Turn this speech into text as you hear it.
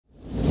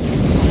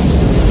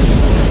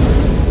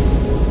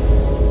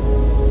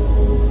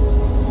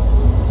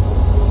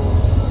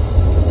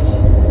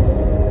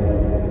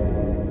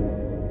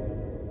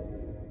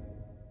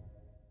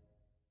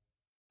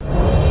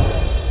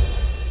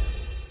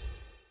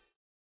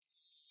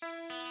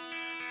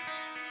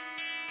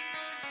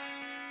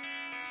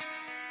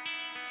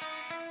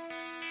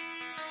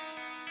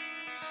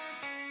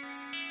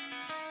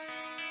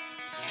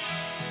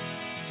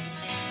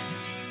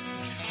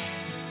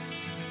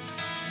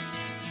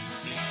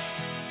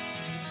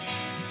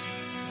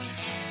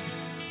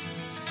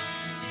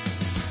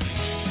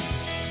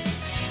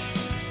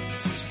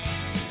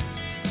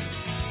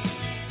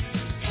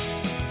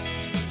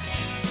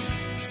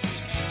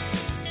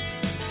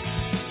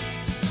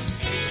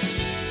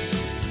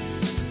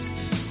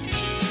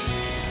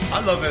I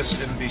love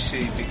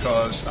SMBC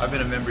because I've been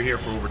a member here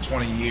for over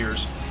 20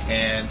 years,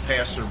 and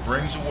Pastor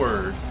brings a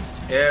word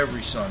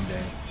every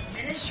Sunday.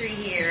 Ministry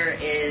here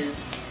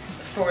is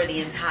for the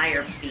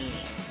entire being.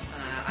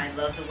 I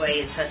love the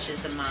way it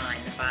touches the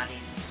mind, the body,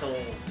 and the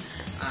soul.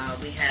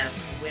 We have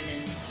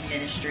women's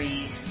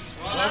ministries.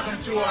 Welcome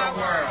to our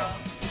world.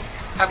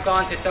 I've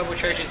gone to several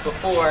churches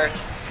before,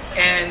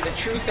 and the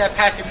truth that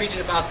Pastor preaches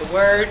about the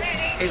Word,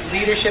 his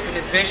leadership and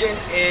his vision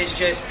is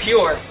just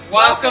pure.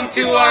 Welcome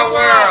to our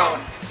world.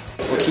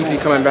 We'll keep you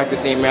coming back to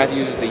St.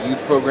 Matthew's, the youth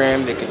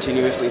program. They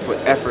continuously put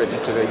effort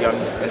into the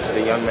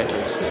young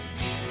mentors.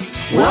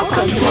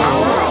 Welcome to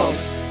our world.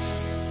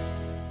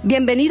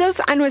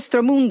 Bienvenidos a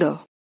nuestro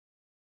mundo.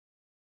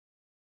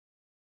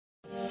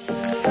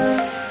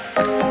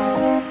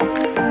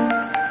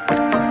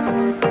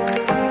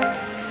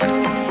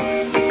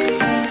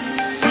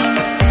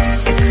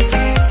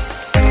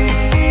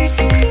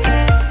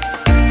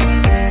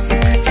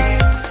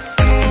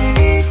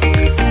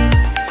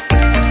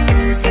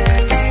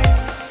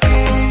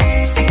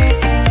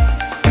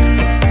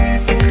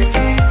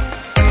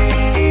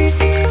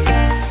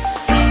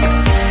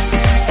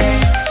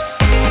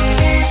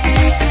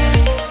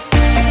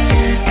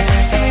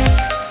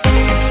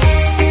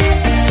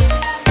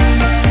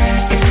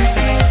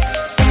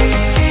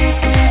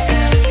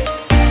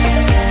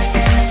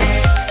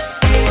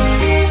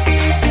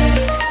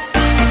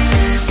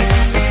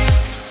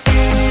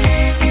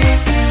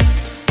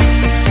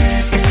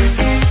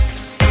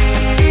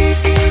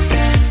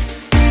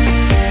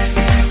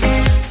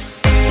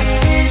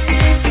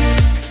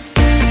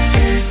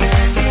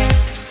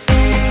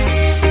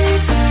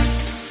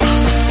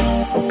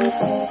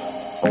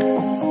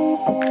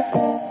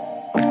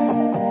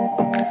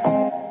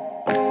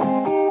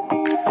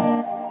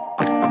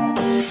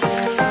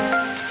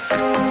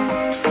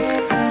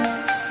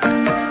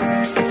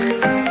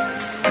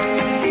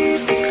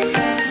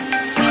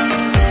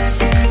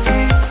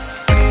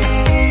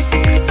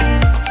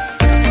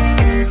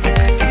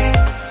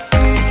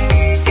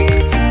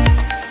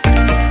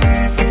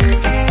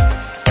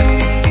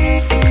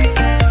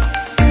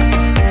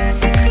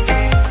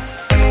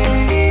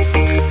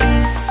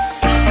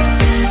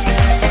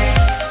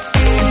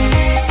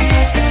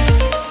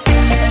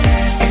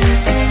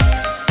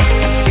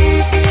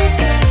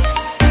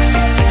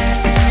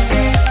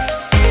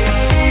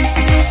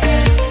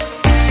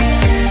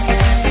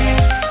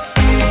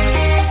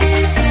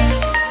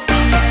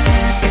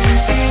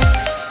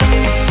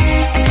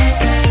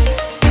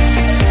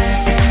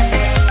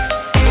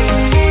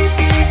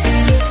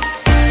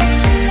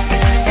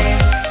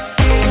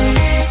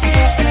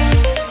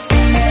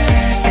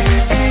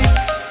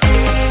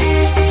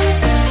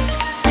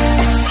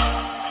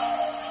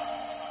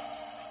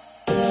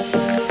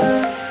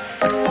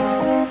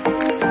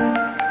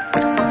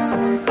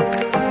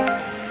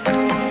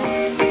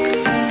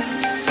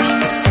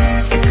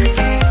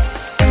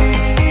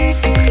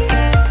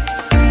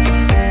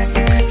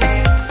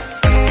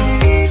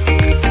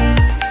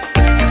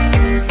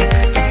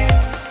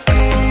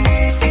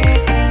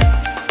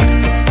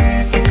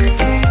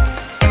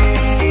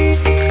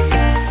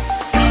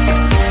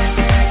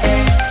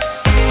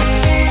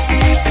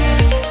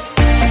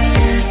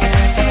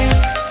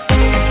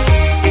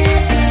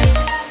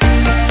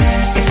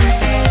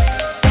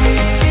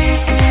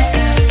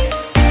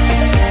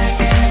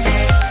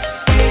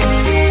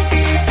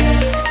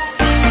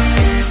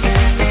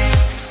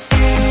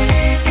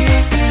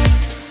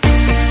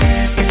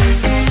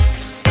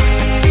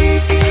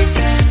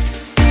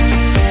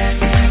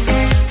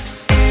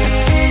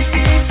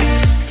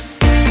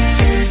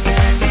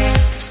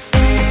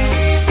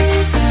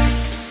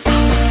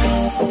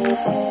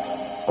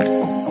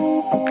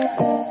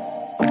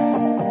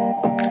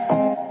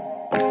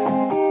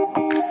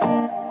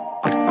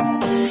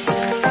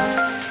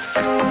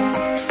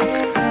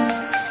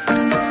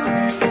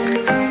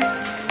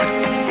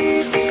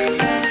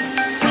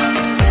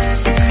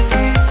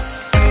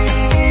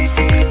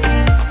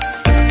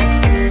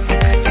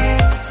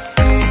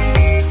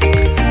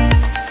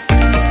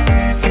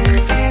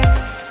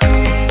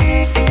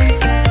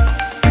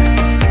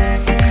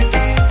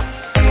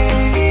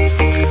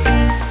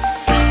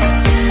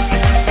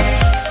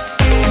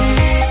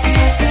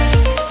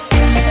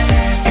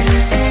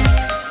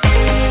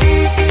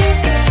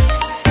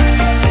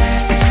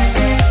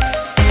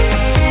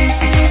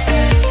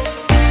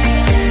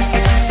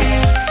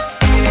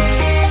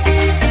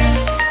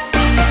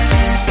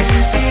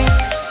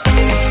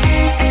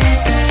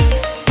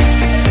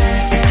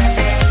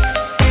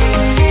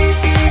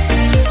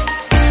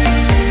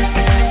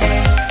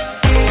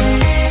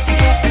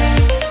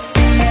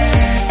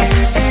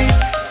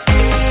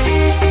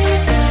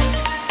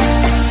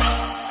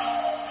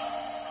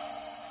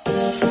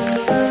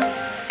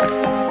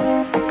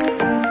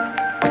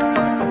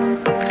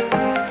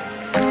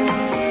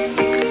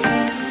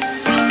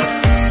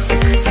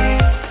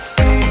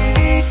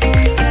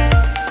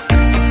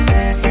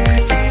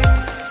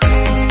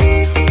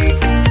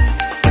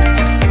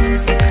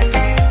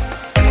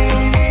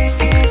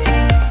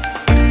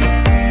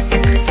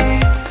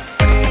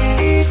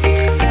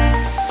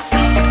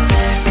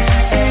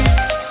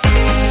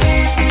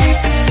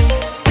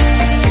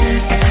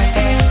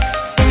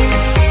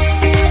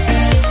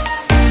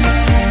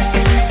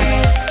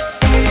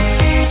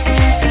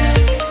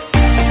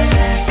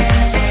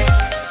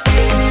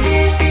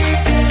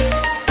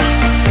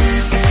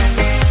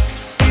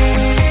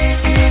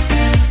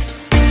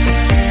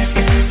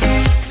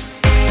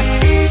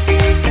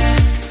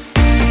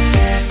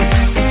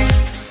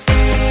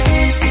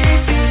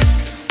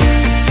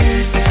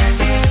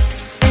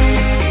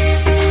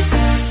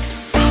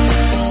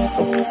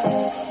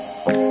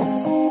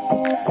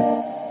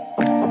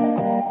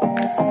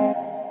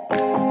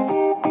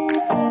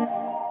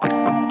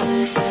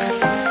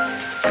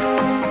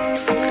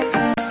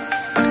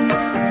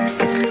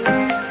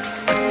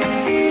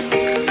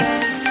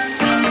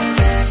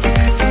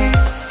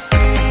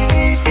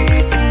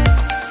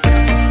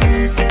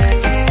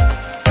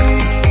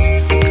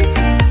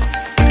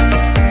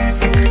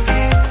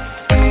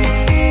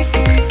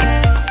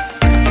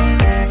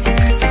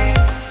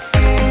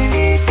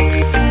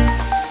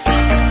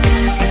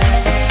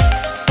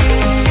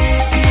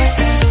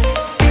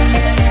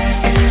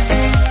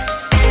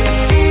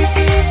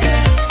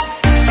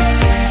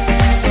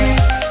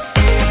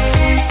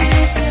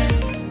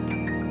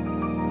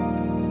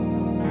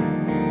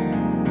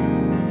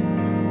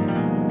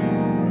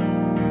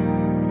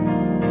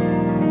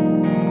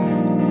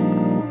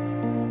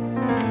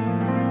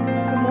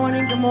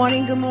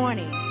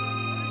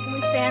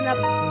 we stand up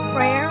for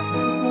prayer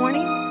this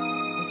morning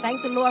and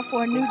thank the Lord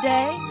for a new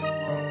day?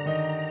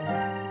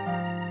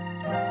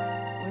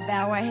 We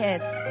bow our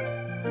heads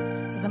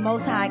to the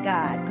Most High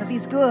God because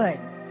He's good.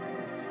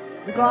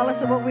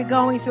 Regardless of what we're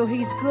going through,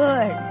 He's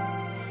good.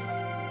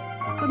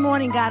 Good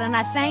morning, God, and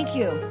I thank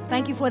you.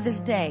 Thank you for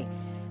this day.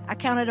 I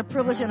count it a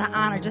privilege and an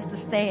honor just to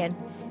stand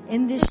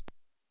in this.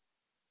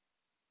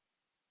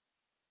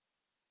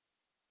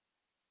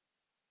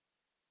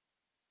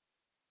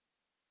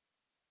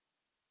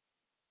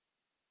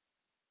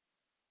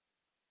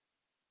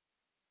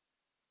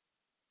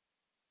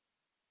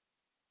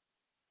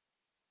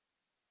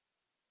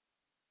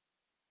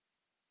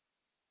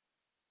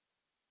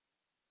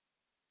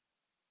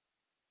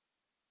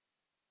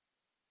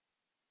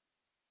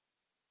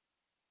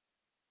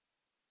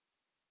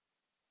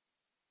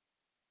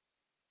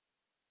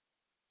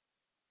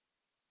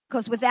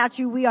 Because without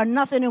you, we are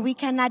nothing and we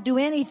cannot do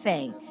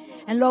anything.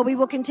 And Lord, we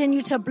will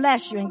continue to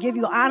bless you and give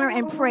you honor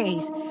and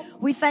praise.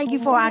 We thank you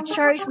for our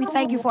church. We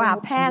thank you for our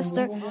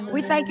pastor.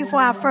 We thank you for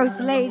our first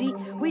lady.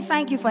 We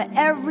thank you for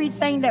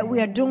everything that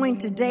we are doing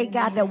today,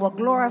 God, that will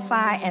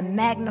glorify and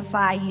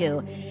magnify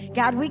you.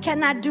 God, we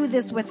cannot do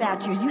this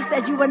without you. You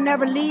said you would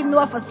never leave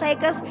nor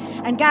forsake us.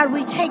 And God,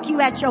 we take you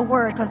at your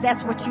word because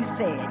that's what you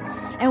said.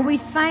 And we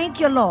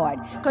thank you, Lord,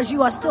 because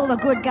you are still a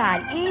good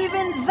God,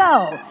 even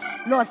though,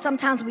 Lord,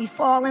 sometimes we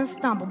fall and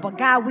stumble. But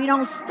God, we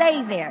don't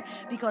stay there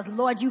because,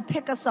 Lord, you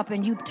pick us up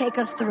and you take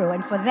us through.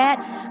 And for that,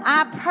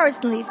 I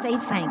personally say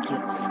thank you.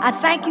 I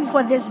thank you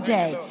for this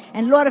day.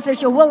 And Lord, if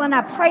it's your will, and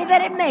I pray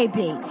that it may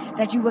be,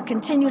 that you will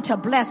continue to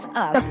bless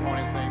us. This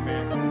morning, same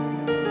man.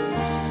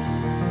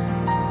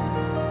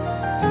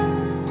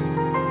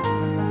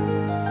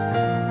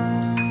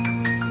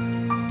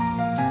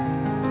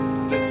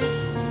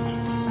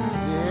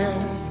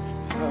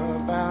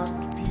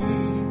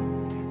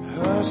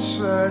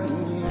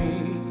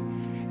 Suddenly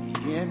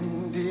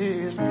in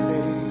this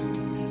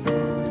place,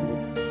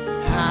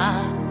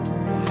 I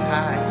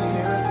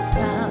hear a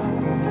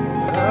sound,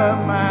 a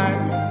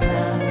mighty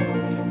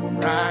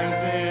sound,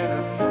 rising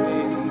a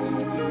flame.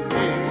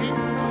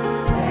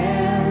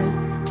 There's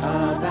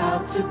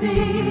about to be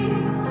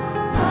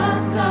a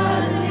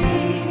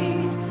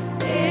suddenly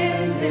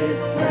in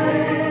this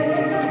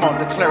place. Come on,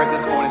 declare it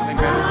this morning, sing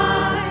back.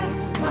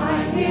 I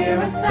hear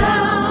a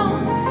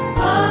sound,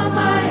 a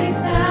mighty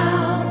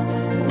sound,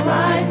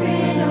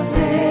 rising a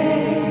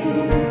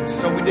flame.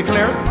 So we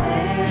declare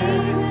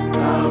there's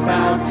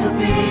about to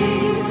be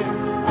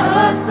a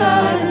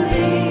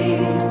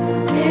suddenly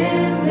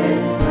in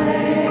this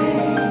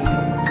place.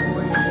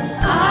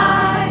 I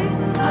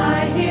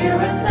hear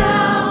a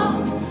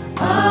sound,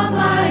 a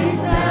mighty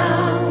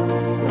sound,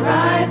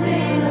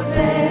 rising a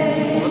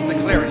flame. Let's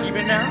declare it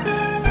even now.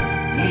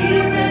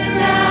 Even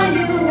now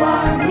you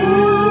are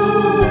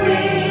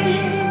moving.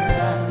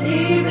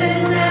 Even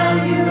now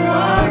you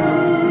are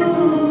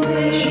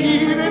moving.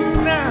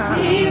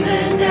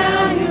 Even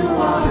now you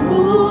are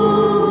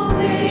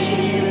moving.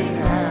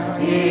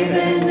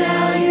 Even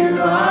now you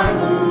are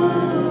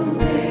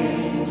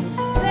moving.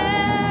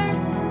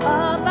 There's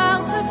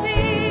about to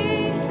be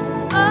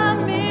a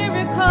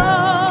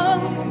miracle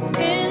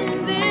in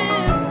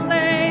this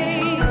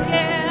place.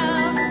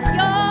 Yeah,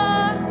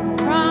 your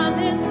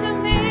promise to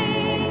me,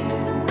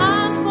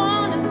 I'm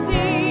gonna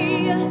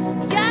see.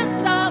 Yes,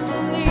 I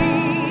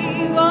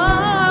believe. Oh,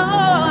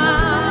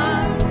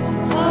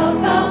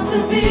 about to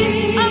be.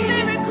 A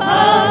miracle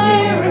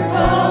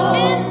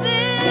in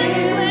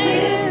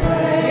this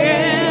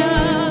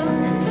place.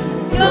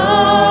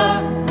 Your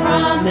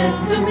promise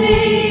to me,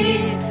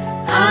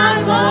 I'm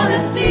gonna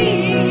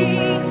see.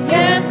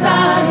 Yes, I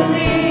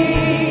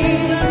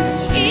believe.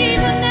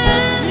 Even now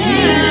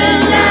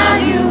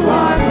you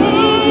are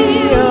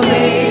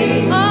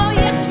healing. Oh,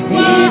 yes, you are.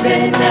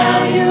 Even now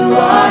you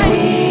are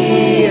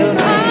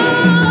healing.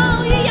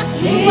 Oh, yes,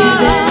 you are.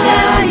 Even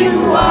now you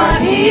are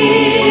healing.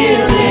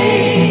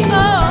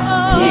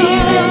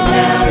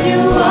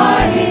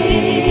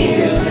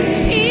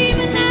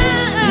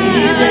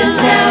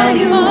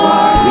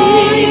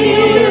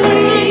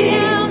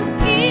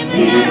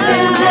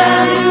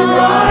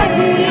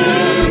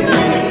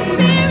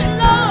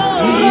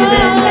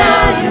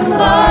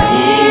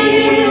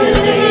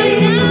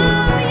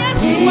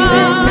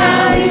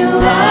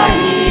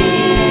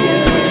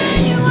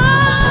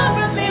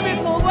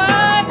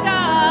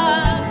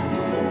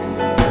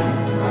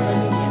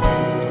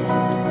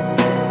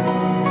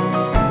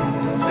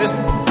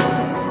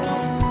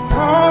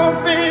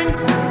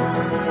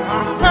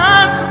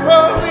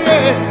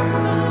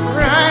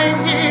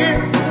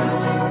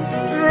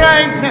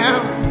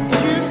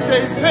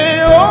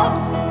 Say,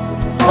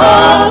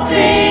 all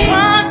things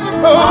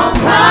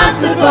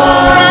possible,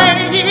 right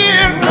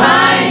here,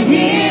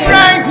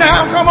 right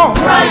now, come on,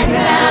 right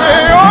now.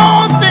 Say,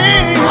 all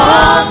things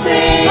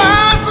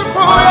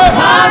possible,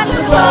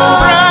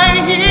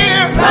 right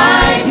here,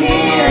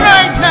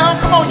 right now,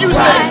 come on, you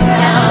say,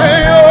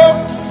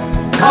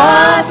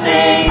 all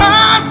things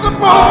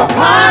possible,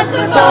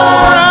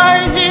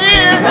 right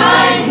here,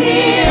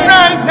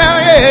 right now,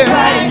 yeah,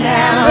 right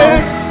now. Say,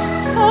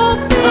 all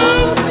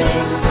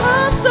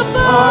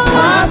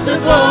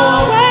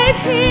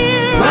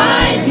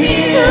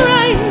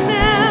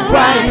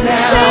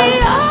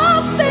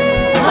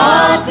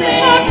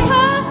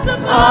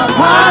are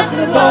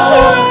possible.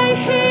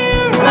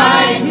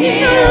 Right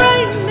here,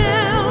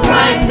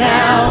 right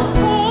now.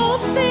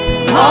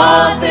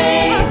 All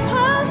things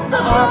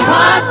are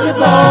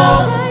possible.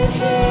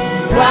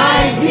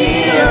 Right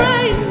here,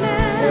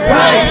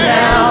 right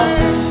now.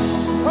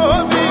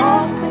 All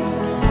things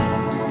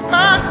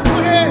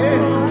possible.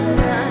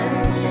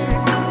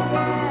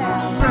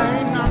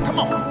 Right now. Come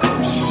on.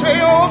 Say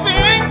all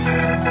things.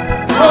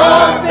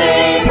 All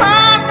things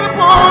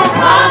possible.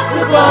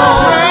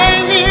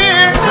 Right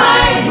here,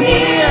 right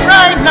here.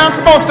 Right now.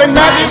 Come on, say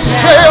Matthew.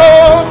 Say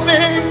all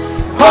things.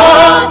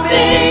 All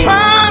things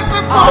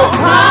possible.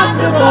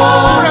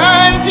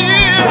 Right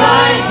here,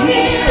 right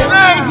here.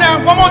 Right now.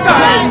 One more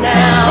time. Right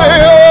now. Say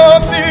all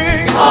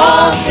things.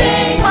 All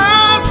things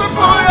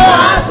possible.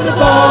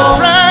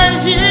 Right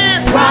here,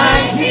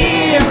 right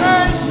here.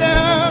 Right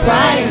now.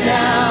 Right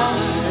now.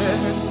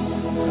 It's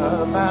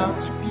about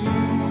to be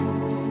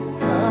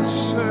a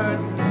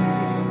certain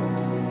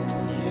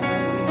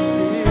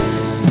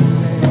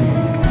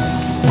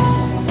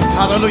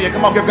hallelujah.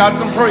 Come on, give God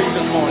some praise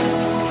this morning.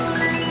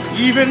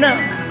 Even now.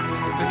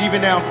 It's an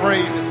even now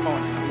praise this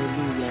morning.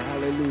 Hallelujah.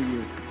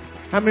 Hallelujah.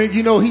 How many of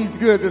you know he's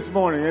good this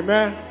morning?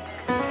 Amen.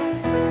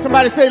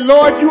 Somebody say,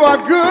 Lord, you are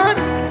good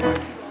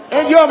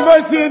and your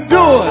mercy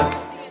endures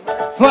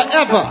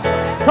forever.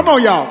 Come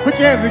on, y'all. Put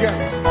your hands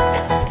together.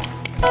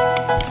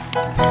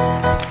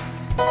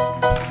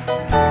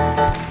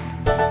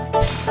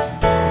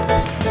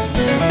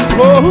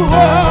 Whoa,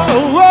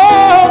 whoa, whoa.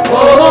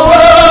 Whoa,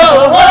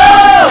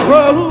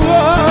 whoa,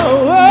 whoa.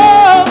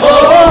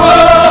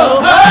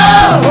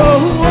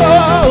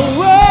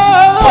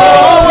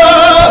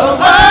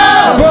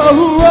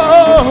 Whoa,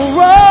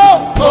 whoa,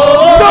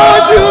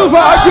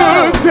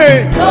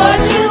 Lord,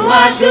 you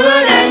are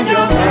good and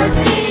your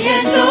mercy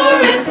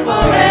endureth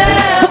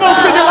forever. Come on,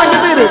 sing it like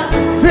you mean it.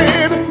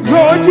 Sing,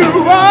 Lord, you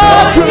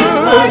are good. Lord,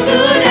 you are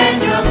good and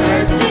your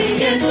mercy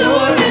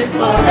endureth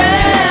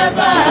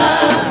forever.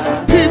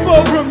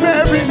 People from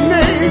every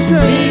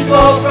nation.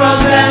 People from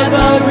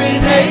every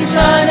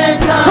nation and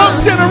tongue. From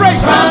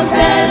generation. From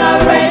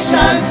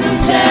generation to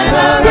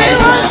generation. We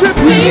worship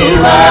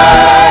you.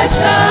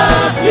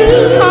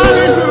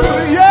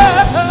 Hallelujah.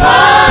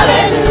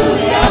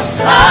 Hallelujah.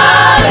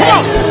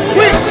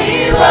 Hallelujah. We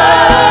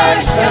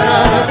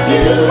worship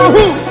you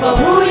for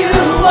who you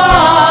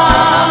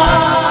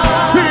are.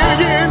 Sing it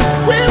again.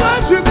 We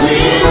worship you.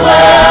 We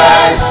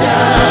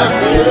worship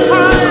you.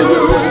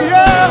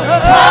 Hallelujah.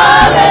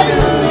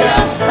 Hallelujah.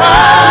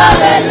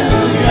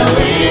 Hallelujah.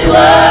 We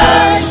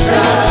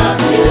worship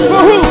you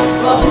For who?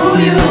 for who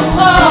you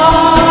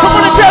are. Come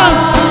on and tell him.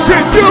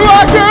 Sing, you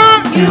are good.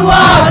 You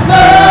are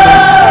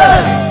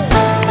good.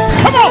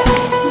 Come on.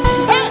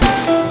 Hey.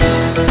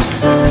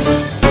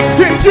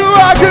 Sing, you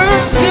are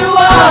good. You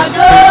are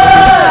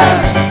good.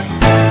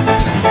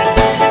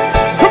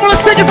 Come on,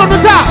 let's take it from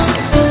the top.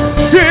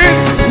 Sing,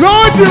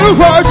 Lord, you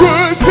are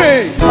good.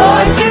 Sing.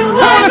 Lord, you Come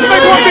on, are let's good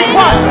make one big and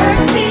choir. your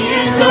mercy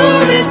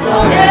endureth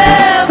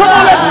forever. Come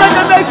on, let's make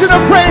a nation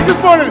of praise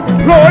this morning.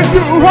 Lord,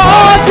 you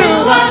are You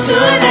good. are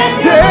good and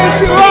your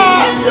Yes, you mercy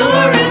are.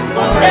 endureth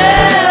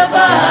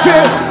forever.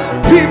 Sing,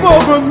 people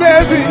from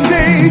every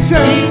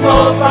nation.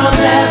 People from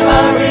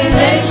every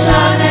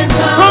nation and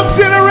tongue. From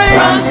generation.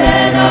 From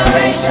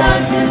generation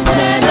to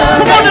generation.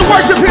 Come on and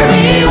worship him.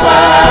 We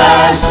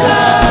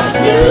worship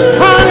you.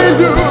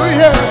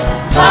 Hallelujah.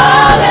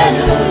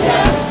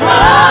 Hallelujah.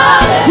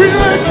 We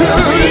Hallelujah. worship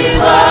We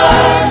you.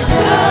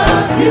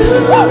 worship you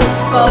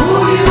for who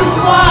you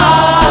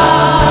are.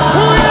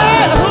 Oh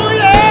yeah, oh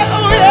yeah,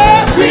 oh yeah.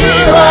 We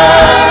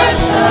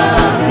worship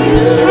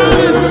you.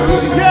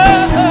 Hallelujah.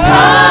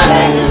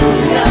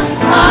 Hallelujah.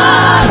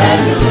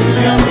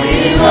 Hallelujah. We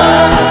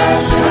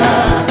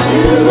worship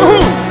you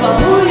for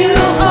who you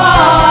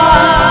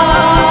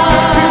are.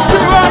 Sing,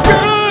 you are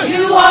good.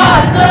 You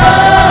are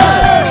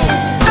good.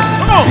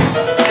 Come on,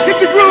 get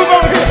your groove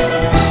on here.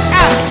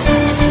 Ah.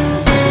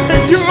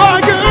 Sing, you are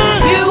good.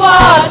 You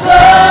are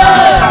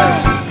good.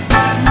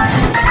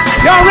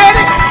 Y'all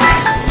ready?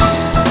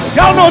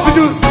 Y'all know what to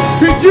do.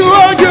 Sing, you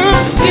are good.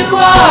 You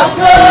are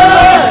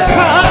good.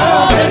 Time.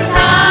 All the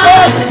time.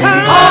 All the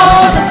time.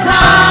 All the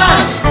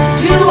time.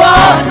 You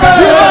are good.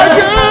 You are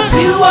good.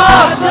 You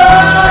are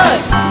good.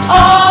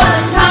 All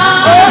the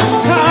time.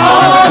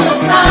 All the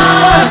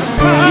time.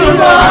 You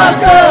are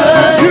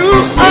good. You You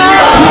are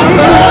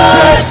good.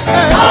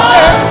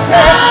 All the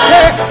time.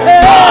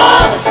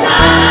 All the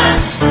time.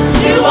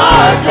 You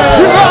are good.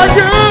 You are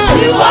good.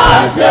 You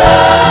are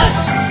good.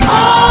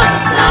 All the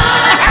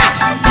time.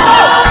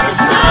 All the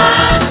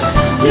time.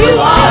 You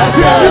are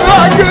good. You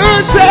are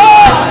good. Say,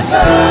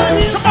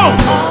 come on.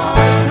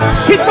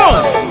 Keep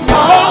going.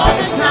 All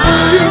the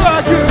time. You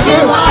are good.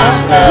 You are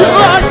good. You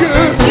are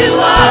good. You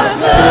are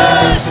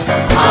good.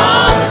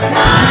 All the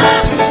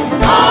time.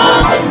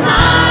 All the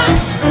time.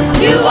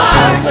 You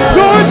are good.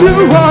 Lord, you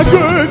are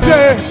good.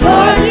 Say,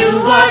 Lord, you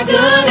are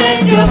good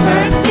and your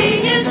mercy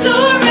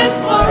endureth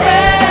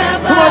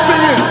forever. come on,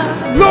 sing it.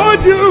 Lord,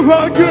 you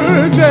are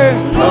good. Say,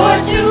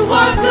 Lord, you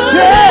are good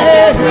Yeah. and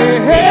your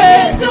mercy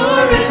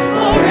endureth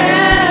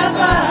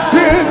forever.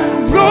 say,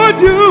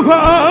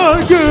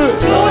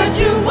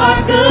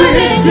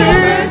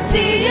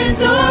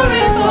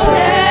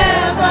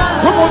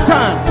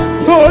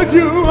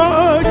 you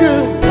are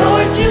good.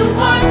 Lord, you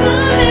are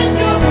good and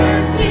your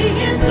mercy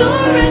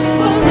endureth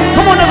forever.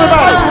 Come on,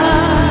 everybody.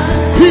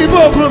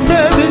 People from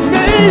every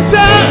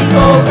nation.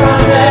 People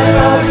from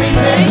every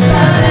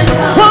nation and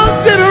tongue. From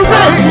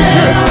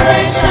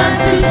generation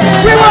to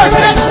generation. We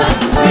worship.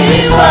 We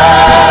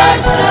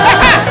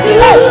worship you.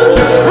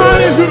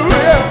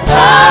 Hallelujah.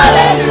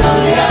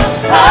 Hallelujah.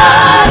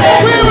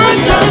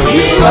 Hallelujah.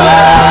 We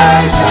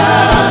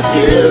worship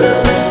you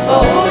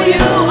for who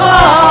you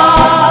are.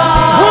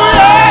 Oh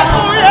yeah,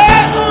 oh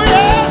yeah, oh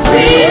yeah.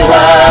 We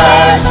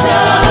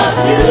worship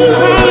you.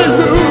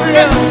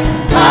 Hallelujah.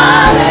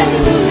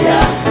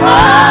 Hallelujah.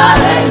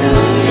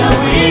 Hallelujah.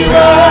 We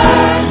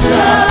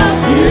worship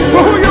you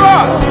For who you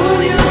are. for who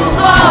you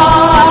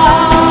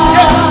are.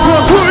 Yeah,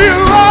 for who you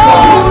For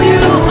are. who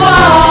you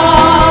are.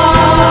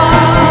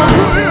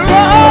 Who you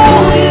are.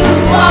 Who you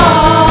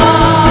are.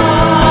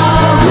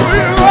 Who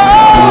you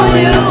are. Who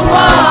you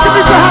are. Give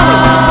me some hammer.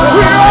 Who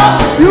you are.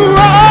 You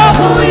are.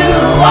 Who you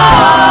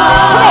are.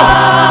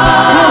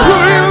 Who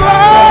you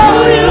are.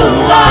 Who you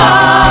are.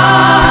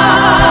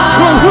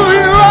 For who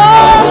you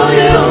are. Who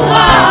you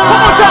are.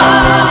 One more time.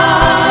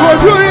 For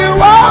who you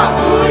are.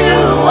 Who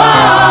you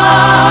are.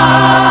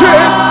 Say,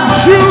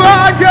 you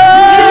are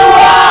good. You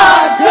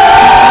are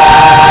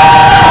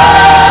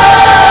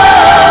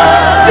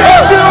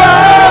Yes, you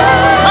are.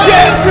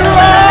 Yes, you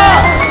are.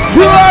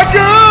 You are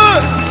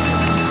good.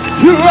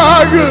 You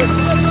are good.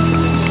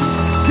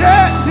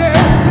 Yeah, yeah,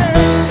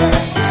 yeah.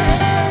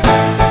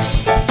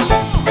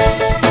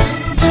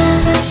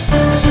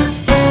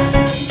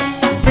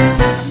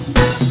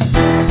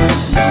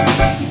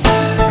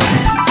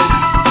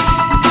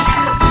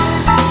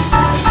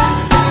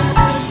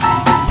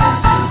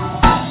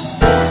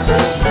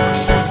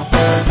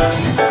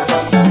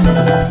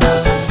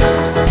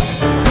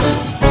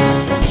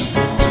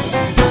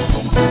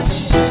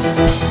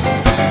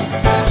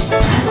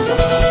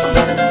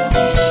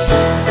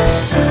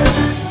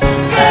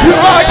 You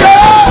are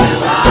good.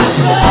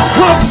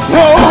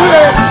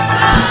 Holy,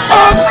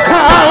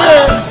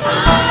 uptown,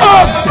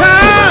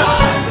 uptown.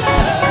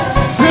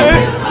 Say,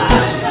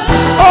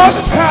 all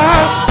the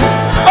time,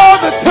 all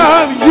the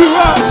time. You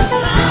are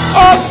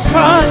all the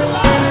time.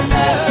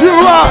 You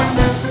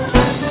are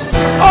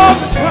all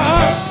the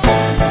time.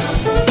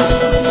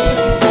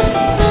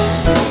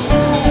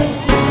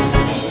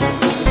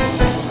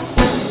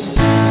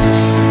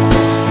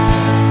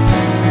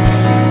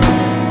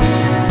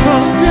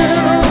 From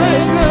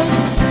generation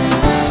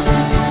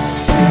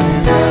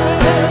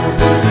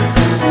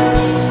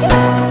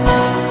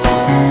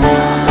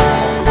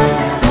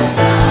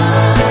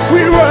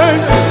we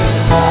worship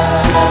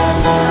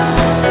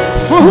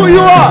for who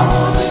you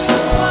are.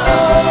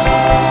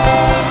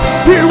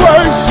 We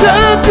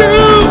worship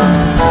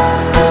you.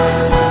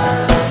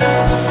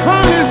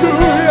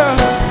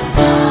 Hallelujah.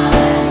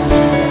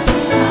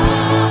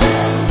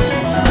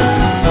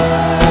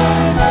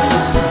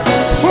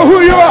 For who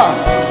you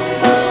are.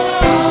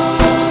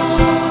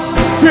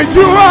 Said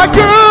you are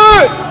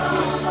good.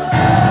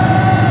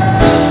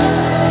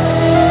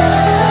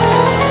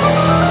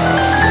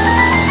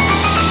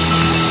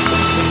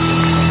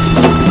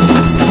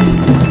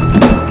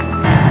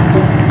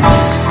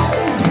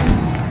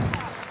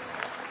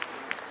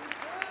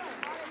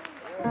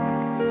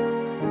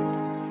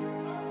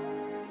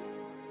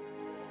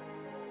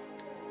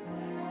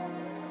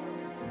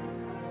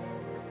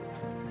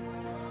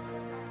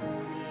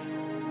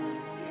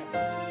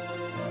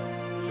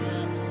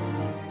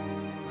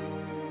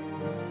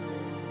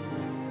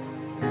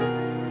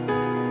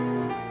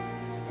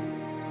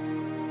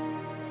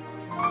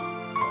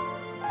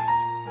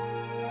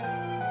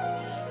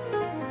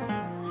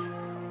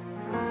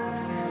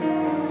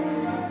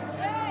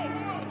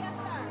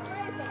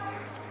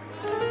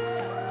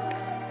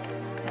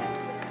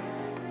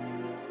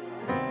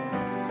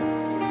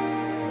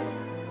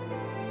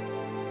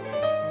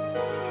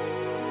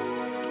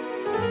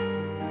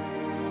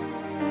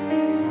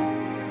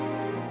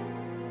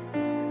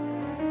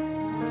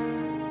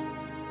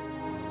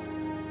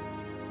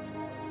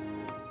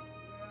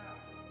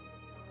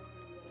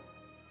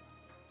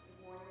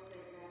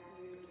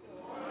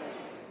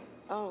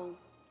 Oh,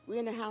 we're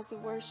in the house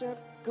of worship.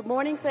 Good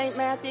morning, St.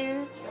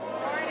 Matthews. Good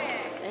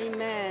morning.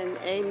 Amen,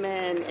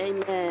 amen,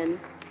 amen.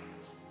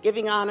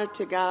 Giving honor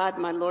to God,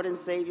 my Lord and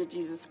Savior,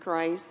 Jesus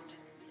Christ,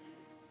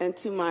 and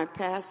to my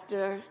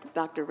pastor,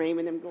 Dr.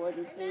 Raymond M.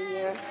 Gordon,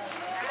 Sr.,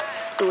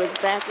 who is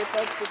back with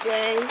us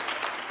today.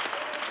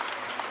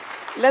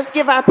 Let's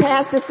give our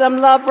pastor some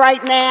love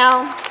right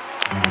now.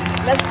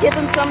 Let's give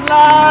him some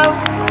love.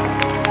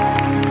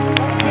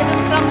 Let's give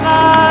him some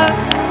love.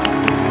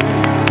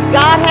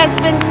 God has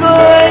been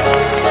good.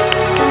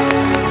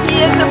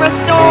 He is a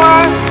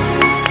restorer.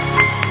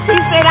 He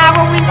said, I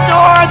will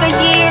restore the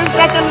years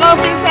that the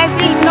locust has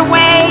eaten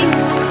away.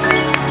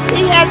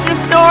 He has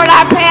restored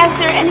our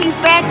pastor, and he's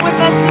back with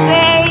us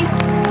today.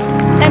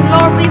 And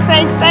Lord, we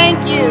say thank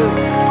you.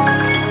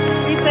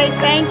 We say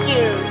thank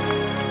you.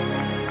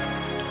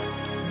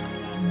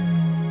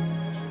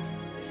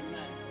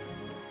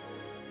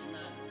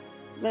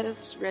 Let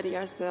us ready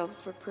ourselves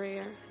for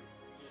prayer.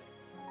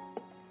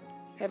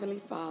 Heavenly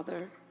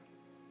Father,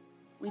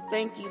 we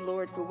thank you,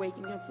 Lord, for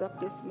waking us up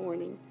this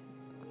morning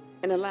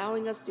and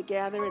allowing us to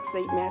gather at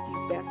St.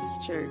 Matthew's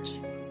Baptist Church.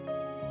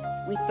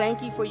 We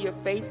thank you for your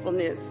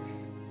faithfulness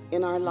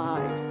in our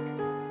lives.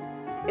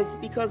 It's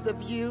because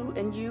of you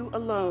and you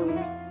alone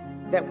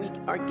that we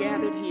are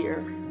gathered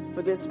here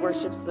for this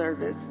worship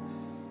service.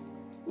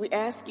 We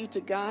ask you to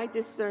guide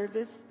this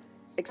service,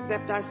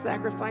 accept our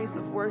sacrifice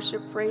of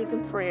worship, praise,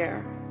 and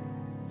prayer.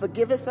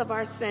 Forgive us of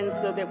our sins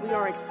so that we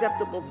are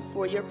acceptable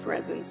before your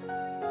presence.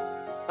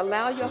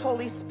 Allow your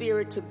Holy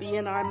Spirit to be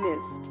in our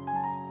midst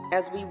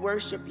as we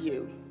worship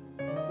you.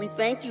 We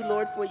thank you,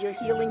 Lord, for your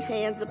healing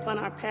hands upon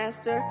our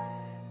pastor,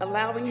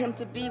 allowing him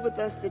to be with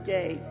us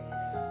today.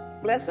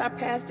 Bless our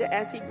pastor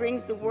as he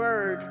brings the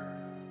word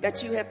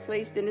that you have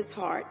placed in his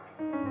heart.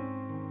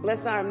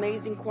 Bless our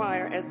amazing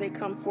choir as they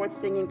come forth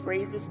singing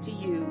praises to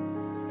you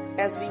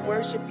as we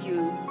worship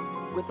you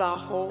with our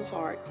whole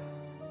heart.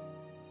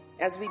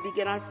 As we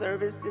begin our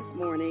service this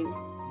morning,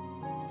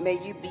 may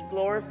you be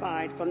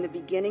glorified from the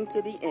beginning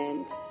to the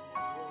end.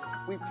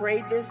 We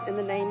pray this in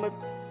the name of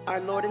our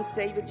Lord and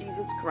Savior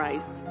Jesus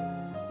Christ.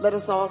 Let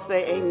us all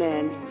say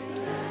amen.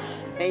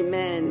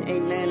 Amen,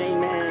 amen,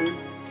 amen.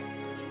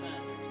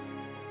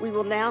 We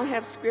will now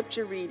have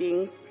scripture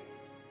readings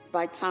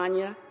by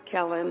Tanya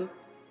Kellen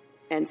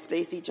and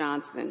Stacy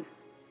Johnson.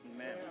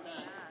 Amen.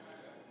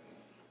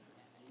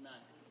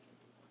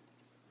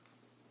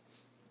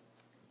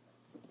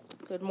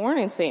 Good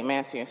morning, St.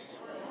 Matthews.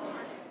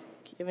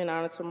 Giving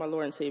honor to my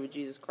Lord and Savior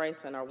Jesus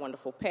Christ and our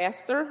wonderful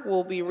pastor,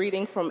 we'll be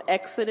reading from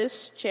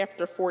Exodus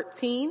chapter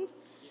 14,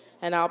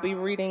 and I'll be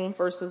reading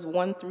verses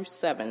 1 through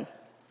 7.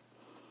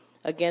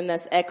 Again,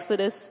 that's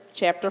Exodus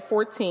chapter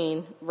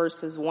 14,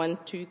 verses 1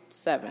 to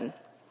 7.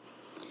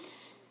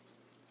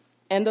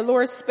 And the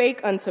Lord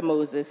spake unto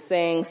Moses,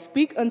 saying,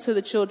 Speak unto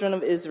the children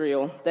of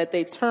Israel, that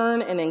they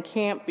turn and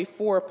encamp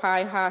before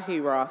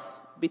Pi-hahiroth,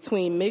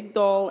 between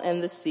Migdol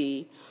and the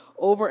sea,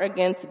 over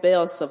against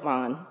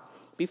Baal-Zephon.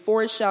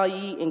 Before it shall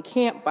ye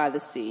encamp by the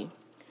sea.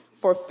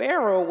 For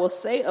Pharaoh will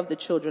say of the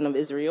children of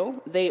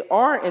Israel, They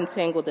are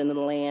entangled in the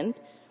land,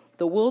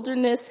 the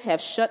wilderness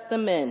hath shut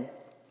them in.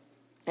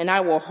 And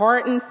I will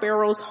harden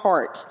Pharaoh's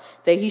heart,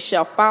 that he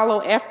shall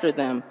follow after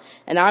them.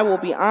 And I will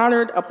be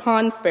honored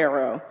upon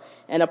Pharaoh,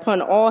 and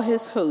upon all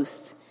his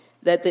host,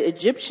 that the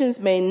Egyptians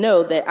may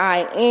know that I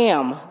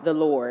am the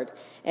Lord.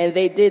 And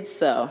they did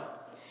so.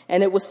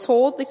 And it was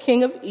told the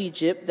king of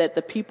Egypt that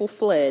the people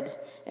fled,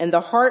 and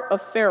the heart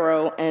of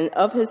Pharaoh and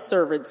of his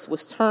servants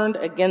was turned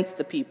against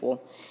the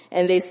people.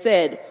 And they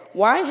said,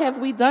 Why have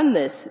we done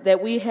this,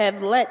 that we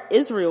have let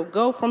Israel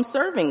go from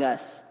serving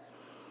us?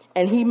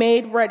 And he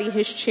made ready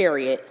his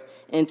chariot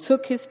and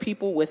took his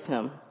people with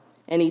him.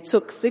 And he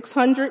took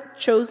 600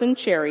 chosen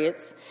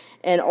chariots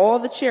and all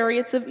the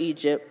chariots of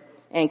Egypt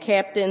and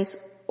captains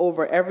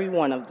over every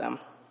one of them.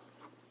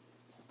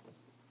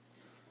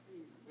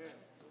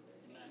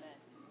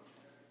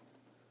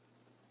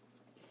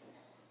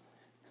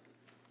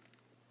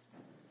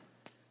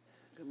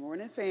 Good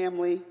morning,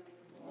 family.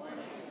 Good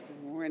morning.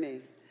 Good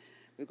morning.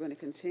 We're going to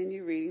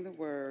continue reading the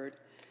word,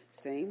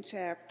 same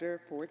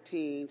chapter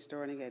 14,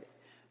 starting at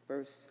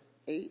verse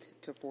 8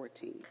 to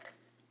 14.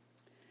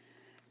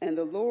 And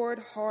the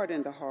Lord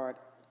hardened the heart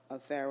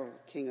of Pharaoh,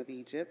 king of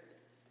Egypt,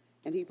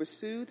 and he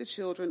pursued the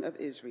children of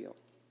Israel.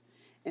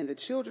 And the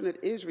children of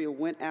Israel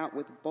went out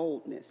with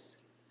boldness.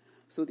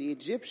 So the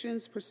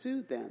Egyptians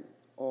pursued them,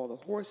 all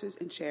the horses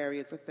and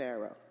chariots of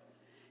Pharaoh,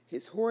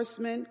 his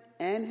horsemen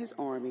and his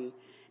army,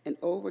 and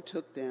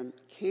overtook them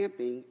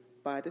camping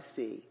by the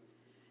sea,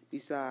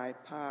 beside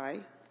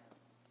Pi-hahiroth,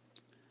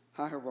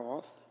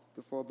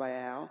 before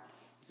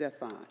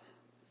Baal-Zephon.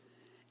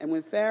 And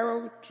when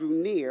Pharaoh drew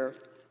near,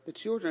 the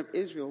children of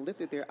Israel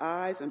lifted their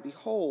eyes, and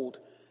behold,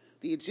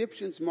 the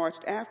Egyptians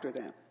marched after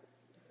them.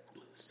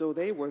 So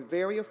they were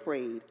very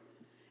afraid,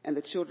 and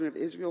the children of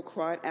Israel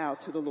cried out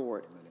to the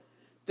Lord.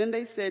 Then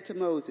they said to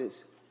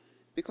Moses,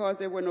 Because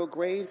there were no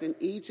graves in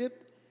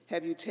Egypt,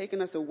 have you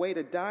taken us away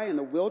to die in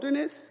the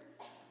wilderness?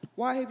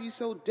 Why have you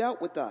so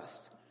dealt with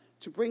us,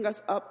 to bring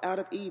us up out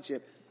of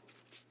Egypt?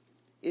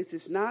 Is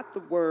this not the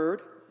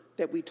word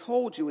that we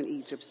told you in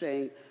Egypt,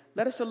 saying,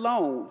 Let us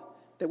alone,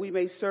 that we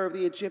may serve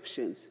the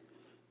Egyptians?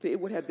 For it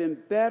would have been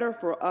better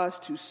for us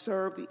to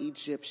serve the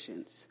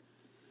Egyptians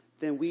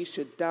than we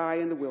should die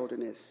in the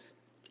wilderness.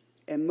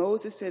 And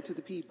Moses said to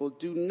the people,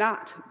 Do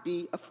not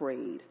be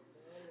afraid.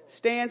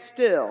 Stand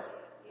still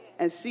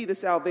and see the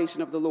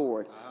salvation of the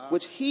Lord,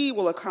 which he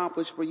will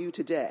accomplish for you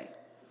today.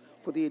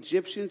 For the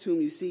Egyptians whom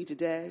you see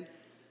today,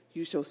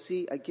 you shall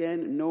see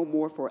again no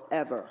more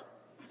forever.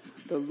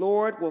 The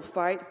Lord will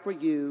fight for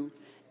you,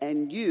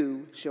 and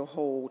you shall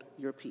hold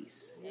your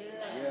peace.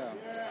 Yeah.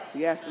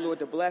 We ask the Lord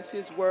to bless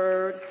his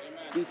word.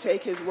 Amen. We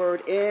take his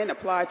word in,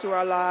 apply it to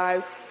our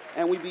lives,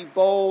 and we be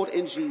bold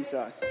in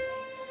Jesus.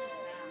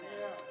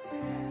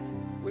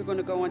 We're going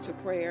to go into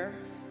prayer.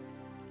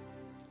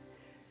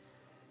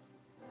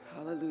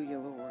 Hallelujah,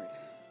 Lord.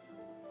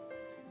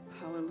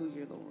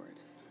 Hallelujah, Lord.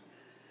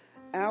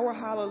 Our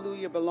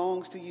hallelujah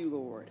belongs to you,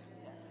 Lord.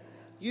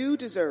 You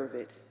deserve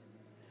it.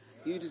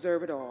 You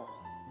deserve it all.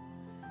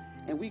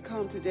 And we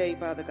come today,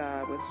 Father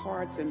God, with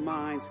hearts and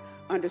minds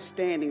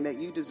understanding that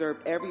you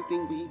deserve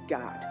everything we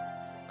got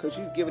because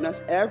you've given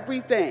us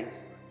everything.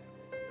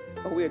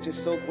 Oh, we are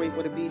just so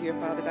grateful to be here,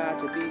 Father God,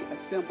 to be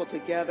assembled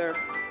together,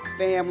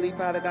 family,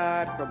 Father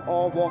God, from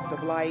all walks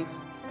of life,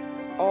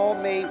 all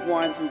made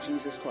one through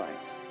Jesus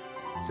Christ.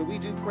 So we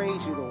do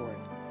praise you, Lord.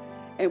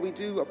 And we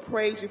do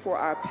praise you for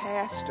our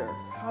pastor.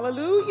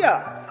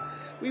 Hallelujah.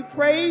 We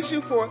praise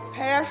you for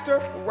Pastor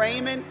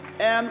Raymond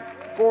M.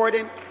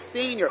 Gordon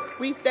Sr.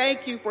 We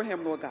thank you for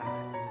him, Lord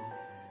God.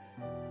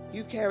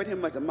 You've carried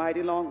him a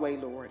mighty long way,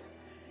 Lord.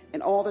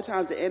 And all the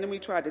times the enemy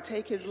tried to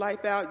take his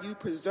life out, you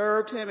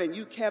preserved him and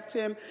you kept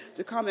him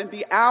to come and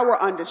be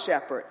our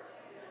under-shepherd,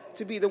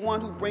 to be the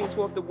one who brings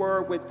forth the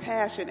word with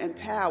passion and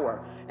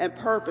power and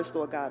purpose,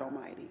 Lord God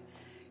Almighty.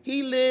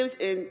 He lives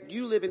in,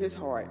 you live in his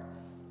heart,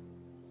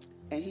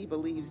 and he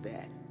believes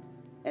that.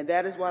 And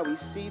that is why we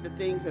see the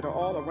things that are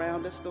all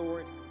around us,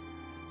 Lord.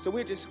 So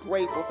we're just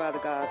grateful, Father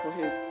God, for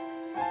his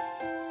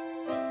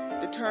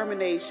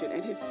determination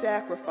and his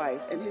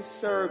sacrifice and his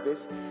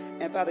service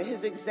and, Father,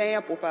 his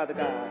example, Father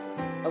God,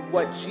 of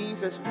what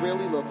Jesus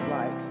really looks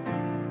like.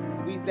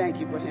 We thank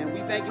you for him.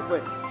 We thank you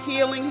for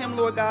healing him,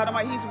 Lord God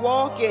Almighty. He's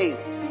walking.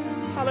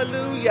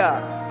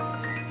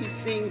 Hallelujah. He's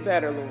seeing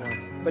better, Lord,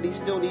 but he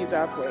still needs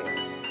our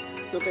prayers.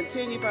 So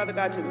continue, Father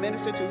God, to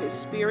minister to his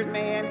spirit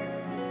man.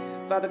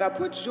 Father God,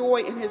 put joy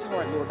in his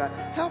heart, Lord God.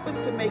 Help us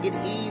to make it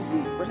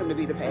easy for him to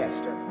be the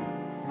pastor.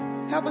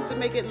 Help us to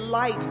make it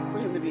light for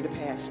him to be the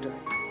pastor.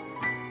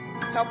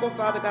 Help him,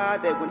 Father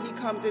God, that when he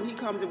comes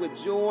in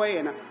with joy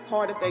and a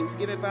heart of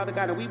thanksgiving, Father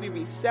God, and we be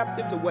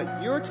receptive to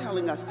what you're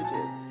telling us to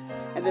do.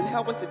 And then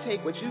help us to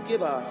take what you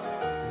give us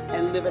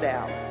and live it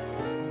out,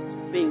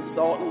 being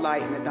salt and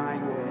light in a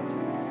dying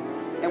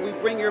world. And we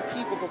bring your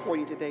people before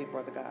you today,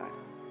 Father God.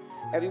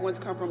 Everyone's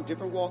come from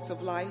different walks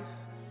of life,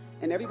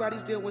 and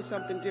everybody's dealing with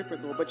something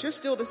different, Lord. But you're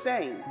still the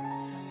same.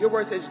 Your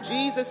word says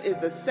Jesus is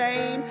the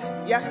same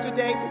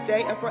yesterday,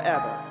 today, and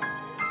forever.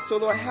 So,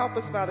 Lord, help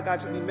us, Father God,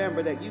 to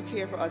remember that you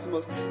care for us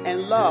most.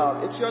 And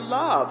love, it's your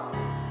love.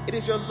 It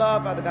is your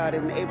love, Father God,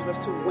 that enables us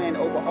to win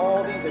over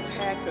all these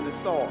attacks and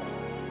assaults.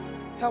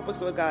 Help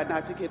us, Lord God,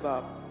 not to give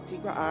up.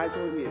 Keep our eyes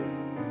on you.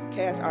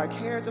 Cast our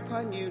cares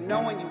upon you,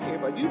 knowing you care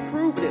for us. You've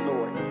proven it,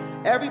 Lord.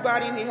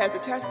 Everybody in here has a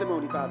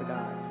testimony, Father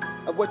God,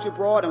 of what you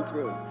brought them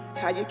through,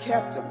 how you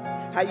kept them,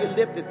 how you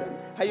lifted them,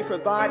 how you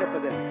provided for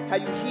them, how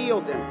you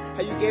healed them,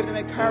 how you gave them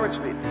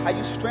encouragement, how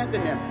you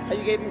strengthened them, how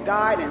you gave them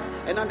guidance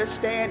and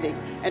understanding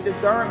and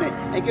discernment,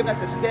 and given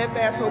us a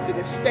steadfast hope to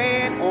just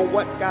stand on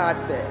what God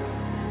says.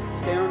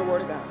 Stand on the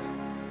word of God.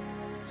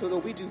 So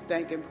Lord, we do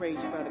thank and praise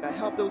you, Father God.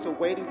 Help those who are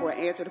waiting for an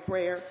answer to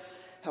prayer.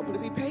 Help them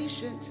to be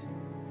patient.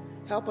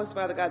 Help us,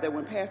 Father God, that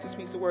when Pastor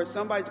speaks the word,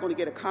 somebody's going to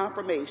get a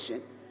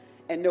confirmation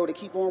and know to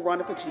keep on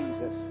running for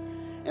Jesus.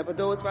 And for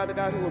those, Father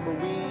God, who are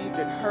bereaved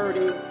and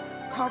hurting,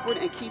 comfort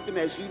and keep them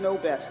as you know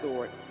best,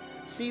 Lord.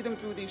 See them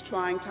through these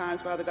trying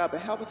times, Father God,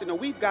 but help us to know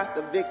we've got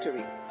the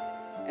victory.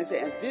 And say,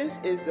 and this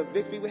is the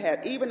victory we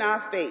have, even our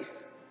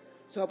faith.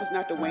 So help us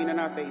not to wane in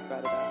our faith,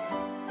 Father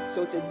God.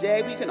 So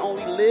today we can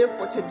only live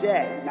for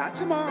today, not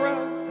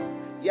tomorrow.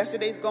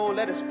 Yesterday's gone.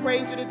 Let us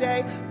praise you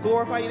today,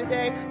 glorify you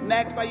today,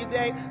 magnify you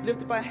today,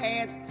 lift up our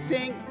hands,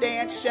 sing,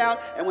 dance, shout,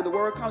 and when the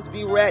word comes,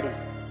 be ready.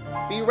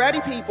 Be ready,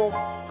 people,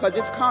 because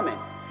it's coming,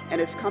 and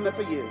it's coming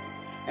for you.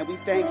 And we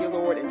thank you,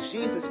 Lord, in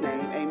Jesus'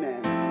 name,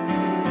 amen.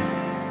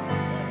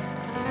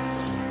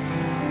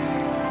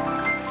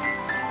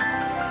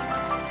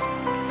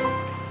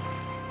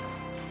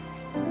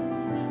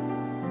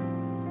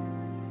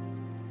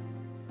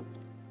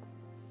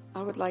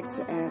 I would like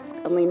to ask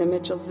Alina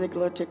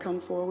Mitchell-Ziegler to come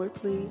forward,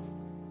 please.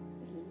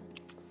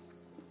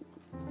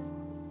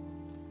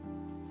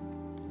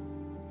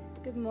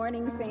 Good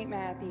morning, St.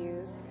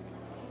 Matthews.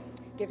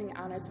 Giving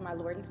honor to my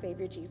Lord and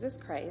Savior, Jesus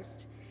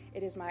Christ,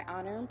 it is my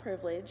honor and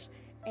privilege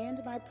and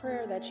my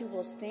prayer that you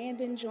will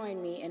stand and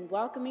join me in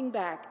welcoming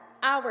back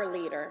our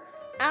leader,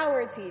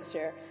 our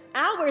teacher,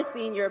 our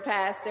senior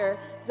pastor,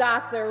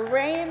 Dr.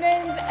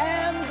 Raymond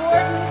M.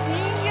 Gordon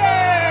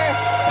Sr.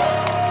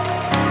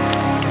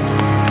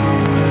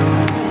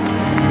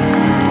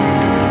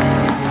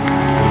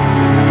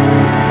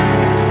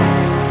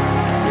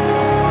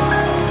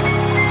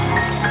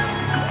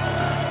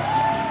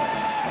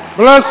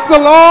 Bless the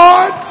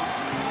Lord.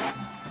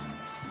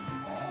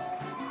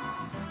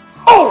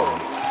 Oh,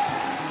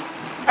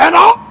 and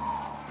all.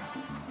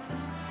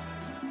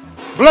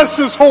 Bless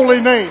his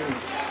holy name.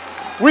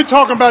 We're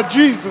talking about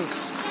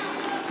Jesus.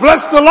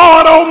 Bless the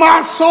Lord, oh my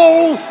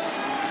soul,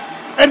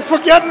 and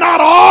forget not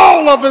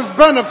all of his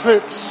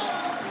benefits,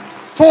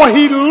 for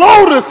he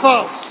loadeth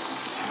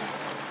us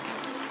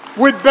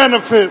with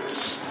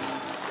benefits.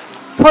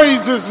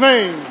 Praise his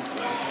name.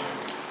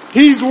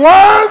 He's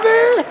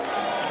worthy.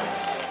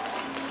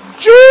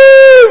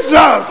 Jesus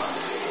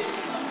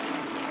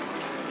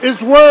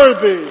is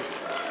worthy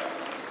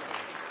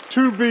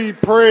to be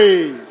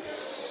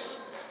praised.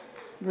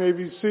 You may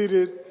be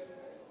seated.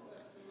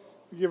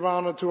 We give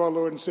honor to our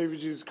Lord and Savior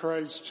Jesus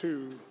Christ,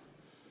 to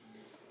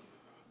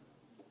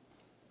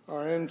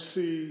our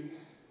MC,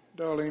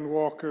 Darlene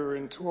Walker,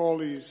 and to all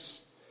these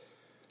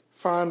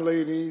fine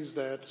ladies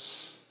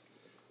that's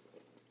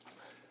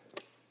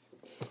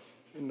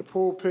in the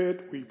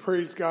pulpit. We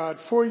praise God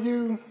for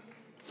you.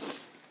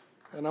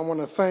 And I want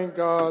to thank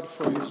God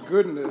for his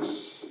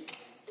goodness,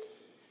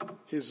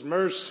 his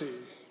mercy,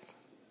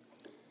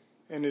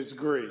 and his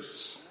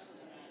grace.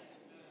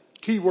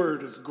 Key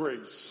word is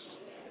grace.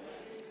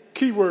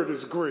 Key word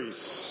is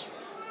grace.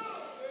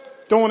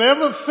 Don't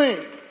ever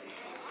think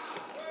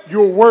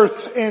you're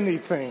worth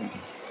anything.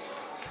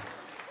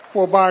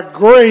 For by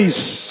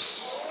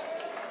grace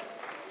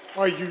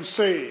are you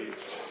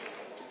saved.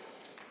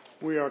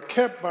 We are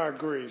kept by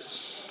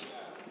grace.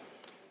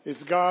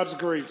 It's God's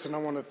grace, and I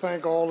want to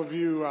thank all of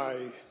you. I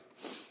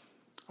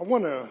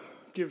want to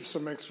give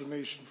some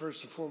explanation.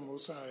 First and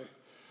foremost,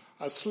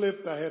 I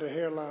slipped. I had a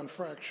hairline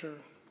fracture.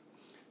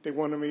 They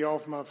wanted me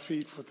off my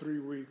feet for 3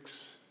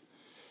 weeks.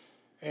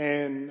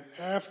 And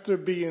after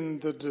being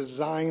the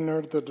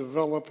designer, the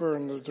developer,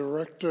 and the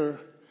director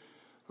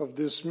of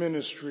this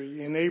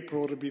ministry, in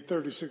April it'll be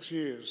 36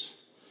 years,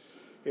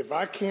 if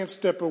I can't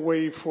step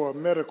away for a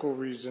medical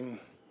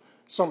reason,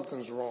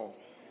 something's wrong.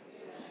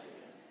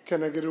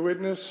 Can I get a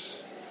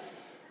witness?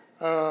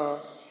 The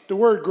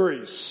word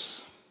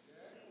grace.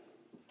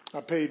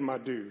 I paid my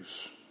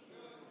dues.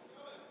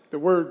 The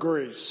word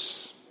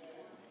grace.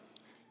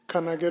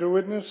 Can I get a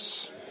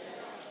witness?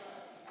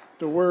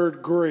 The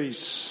word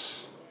grace.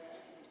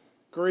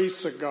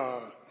 Grace of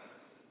God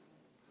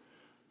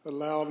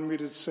allowed me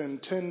to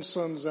send 10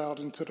 sons out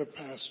into the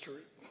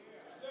pastorate.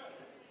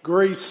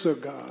 Grace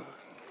of God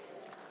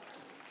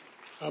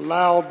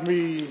allowed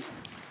me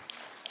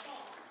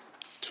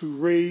to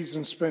raise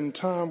and spend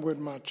time with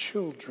my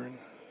children.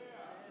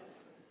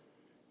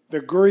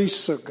 The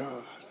grace of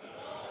God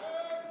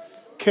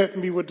kept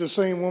me with the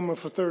same woman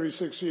for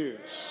 36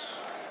 years.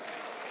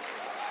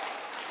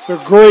 The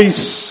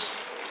grace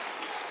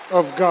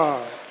of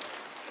God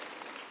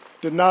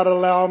did not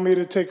allow me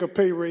to take a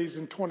pay raise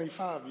in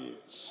 25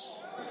 years.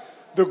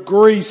 The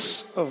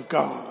grace of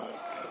God,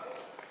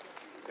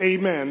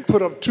 amen,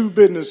 put up 2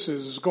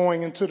 businesses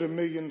going into the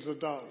millions of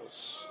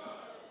dollars.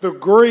 The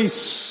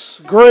grace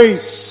of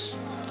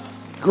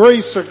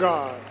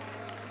God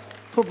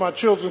put my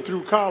children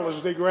through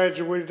college. They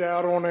graduated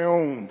out on their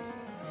own.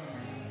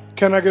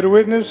 Can I get a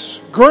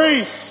witness?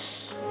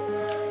 Grace.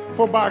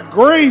 For by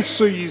grace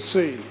are ye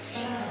saved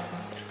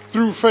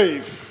through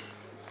faith.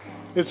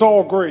 It's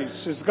all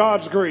grace. It's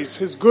God's grace.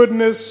 His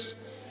goodness,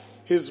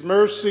 his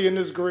mercy, and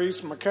his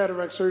grace. My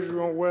cataract surgery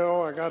went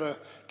well. I got to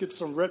get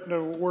some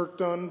retina work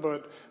done,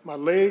 but my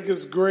leg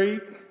is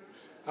great.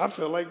 I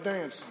feel like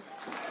dancing.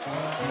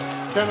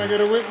 Can I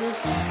get a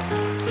witness?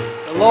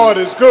 The Lord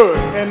is good.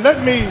 And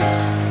let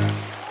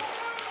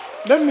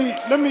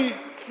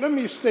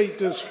me state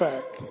this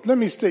fact. Let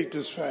me state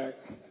this fact.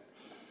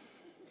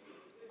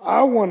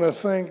 I want to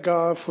thank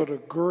God for the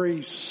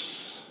grace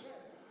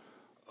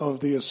of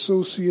the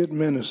associate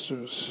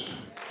ministers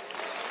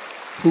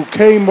who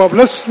came up.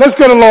 Let's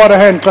get the Lord a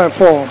hand clap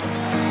for them.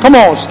 Come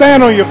on,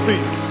 stand on your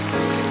feet.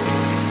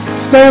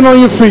 Stand on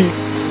your feet.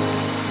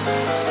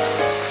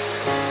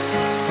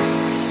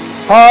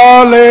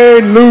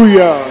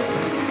 Hallelujah.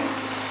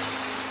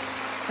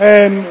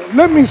 And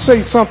let me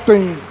say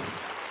something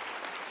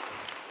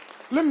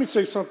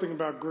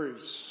about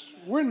grace.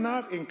 We're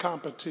not in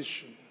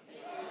competition.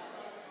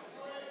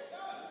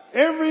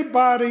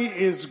 Everybody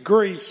is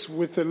graced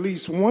with at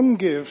least one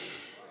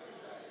gift.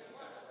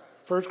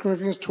 1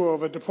 Corinthians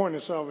 12 at the point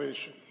of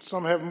salvation.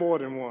 Some have more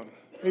than one.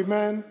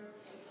 Amen.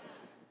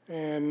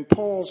 And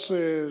Paul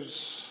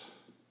says,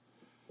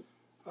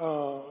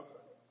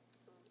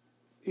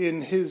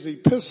 in his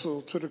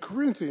epistle to the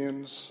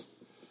Corinthians,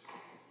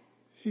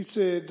 he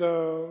said,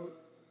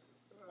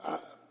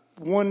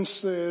 one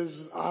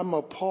says, I'm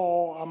of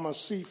Paul, I'm of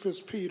Cephas,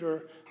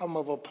 Peter, I'm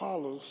of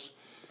Apollos.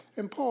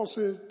 And Paul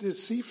said, did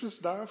Cephas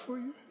die for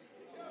you?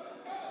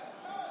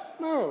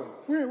 No,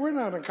 we're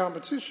not in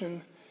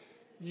competition.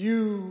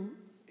 You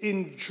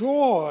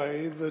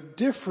enjoy the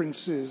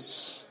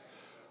differences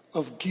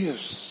of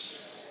gifts.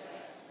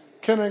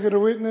 Can I get a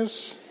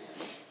witness?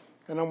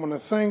 And I want to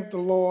thank the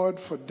Lord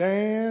for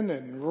Dan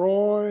and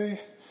Roy.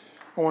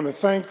 I want to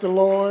thank the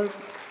Lord.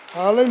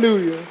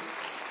 Hallelujah.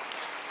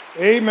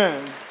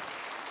 Amen.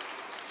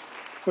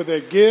 For their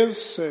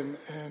gifts. And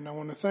I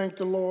want to thank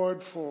the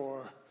Lord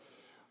for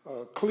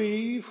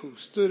Cleve, who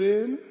stood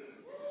in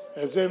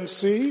as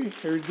MC.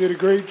 He did a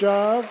great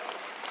job.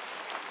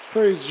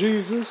 Praise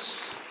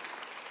Jesus.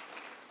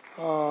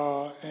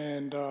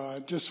 And I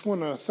just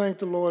want to thank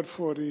the Lord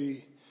for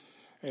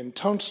and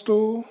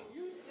Tunstall.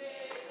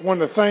 I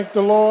want to thank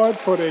the Lord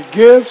for their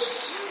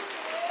gifts.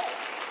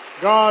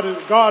 God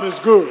is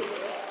good.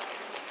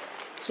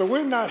 So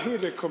we're not here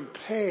to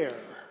compare.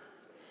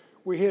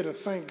 We're here to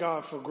thank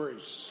God for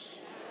grace.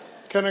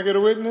 Can I get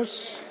a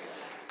witness?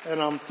 And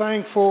I'm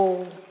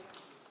thankful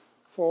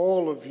for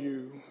all of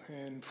you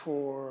and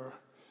for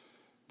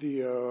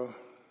the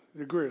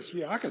grace.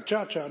 Yeah, I could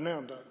cha-cha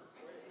now, Doc.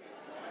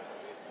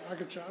 I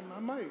could try. I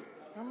might.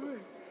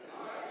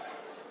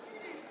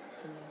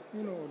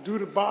 You know, do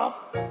the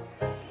bop,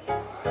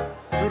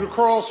 do the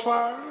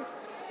crossfire.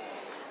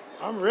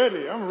 I'm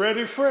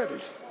ready, Freddie.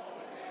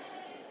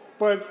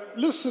 But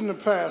listen to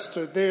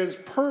Pastor, there's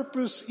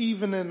purpose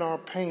even in our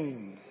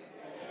pain.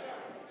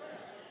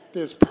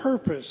 There's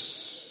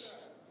purpose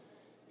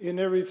in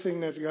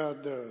everything that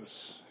God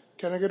does.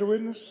 Can I get a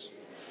witness?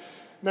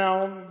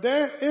 Now,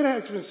 it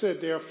has been said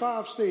there are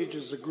 5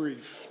 stages of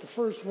grief. The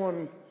first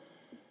one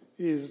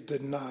is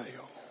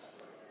denial.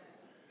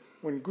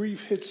 When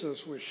grief hits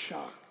us, we're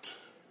shocked.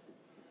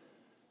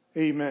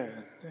 Amen.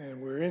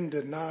 And we're in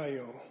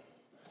denial.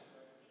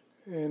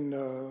 And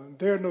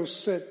there are no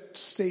set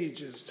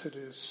stages to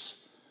this.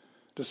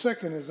 The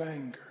second is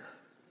anger.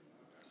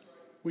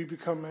 We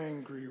become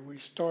angry. We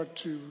start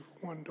to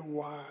wonder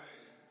why.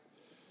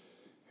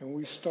 And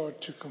we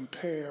start to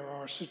compare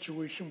our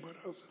situation with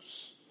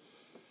others.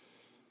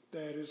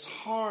 That it's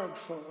hard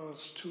for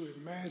us to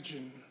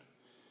imagine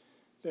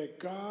that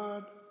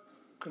God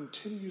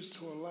continues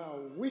to allow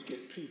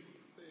wicked people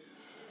to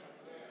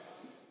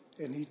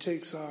live. And he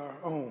takes our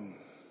own.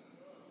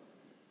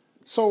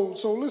 So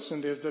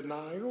listen, there's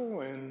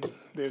denial and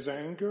there's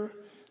anger,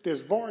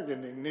 there's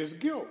bargaining, there's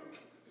guilt.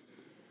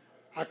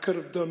 I could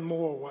have done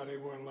more while they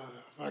were alive.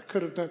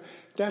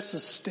 That's a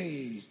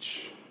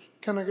stage.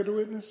 Can I get a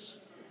witness?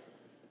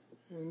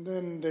 And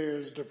then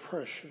there's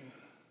depression.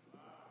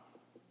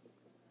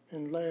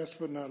 And last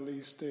but not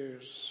least,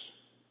 there's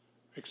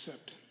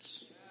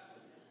acceptance.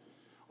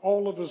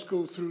 All of us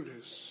go through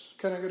this.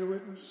 Can I get a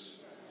witness?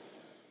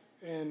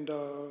 And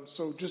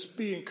so just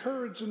be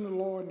encouraged in the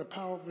Lord and the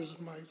power of his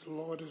might. The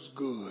Lord is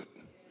good.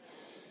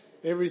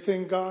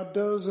 Everything God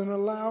does and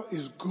allow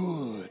is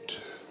good.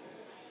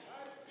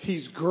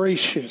 He's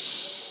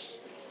gracious.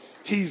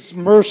 He's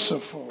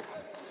merciful.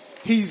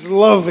 He's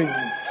loving.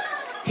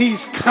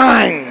 He's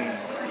kind.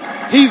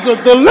 He's a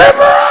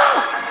deliverer.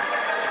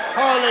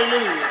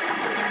 Hallelujah.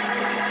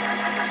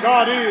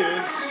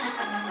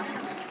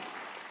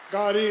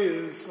 God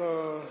is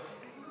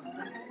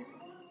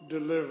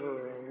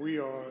deliverer. We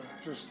are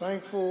just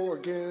thankful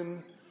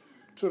again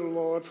to the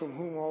Lord from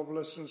whom all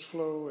blessings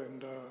flow,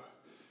 and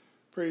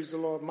praise the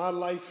Lord. My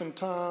life and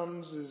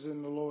times is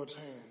in the Lord's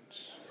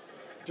hands,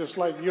 just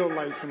like your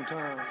life and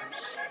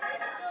times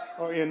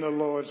are in the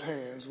Lord's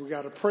hands. We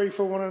got to pray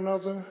for one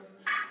another,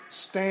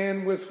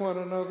 stand with one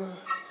another,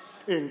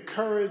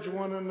 encourage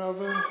one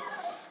another,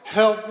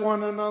 help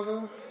one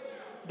another.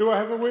 Do I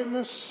have a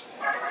witness?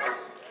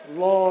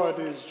 Lord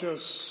is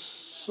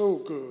just so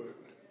good.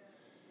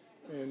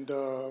 And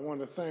I want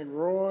to thank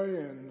Roy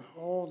and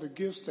all the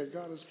gifts that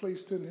God has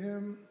placed in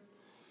him.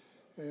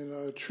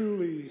 And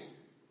truly,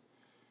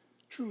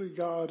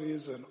 God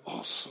is an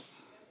awesome.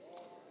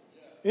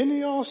 Isn't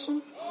he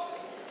awesome?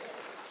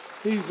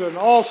 He's an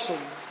awesome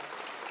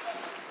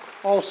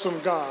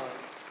God.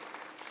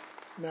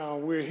 Now,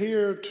 we're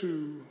here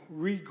to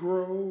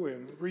regrow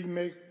and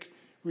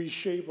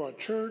reshape our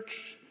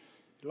church.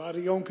 A lot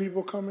of young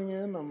people coming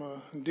in. I'm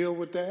going to deal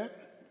with that.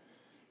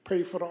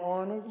 Pray for the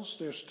Arnolds.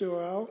 They're still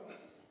out.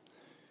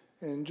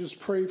 And just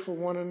pray for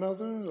one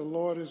another. The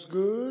Lord is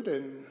good,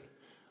 and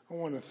I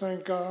want to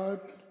thank God.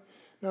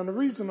 Now, the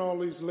reason all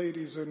these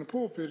ladies are in the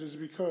pulpit is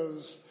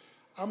because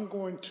I'm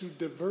going to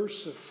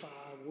diversify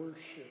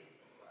worship.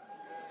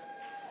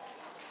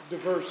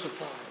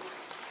 Diversify.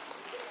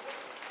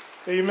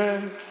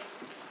 Amen.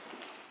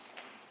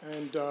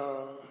 And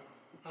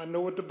I know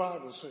what the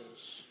Bible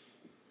says.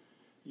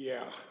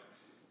 Yeah.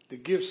 The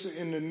gifts are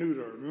in the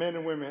neuter. Men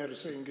and women have the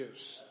same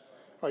gifts.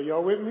 Are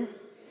y'all with me?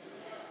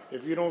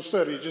 If you don't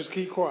study, just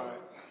keep quiet.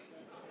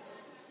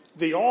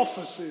 The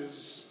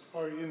offices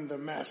are in the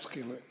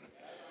masculine.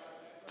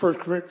 1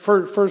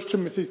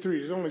 Timothy 3,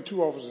 there's only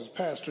 2 offices,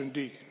 pastor and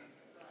deacon.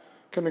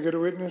 Can I get a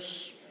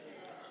witness?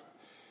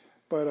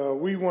 But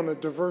we want to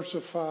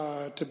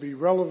diversify to be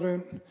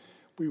relevant.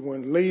 We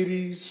want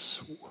ladies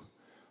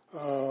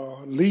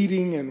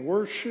leading in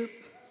worship.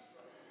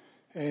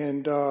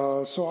 And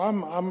so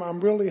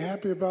I'm really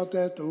happy about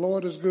that. The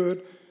Lord is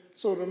good.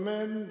 So the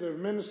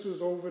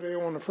ministers over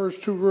there on the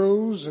first 2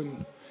 rows,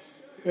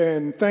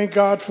 and thank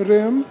God for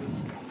them.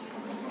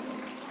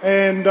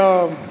 And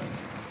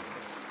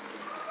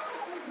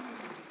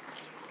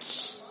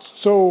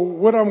so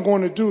what I'm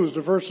going to do is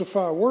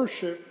diversify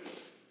worship.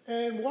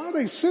 And while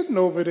they're sitting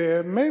over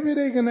there, maybe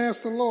they can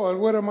ask the Lord,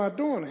 what am I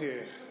doing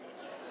here?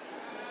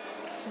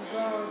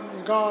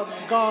 God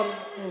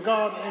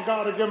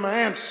will give them an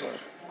answer.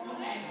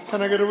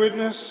 Can I get a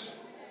witness?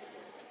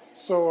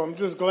 So I'm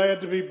just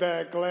glad to be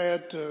back. I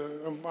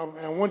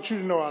want you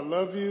to know I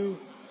love you.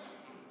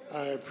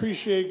 I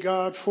appreciate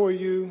God for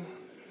you.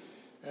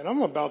 And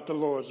I'm about the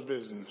Lord's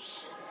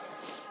business.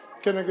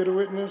 Can I get a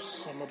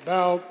witness? I'm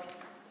about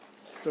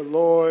the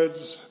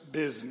Lord's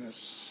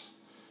business.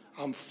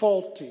 I'm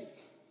faulty,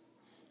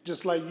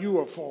 just like you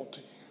are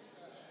faulty.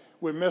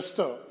 We're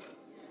messed up.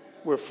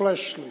 We're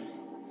fleshly.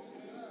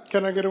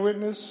 Can I get a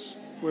witness?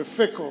 We're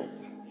fickle.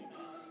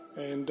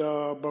 And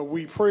but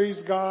we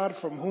praise God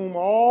from whom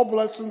all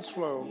blessings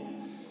flow.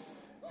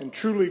 And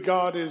truly,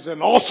 God is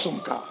an awesome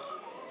God.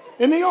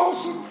 Isn't he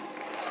awesome?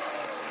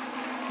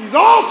 He's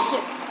awesome.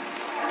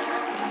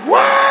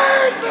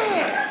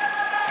 Worthy.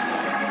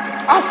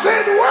 I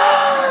said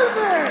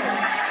worthy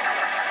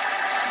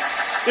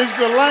is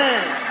the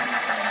Lamb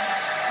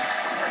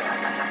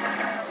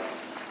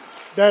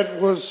that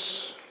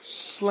was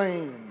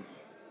slain.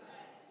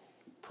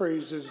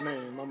 Praise his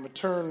name. I'm going to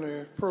turn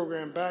the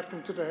program back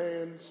into the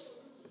hands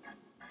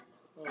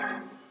of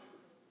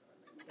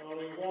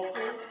Darlene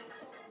Walker.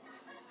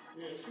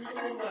 Yes, we can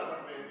go down,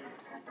 baby.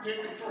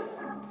 Take control.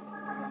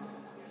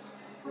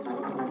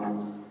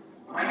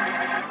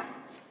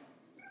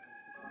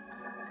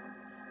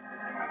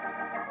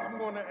 I'm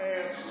going to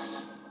ask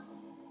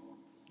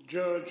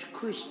Judge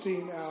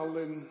Christine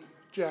Allen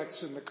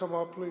Jackson to come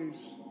up,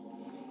 please.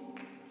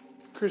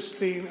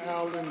 Christine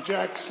Allen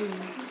Jackson.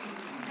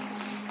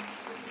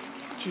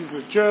 She's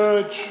a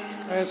judge.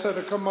 I asked her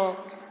to come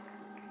up.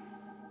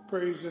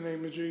 Praise the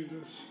name of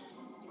Jesus.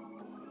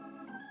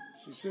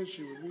 She said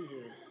she would be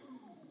here.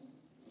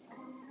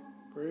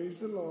 Praise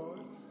the Lord.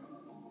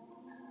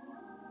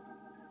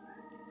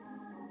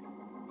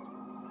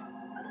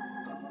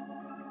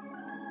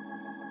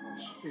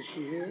 Is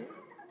she here?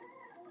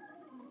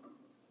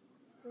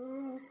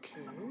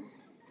 Okay.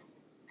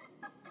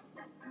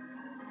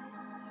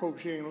 Hope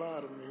she ain't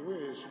lied to me.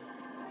 Where is she?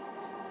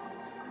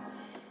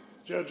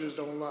 Judges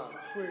don't lie.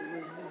 Wait.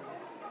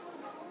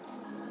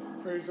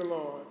 Praise the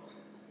Lord.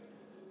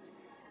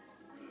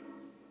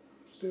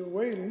 Still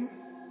waiting.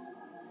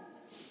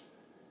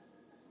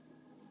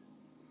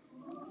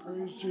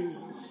 Praise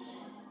Jesus.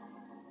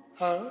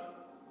 Huh?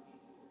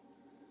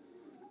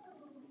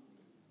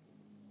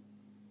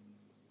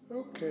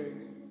 Okay.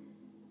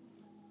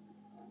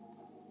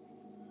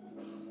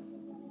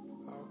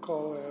 I'll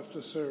call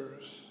after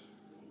service.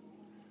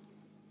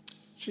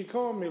 She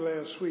called me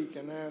last week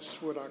and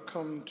asked would I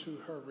come to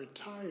her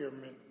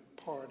retirement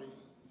party.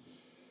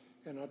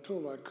 And I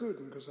told her I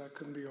couldn't because I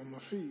couldn't be on my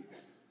feet.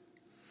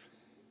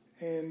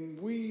 And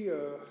we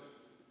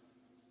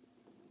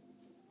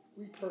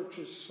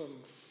purchased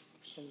some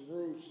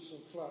roses,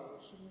 some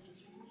flowers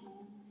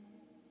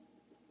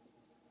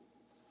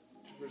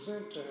to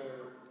present to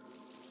her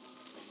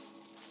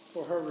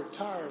for her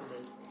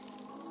retirement.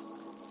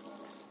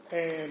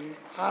 And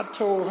I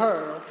told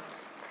her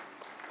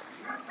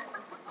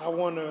I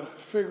want to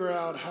figure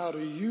out how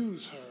to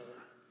use her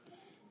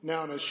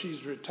now that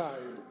she's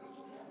retired.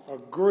 A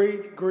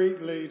great,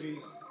 great lady.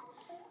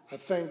 I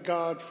thank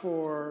God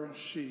for her.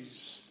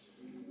 She's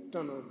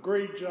done a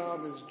great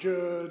job as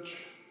judge,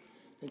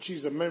 and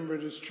she's a member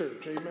of this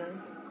church.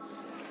 Amen?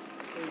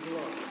 Praise the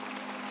Lord.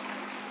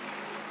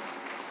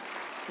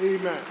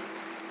 Amen.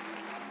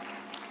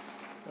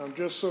 Now,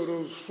 just so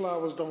those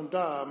flowers don't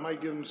die, I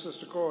might give them to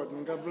Sister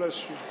Gordon. God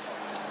bless you.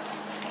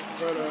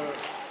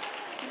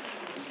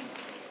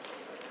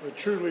 But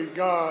truly,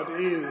 God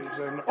is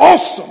an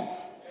awesome.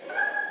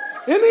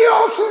 Isn't he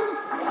awesome?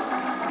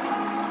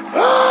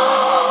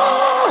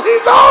 Oh,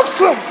 he's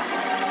awesome.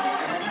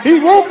 He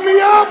woke me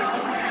up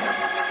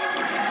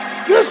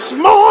this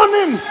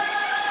morning.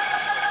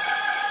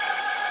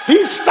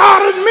 He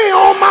started me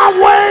on my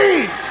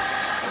way.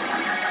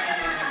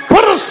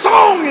 Put a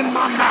song in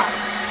my mouth.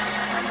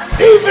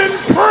 Even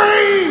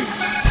praise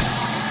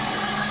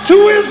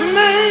to his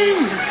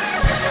name.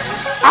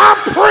 I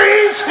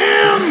praise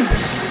him.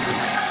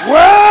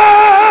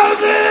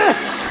 Worthy.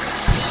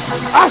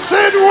 I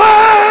said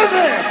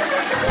worthy.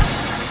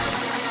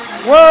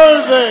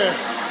 Worthy.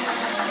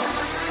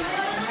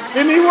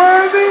 Isn't he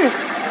worthy?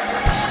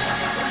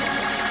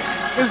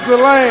 Is the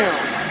Lamb.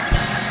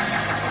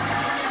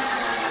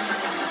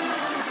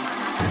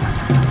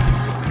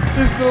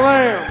 Is the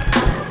Lamb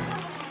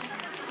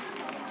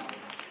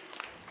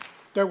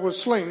that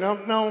was slain. Now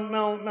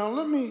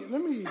let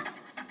me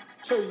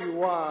tell you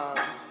why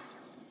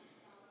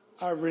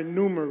I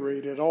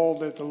remunerated all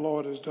that the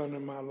Lord has done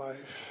in my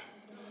life.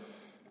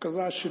 Because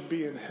I should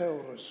be in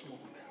hell this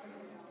morning.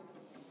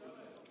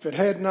 If it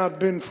had not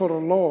been for the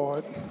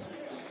Lord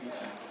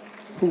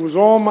who was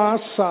on my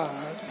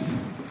side,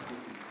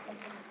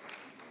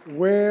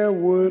 where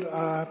would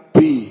I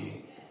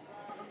be?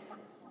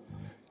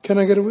 Can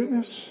I get a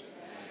witness?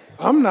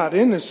 I'm not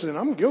innocent,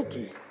 I'm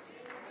guilty.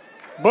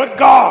 But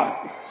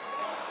God,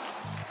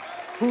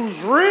 who's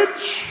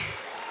rich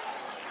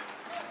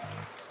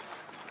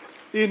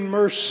in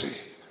mercy.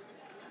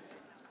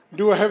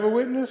 Do I have a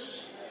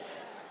witness?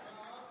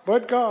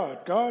 But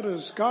God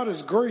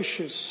is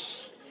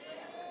gracious.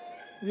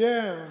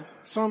 Yeah,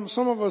 some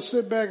of us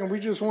sit back and we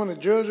just want to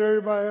judge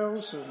everybody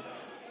else and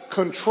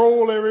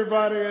control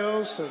everybody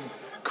else and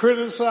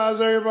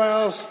criticize everybody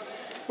else.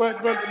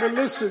 But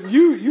listen,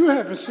 you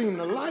haven't seen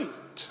the light.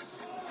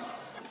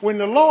 When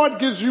the Lord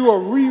gives you a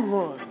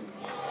rerun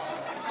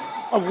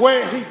of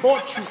where he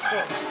brought you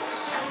from.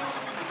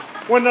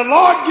 When the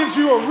Lord gives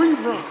you a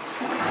rerun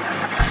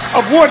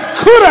of what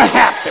could have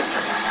happened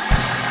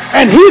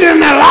and he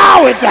didn't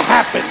allow it to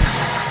happen.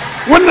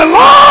 When the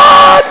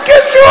Lord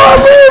gives you a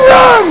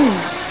rerun,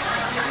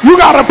 you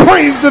got to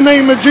praise the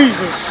name of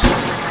Jesus.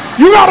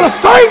 You got to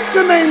thank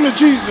the name of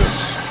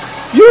Jesus.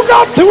 You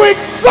got to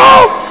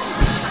exalt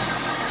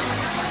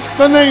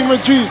the name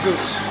of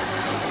Jesus.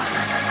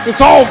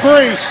 It's all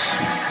grace.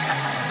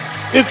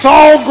 It's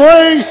all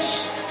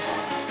grace.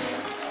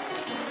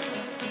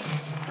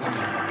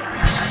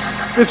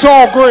 It's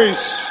all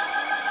grace.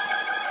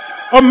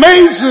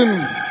 Amazing.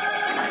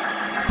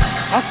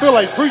 I feel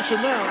like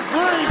preaching now.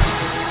 Grace.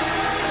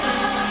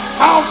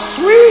 How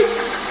sweet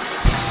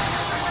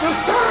the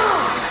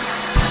sound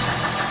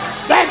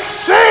that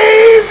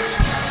saved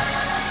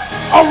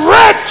a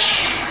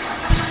wretch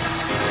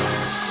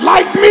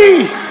like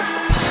me.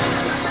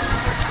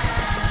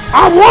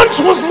 I once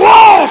was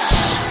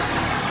lost,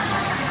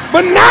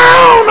 but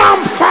now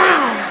I'm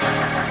found.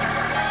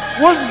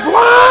 Was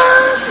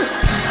blind,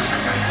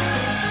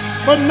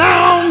 but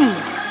now,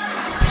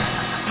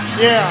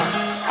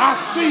 I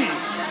see.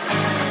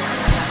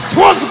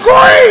 'Twas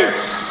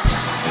grace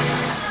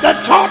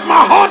that taught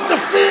my heart to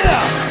fear.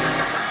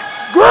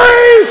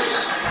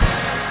 Grace,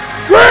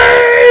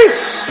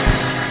 grace,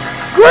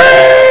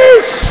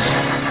 grace,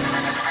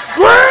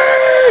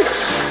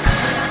 grace.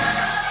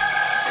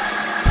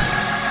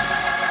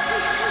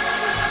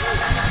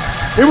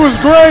 It was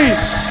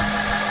grace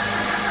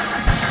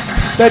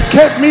that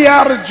kept me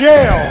out of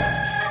jail.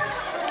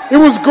 It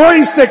was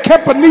grace that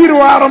kept a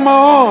needle out of my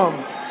arm.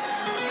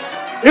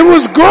 It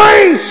was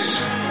grace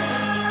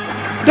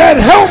that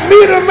helped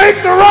me to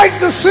make the right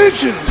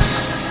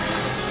decisions.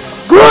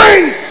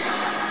 Grace.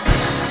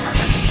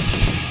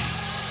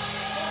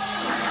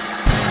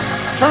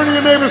 Turn to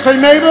your neighbor and say,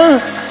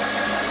 neighbor,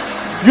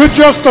 you're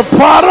just a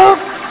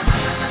product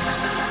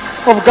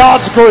of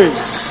God's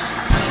grace.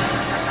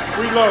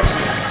 We love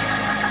you.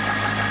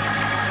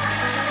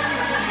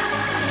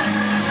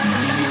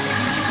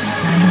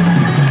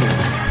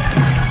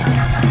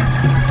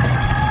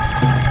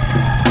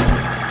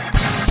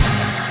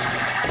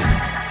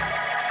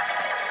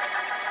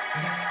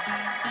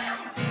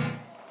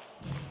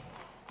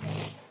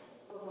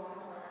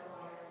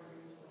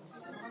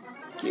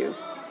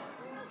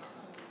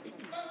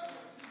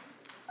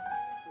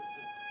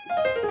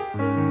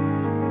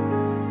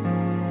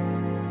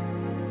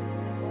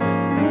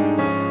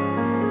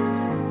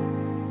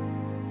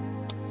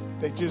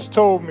 They just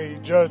told me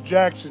Judge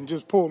Jackson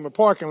just pulled in the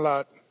parking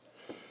lot.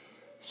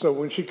 So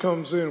when she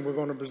comes in, we're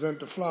going to present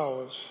the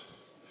flowers.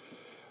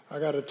 I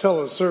got to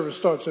tell her service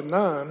starts at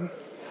 9.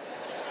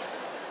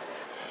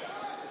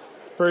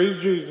 Praise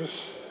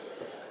Jesus.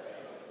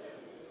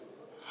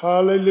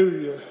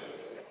 Hallelujah.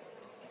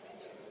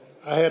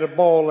 I had a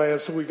ball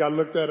last week. I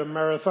looked at a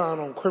marathon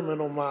on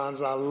Criminal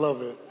Minds. I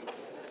love it.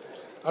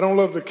 I don't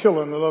love the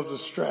killing. I love the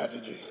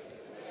strategy.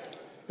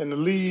 And the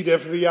lead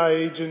FBI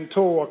agent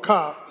told a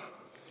cop,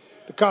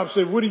 the cop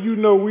said, what do you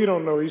know we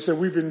don't know? He said,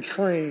 we've been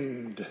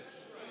trained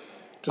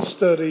to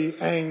study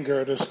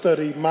anger, to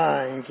study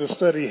minds, to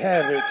study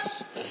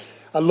habits.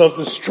 I love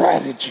the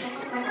strategy.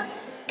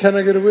 Can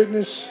I get a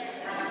witness?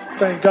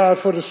 Thank God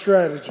for the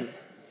strategy.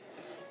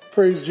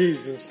 Praise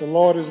Jesus. The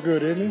Lord is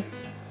good, isn't he?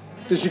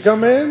 Did she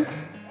come in?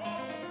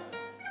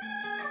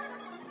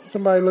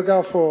 Somebody look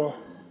out for her.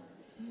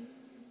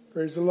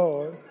 Praise the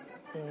Lord.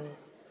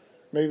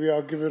 Maybe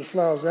I'll give her the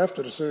flowers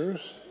after the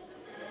service.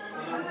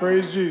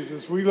 Praise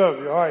Jesus. We love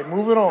you. All right,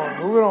 move it on.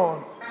 Move it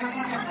on.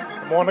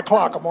 I'm on the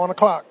clock. I'm on the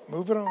clock.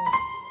 Move it on.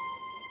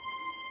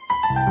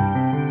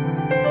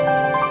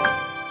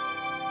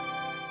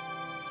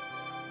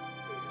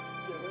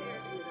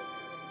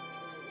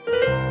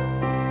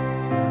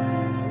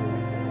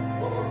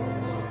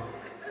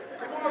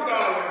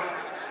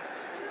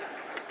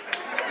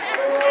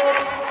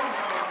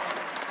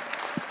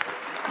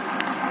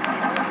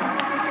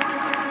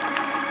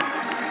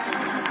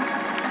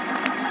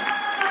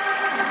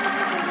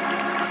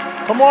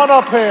 Come on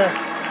up here.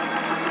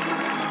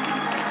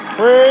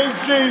 Praise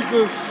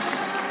Jesus.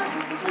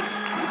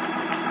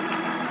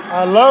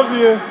 I love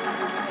you.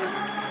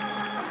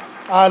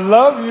 I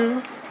love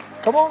you.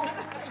 Come on.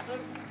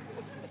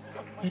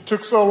 You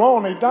took so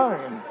long, they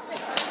dying.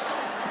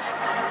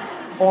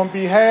 On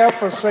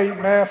behalf of St.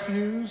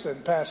 Matthew's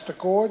and Pastor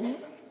Gordon,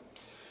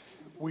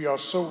 we are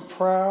so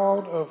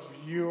proud of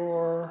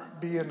your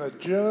being a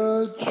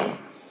judge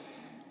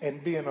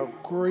and being a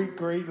great,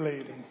 great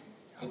lady.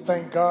 I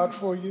thank God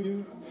for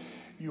you.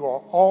 You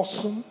are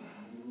awesome.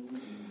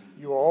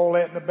 You are all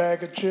that in a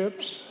bag of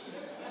chips.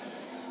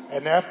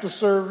 And after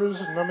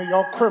service, none of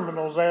y'all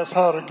criminals ask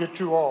how to get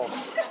you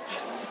off.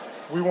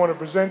 We want to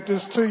present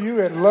this to you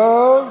in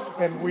love,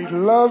 and we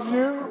love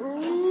you.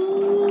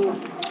 Ooh.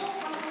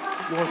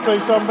 You want to say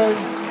something, baby?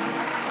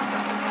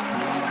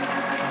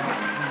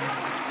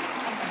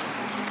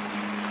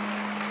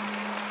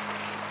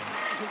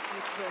 Thank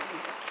you so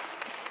much.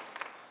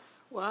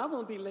 Well, I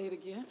won't be late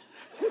again.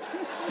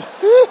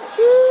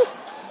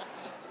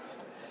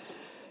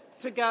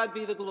 To God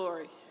be the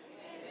glory.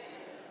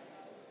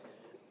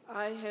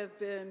 I have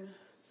been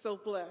so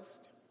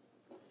blessed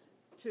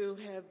to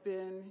have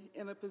been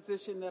in a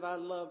position that I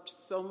loved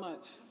so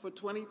much for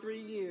 23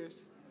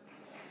 years.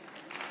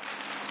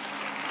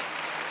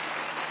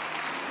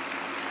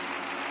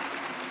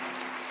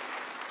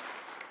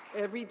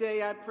 Every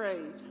day I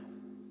prayed.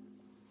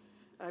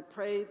 I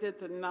prayed that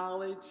the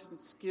knowledge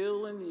and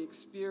skill and the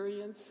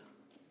experience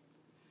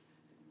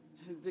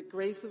and the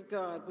grace of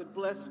God would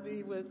bless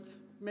me with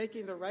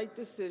making the right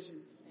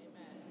decisions.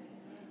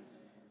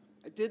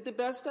 I did the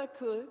best I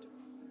could.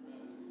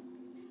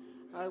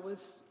 I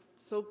was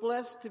so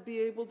blessed to be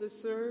able to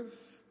serve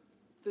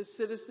the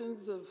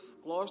citizens of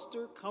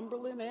Gloucester,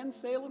 Cumberland, and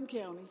Salem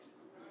counties.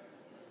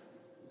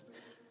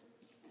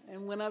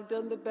 And when I've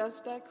done the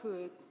best I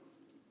could,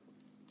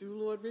 do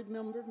Lord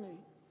remember me.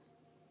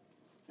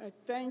 I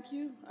thank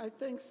you. I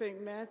thank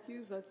St.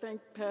 Matthew's. I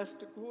thank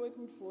Pastor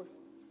Gordon for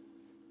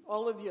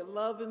all of your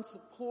love and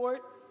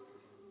support.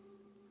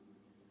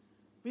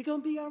 We're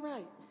going to be all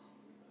right.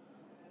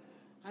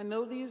 I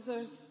know these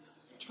are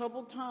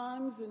troubled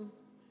times, and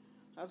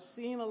I've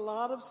seen a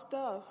lot of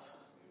stuff,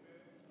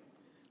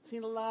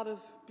 seen a lot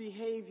of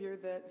behavior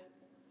that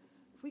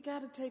we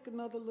got to take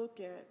another look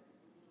at.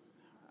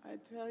 I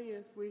tell you,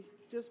 if we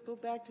just go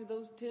back to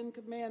those 10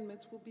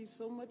 commandments, we'll be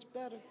so much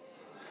better.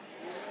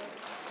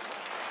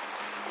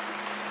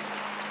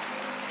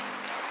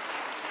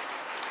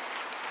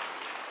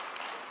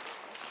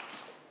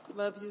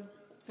 Love you.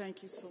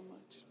 Thank you so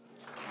much.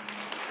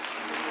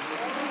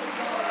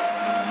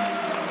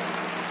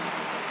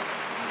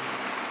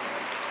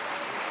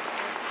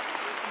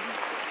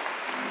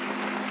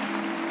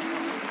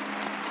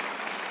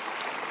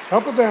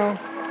 Help her down.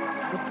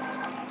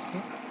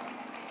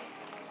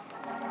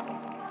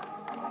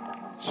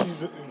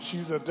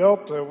 She's a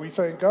Delta. We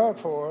thank God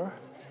for her.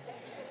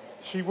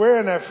 She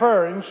wearing that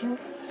fur, isn't she?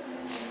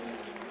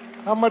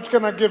 How much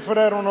can I get for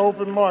that on the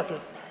open market?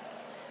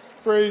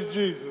 Praise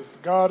Jesus.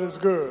 God is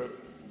good.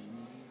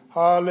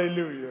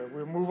 Hallelujah.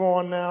 We'll move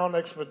on now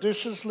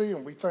expeditiously,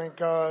 and we thank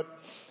God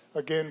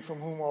again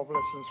from whom all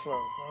blessings flow.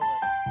 All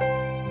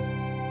right.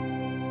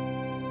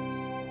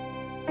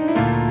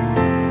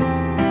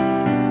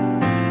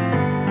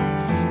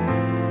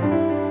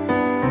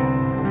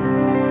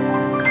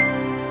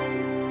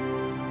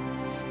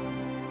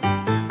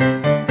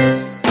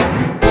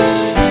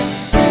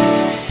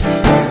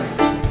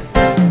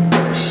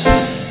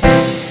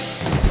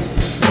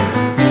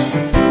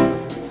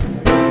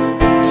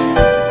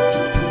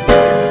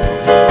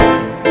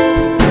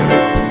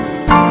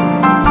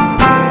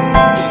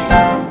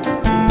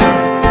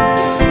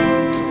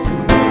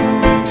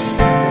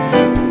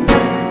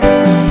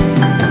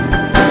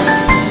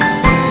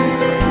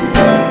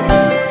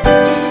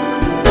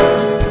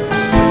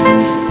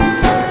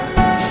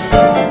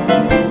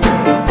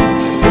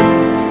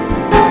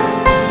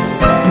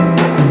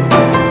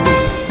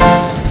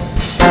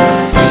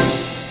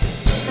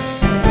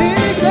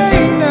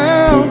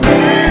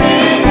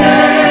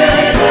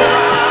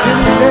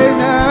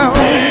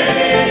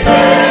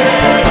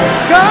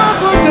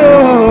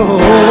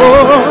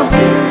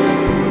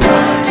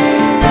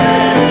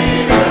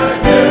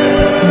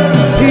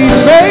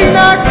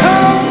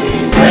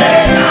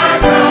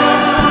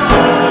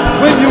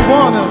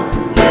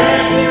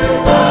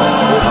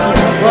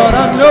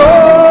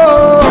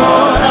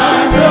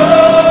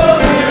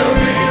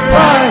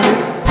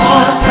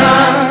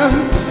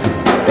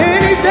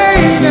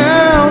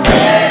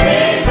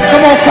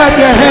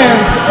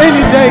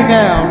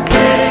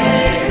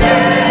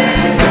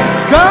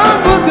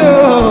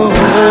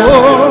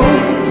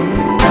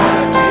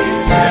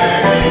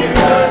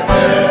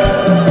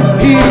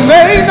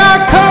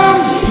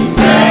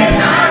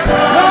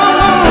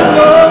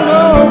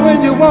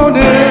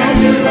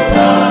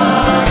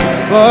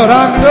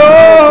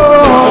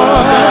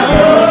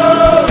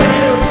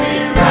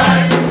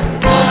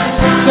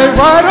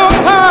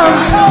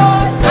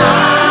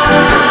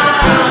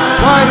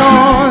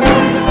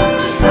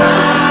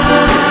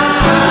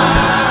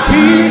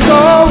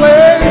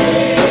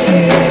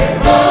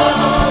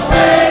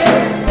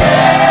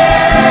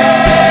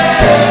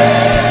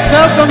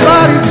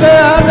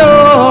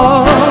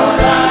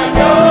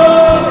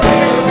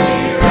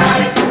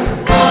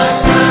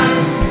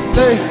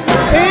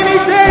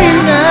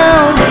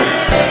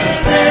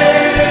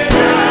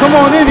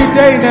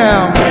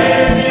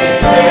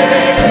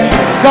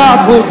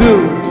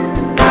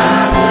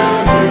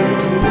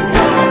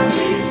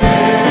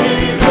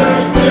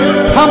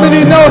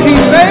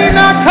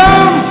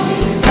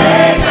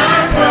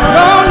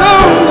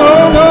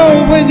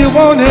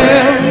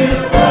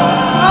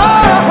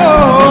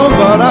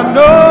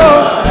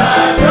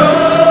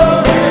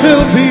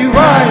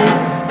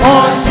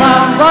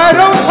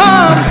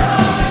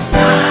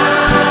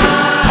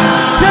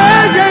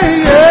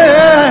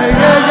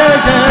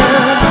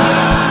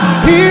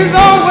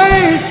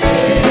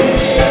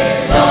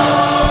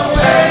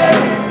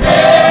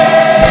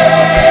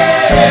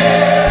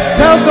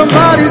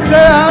 Somebody say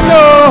I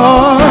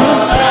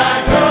know.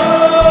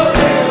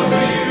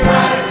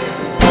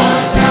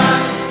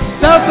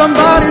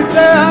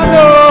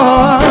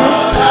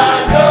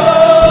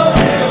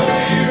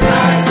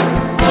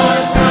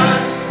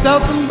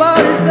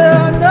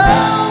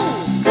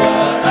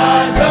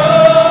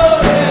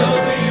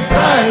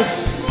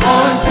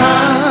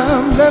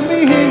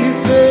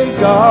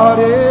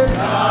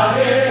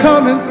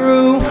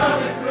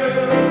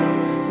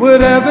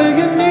 Whatever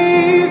you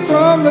need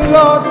from the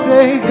Lord,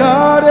 say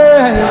God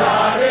is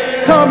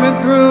coming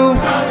through.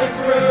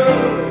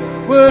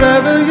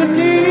 Whatever you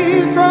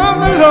need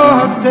from the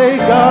Lord, say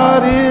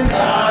God is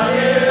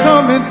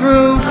coming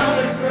through.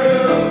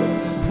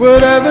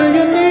 Whatever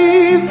you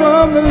need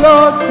from the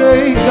Lord,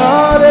 say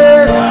God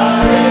is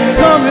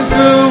coming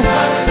through.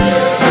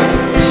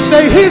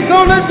 Say He's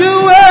gonna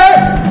do it.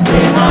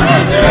 He's gonna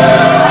do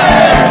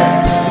it.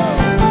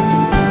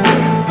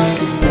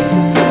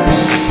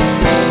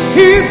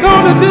 He's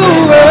gonna do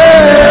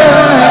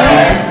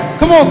it.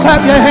 Come on,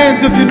 clap your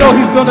hands if you know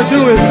He's gonna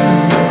do it.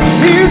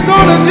 He's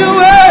gonna do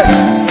it.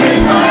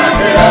 He's gonna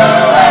do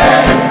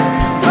it.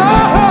 Oh,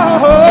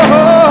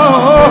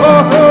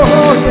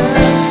 yeah.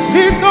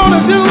 He's gonna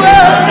do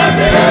it.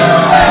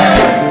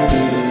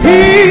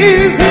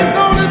 He's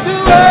gonna do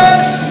it.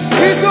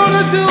 He's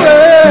gonna do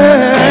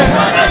it.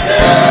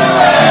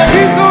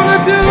 He's gonna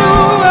do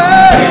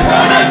it.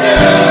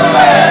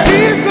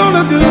 He's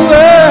gonna do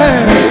it.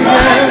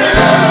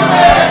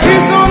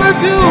 He's gonna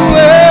do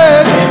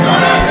it.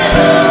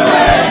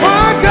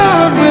 My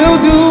God will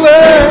do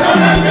it.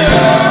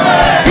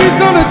 He's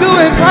gonna do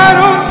it right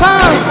on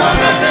time.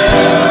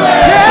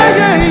 Yeah,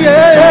 yeah,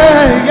 yeah,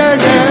 yeah,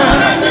 yeah.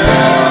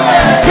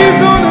 He's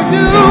gonna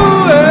do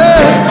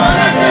it.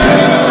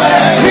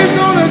 He's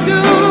gonna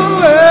do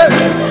it.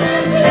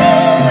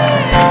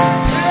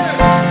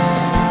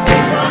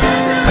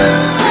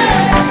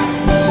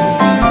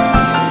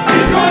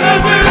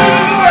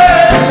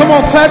 Come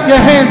on, clap your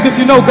hands if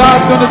you know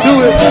God's gonna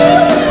do it.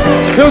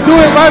 He'll do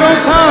it right on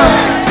time.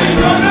 He's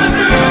gonna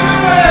do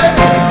it.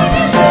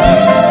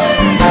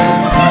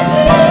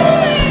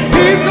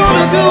 He's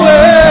gonna do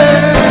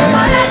it.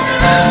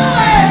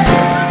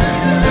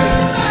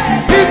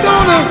 He's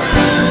gonna.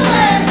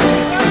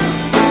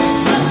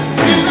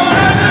 He's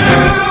gonna do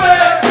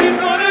it. He's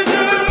gonna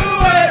do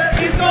it.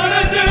 He's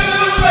gonna do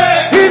it.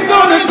 He's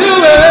gonna do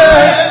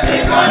it.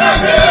 He's gonna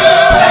do it.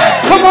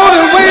 Come on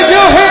and wave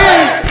your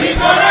hand. He's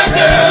gonna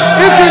do it.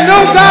 If you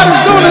know God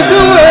is gonna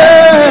do it.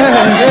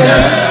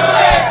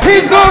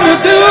 He's gonna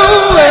do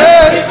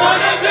it.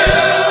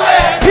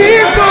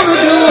 He's gonna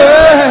do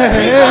it.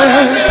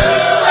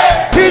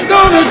 He's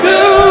gonna do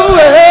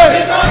it.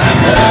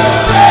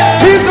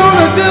 He's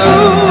gonna do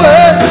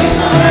it.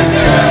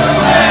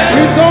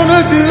 He's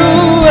gonna do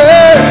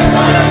it.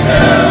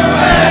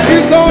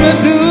 He's gonna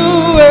do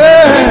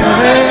it.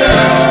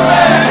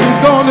 He's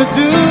gonna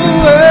do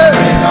it.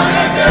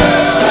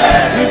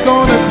 He's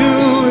gonna do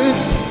it.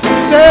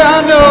 Say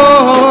I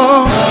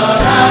know.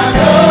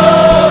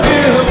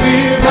 He'll be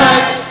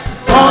right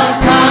on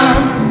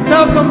time.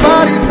 Tell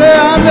somebody, say I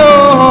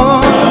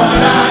know.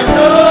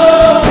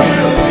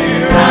 He'll be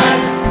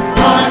right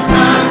on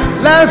time.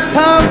 Last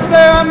time,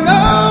 say I know.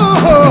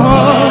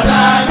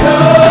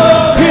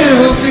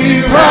 He'll be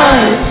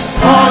right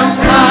on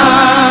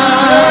time.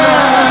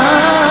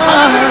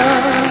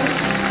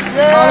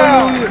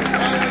 Hallelujah.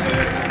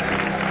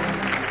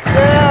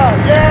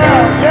 Yeah,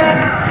 yeah, yeah.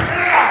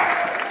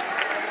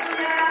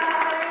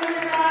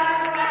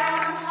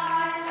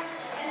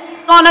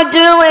 Gonna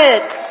do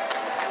it.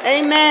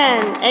 Amen.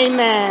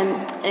 Amen.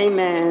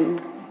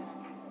 Amen.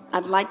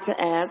 I'd like to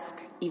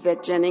ask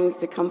Yvette Jennings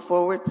to come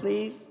forward,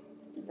 please.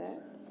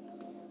 Yvette.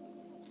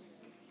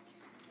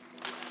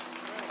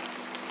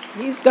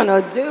 He's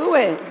gonna do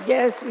it.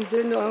 Yes, we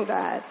do know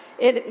that.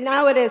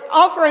 Now it is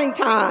offering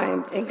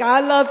time, and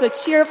God loves a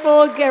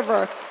cheerful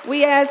giver.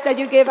 We ask that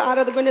you give out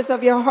of the goodness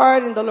of your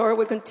heart, and the Lord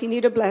will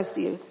continue to bless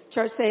you.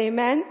 Church, say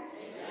amen.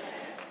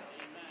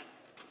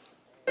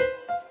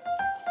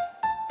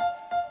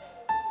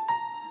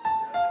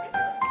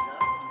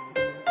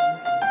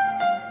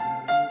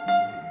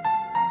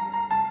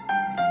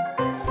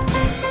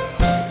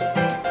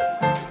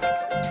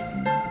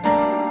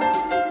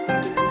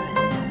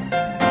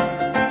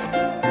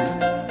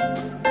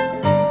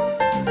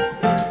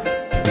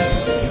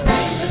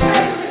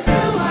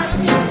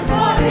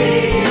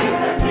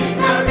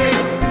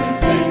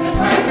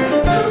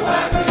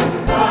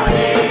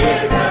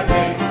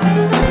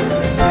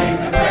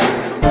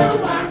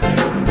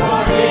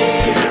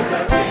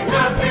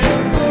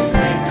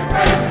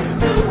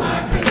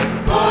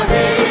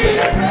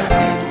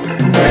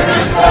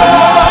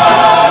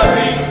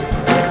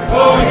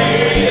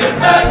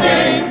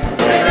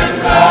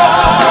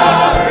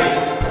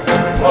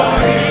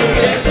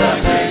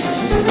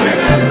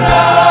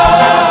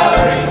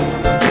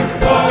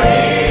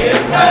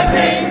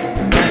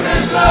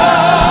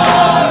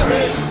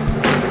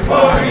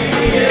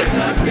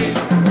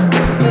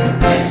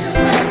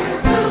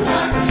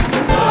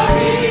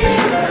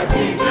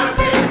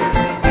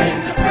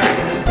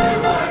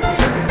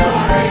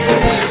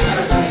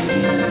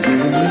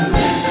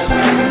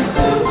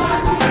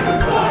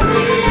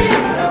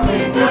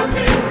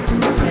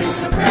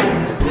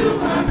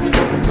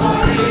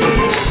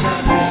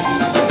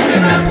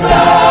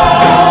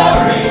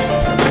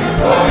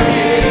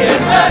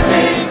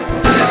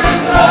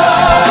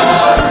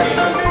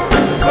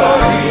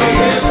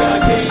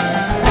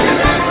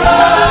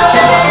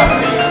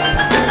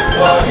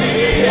 For he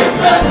is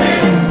the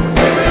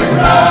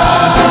King.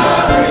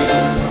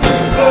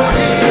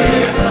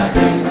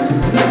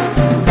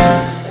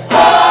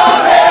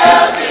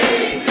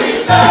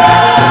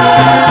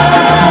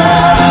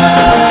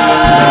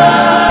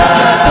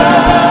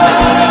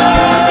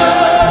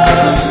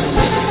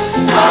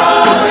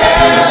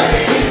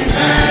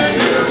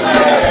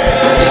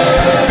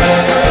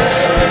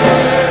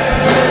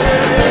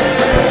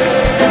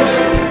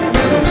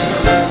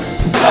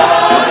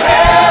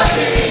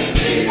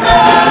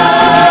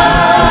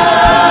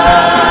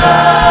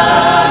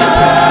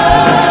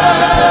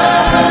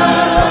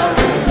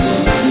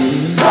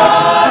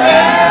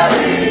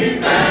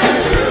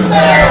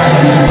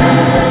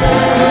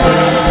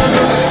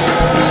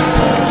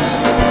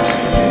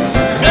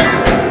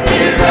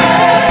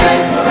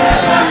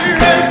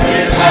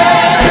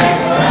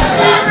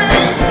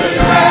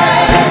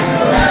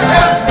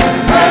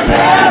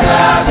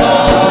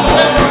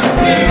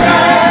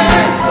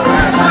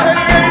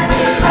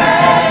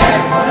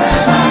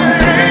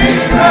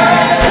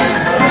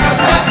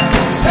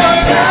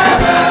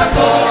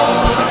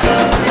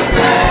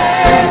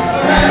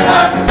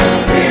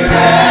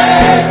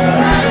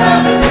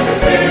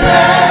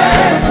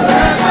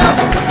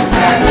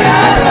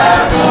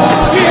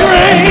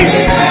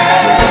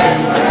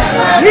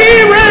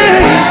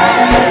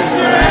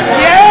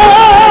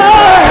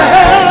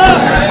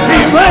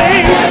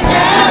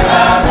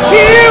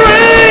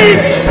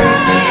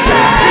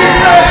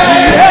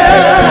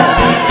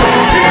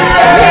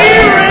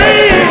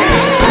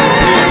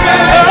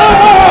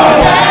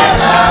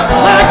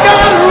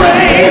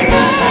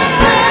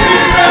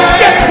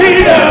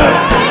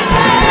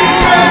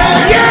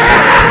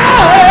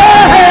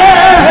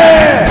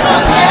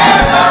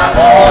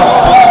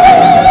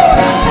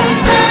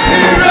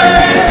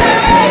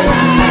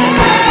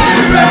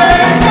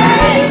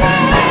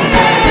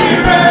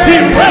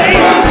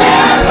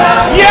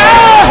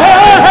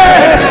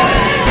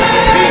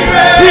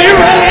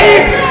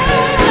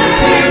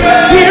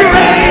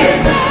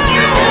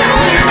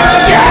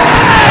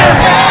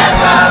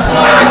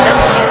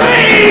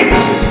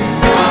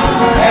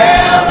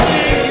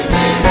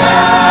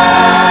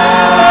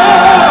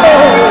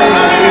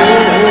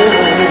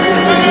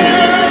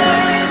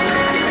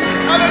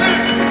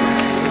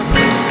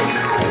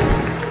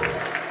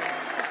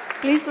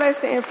 Please let's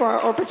stand for our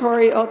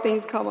offertory, All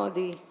Things Come on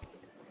Thee.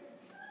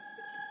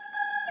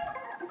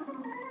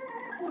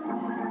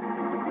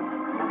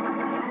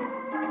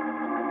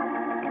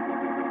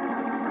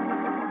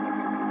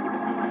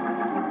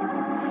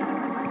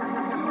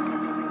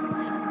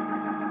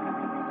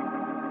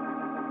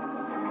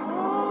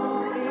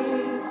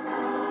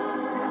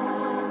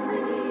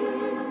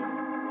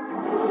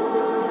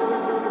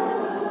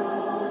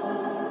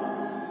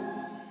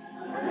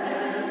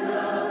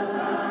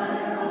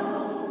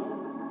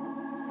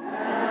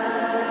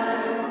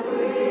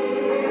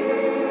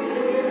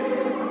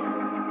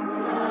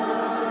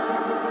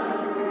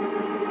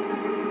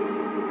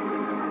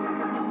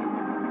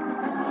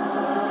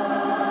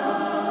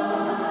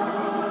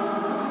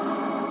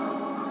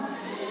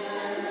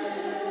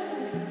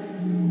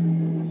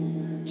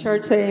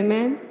 Church, say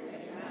amen.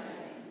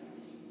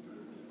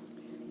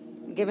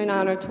 Giving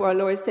honor to our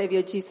Lord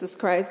Savior Jesus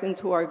Christ and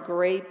to our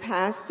great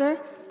pastor.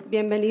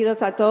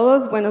 Bienvenidos a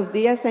todos. Buenos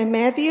días, St.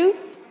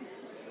 Matthews.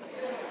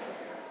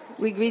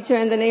 We greet you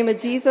in the name of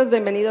Jesus.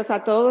 Bienvenidos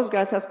a todos.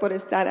 Gracias por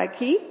estar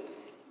aquí.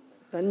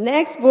 The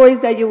next voice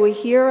that you will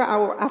hear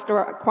after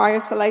our choir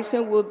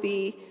selection will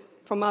be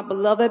from our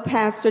beloved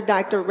pastor,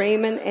 Dr.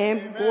 Raymond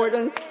M.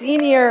 Gordon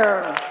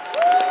Sr.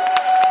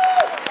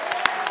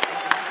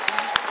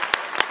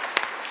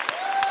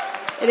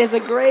 It is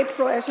a great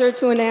pleasure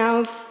to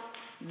announce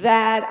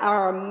that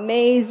our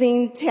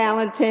amazing,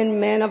 talented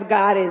man of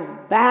God is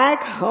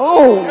back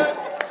home.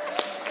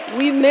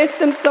 We missed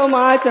him so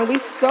much, and we're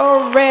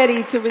so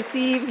ready to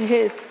receive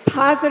his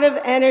positive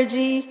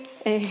energy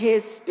and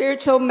his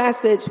spiritual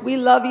message. We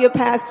love you,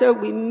 Pastor.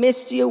 We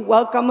missed you.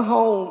 Welcome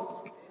home.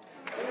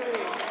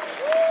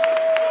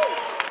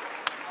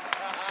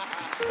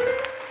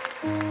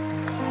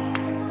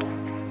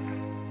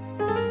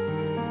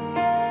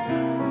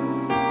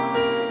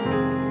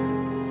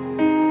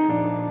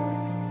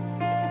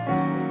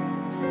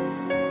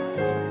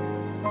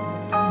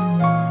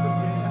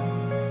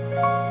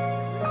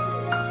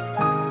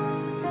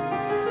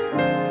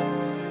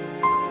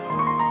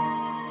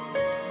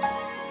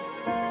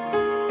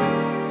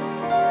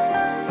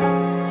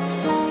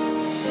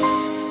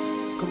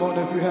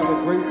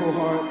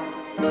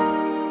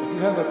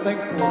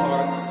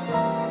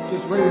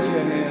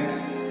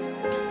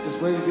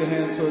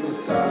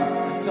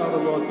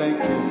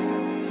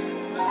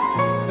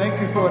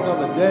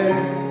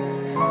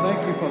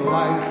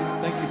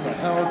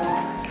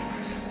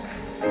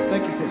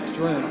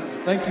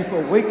 Thank you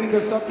for waking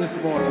us up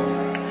this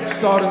morning,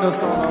 starting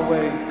us on our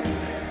way.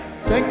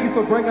 Thank you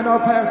for bringing our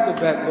pastor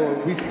back,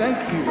 Lord. We thank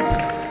you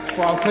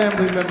for our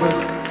family members,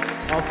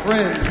 our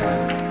friends,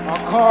 our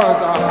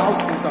cars, our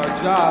houses, our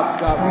jobs,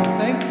 God. We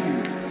thank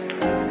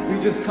you. We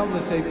just come to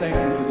say thank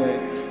you today.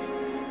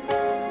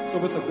 So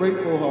with a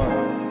grateful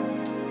heart,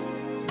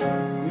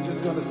 we're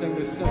just going to sing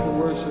this simple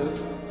worship.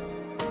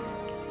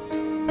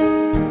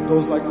 It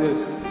goes like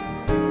this.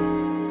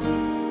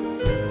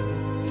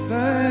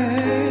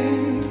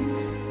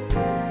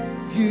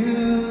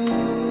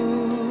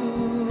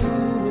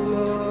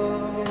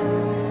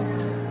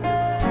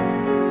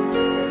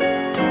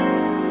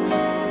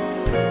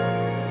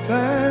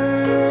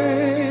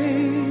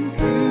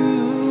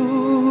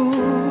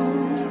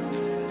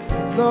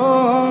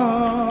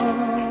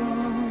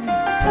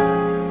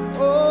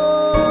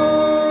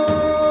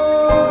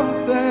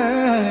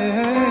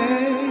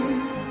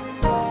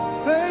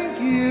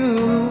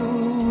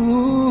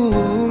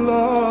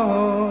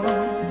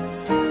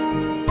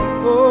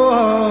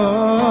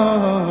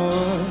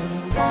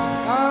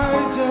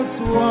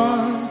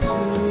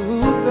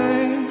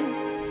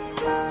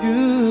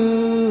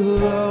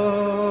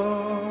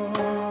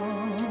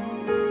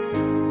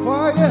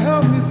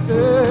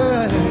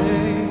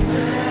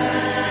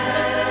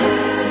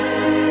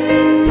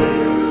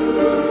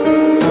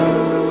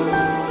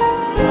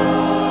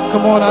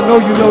 I know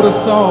you know the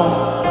song.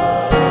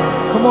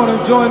 Come on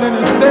and join in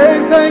and say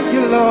thank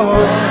you,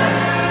 Lord.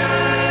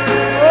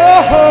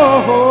 Oh,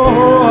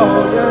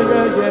 yeah,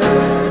 yeah, yeah.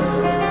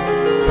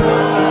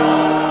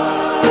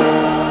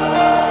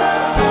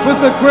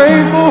 With a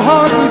grateful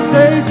heart we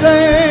say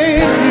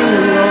thank you,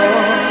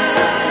 Lord.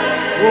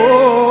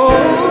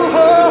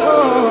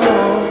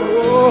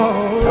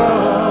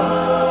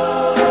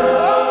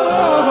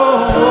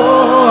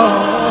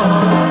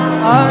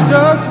 I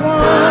just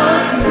want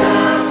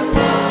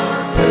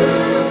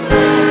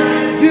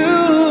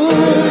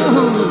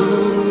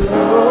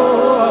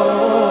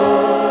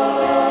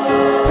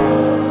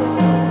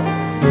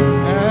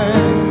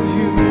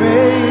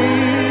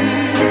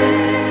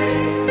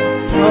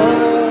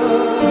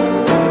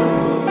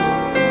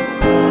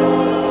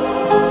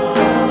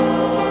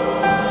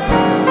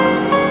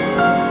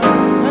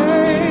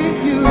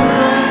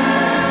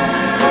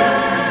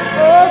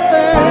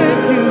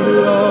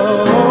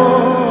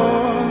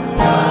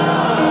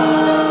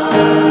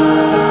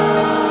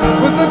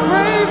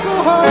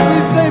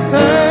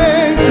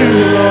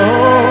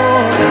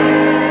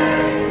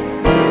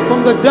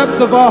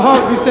depths of our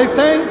heart we say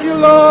thank you,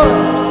 Lord.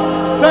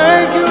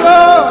 Thank you,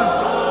 Lord.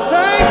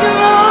 Thank you,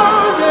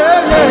 Lord.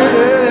 Yeah, yeah,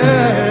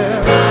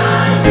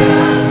 yeah.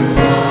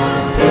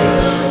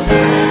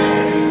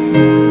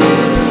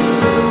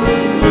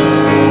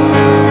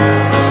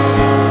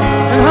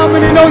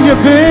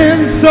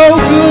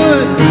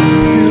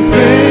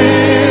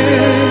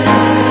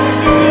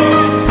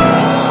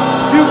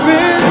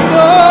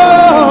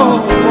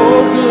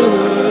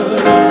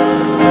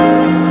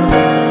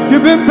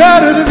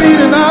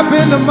 I've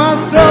been to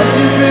myself,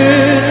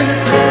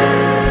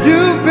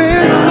 you've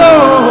been so.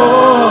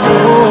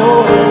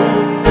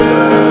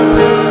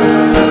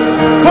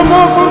 Come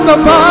on, from the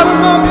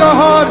bottom of your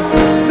heart,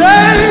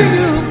 say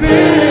you've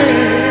been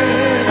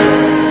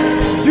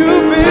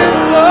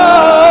so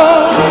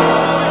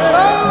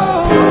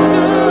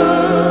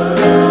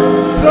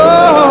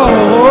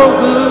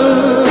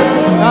good.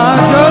 I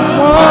just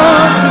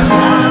want to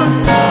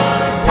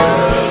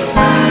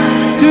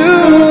do.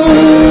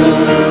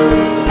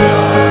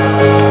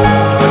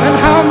 And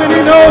how many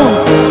know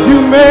you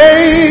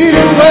made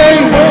a way?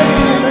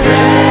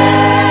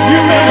 You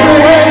made a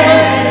way.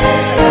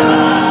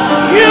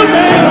 You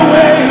made a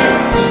way.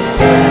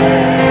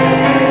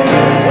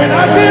 When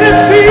I didn't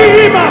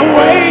see my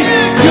way,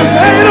 you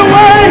made a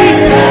way.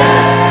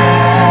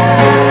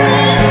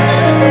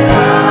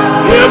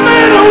 You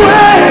made a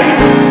way.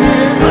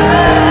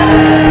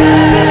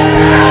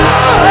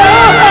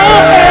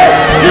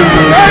 You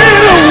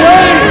made a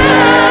way.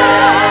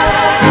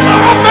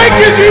 Oh, thank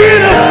you,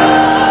 Jesus.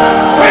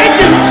 Thank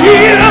you,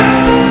 Jesus.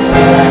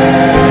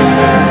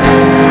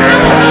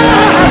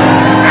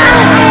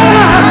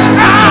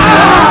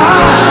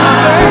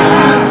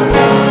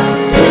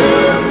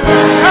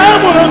 I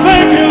want to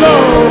thank you,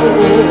 Lord.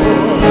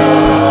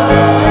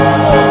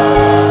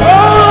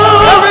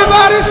 Oh,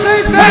 everybody say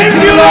thank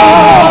you,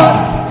 Lord.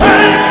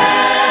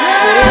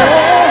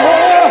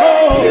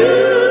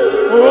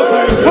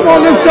 Come on,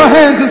 lift your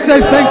hands and say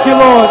thank you,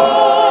 Lord.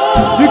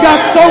 You got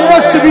so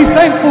much to be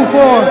thankful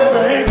for.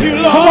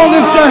 Come on,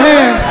 lift your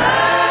hands.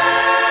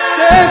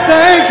 Say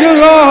thank you,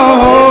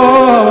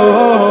 Lord.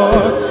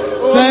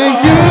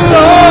 Thank you,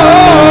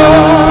 Lord.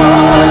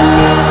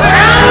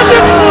 I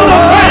just want to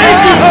thank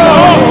you,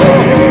 Lord.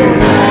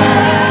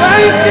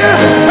 Thank you.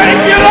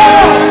 Thank you,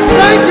 Lord.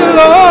 Thank you,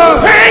 Lord.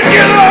 Thank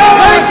you, Lord.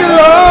 Thank you,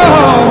 Lord.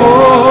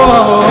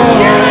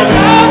 Yeah, I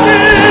love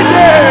it.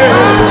 Yeah.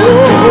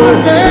 I just want to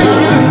thank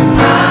you.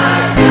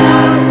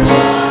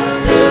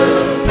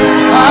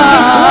 I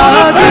just want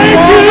to thank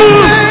you.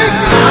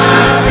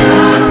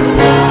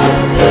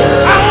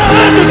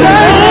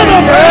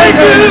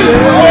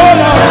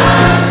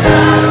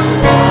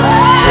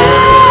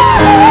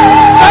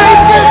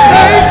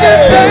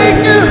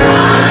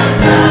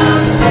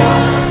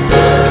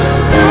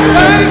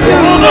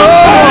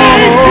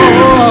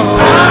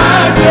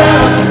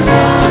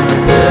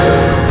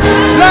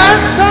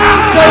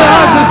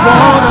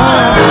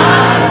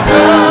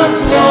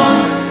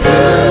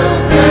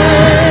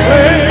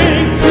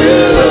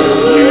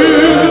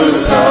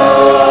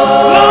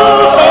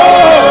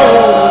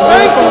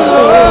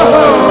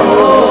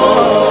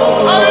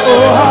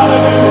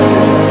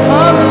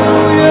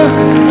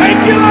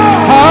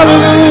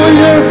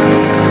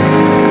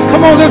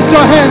 Lift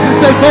your hands and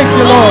say thank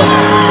you, Lord.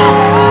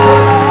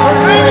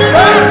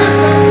 Thank you.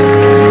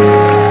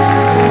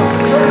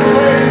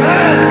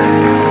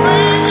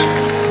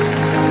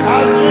 I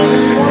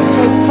just want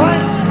to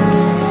thank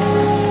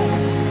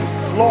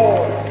you,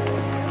 Lord.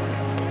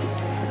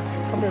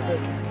 Come here,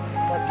 baby.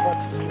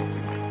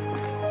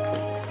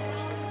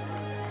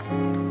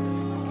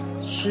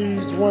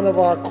 She's one of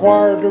our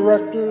choir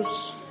directors.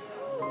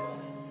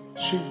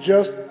 She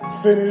just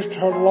finished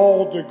her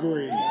law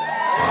degree.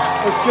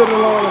 Let's get a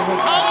lot of it.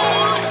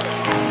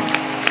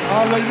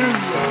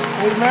 Hallelujah.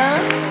 Amen.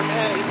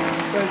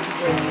 Thank you,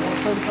 baby. Want to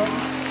say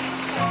something?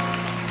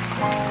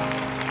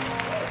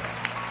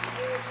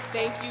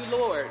 Thank you,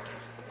 Lord.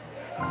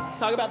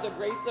 Talk about the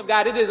grace of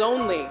God. It is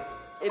only,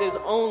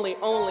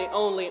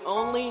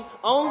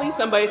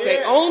 somebody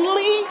say,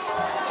 only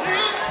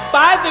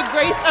by the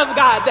grace of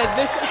God that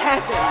this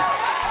happened.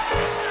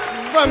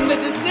 From the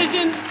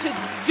decision to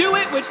do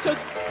it, which took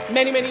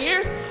many, many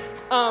years,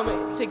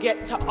 to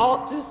get to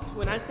all, just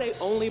when I say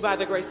only by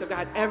the grace of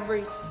God,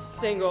 every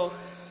single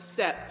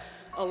step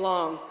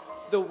along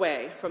the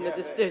way, from the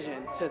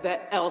decision to the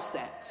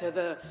LSAT, to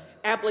the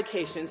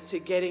applications, to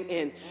getting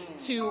in,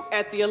 to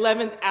at the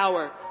 11th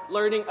hour,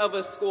 learning of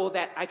a school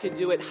that I could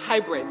do it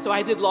hybrid. So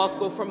I did law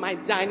school from my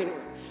dining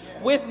room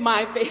with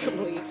my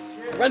family,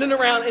 running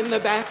around in the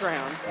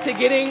background, to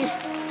getting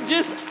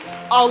just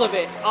all of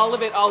it,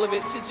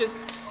 to just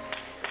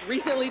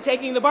recently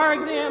taking the bar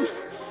exam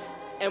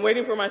and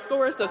waiting for my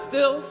score. So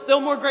still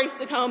more grace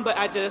to come, but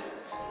I just,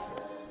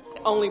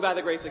 only by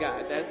the grace of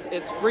God.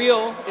 It's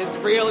real.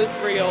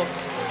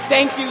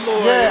 Thank you,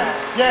 Lord. Yeah.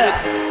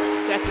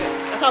 That's it.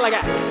 That's all I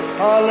got.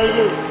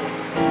 Hallelujah.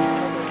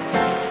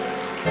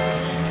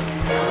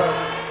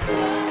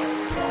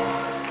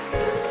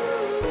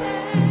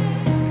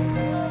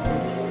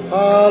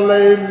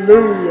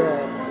 Hallelujah.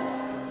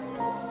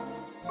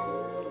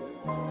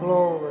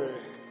 Glory.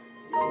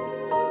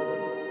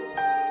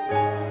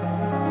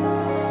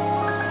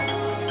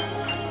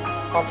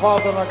 Our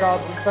Father and our God,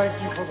 we thank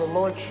you for the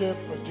Lordship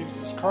of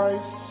Jesus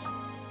Christ.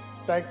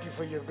 Thank you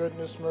for your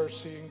goodness,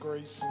 mercy, and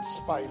grace in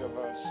spite of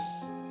us.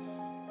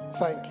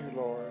 Thank you,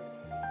 Lord.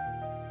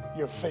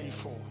 You're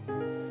faithful.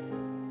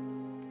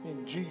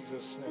 In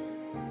Jesus' name.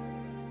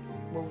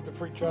 Move the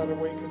preacher out of the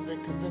way,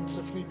 convince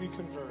if he be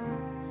converted.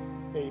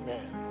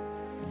 Amen.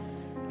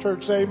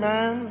 Church,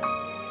 amen.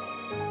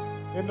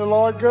 Isn't the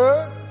Lord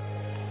good?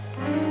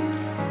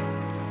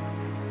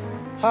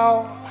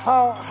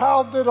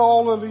 How did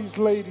all of these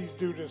ladies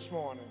do this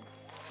morning?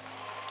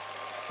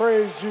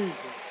 Praise Jesus.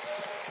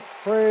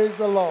 Praise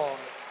the Lord.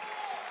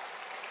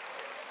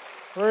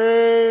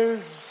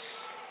 Praise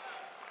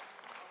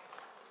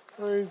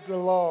the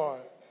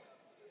Lord.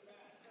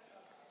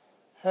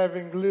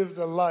 Having lived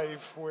a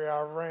life where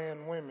I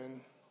ran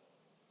women,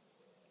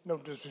 no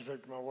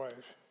disrespect to my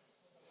wife,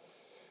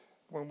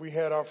 when we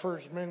had our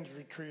first men's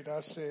retreat,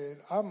 I said,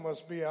 I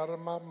must be out of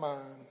my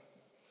mind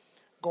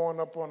going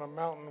up on a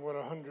mountain with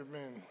 100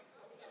 men.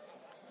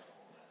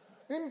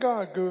 Isn't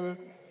God good?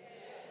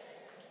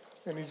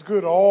 And he's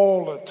good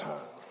all the time.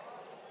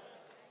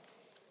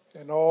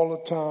 And all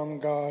the time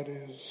God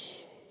is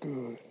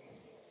good.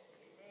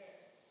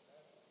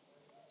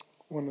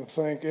 I want to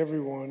thank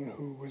everyone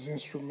who was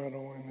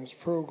instrumental in this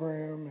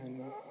program.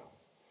 And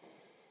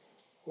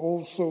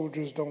old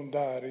soldiers don't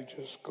die, they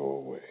just go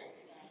away.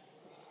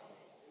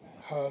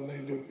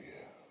 Hallelujah.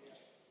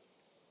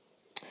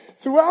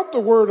 Throughout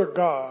the Word of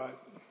God,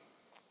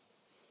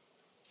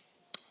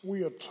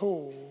 we are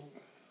told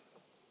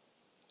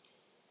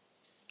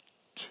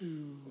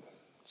to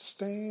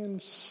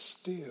stand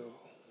still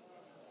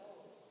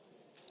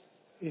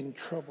in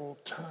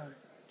troubled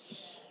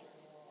times.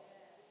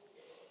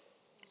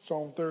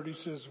 Psalm 30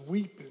 says,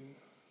 weeping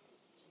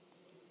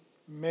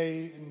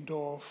may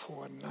endure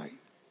for a night.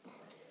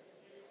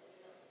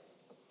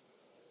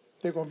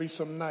 There are going to be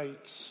some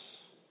nights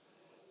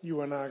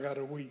you and I got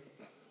to weep.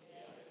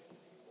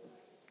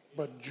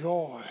 But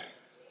joy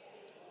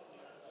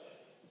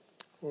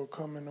will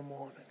come in the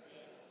morning.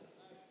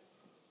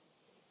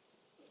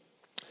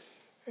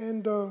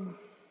 And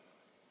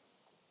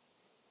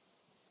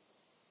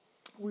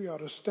we ought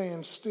to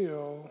stand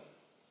still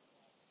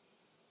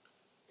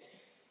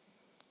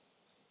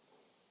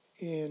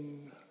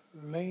in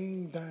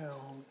laying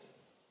down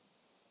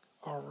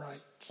our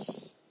rights.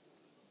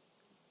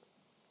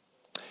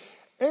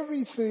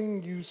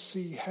 Everything you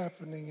see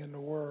happening in the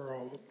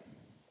world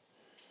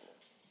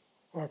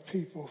are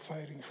people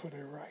fighting for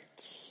their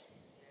rights.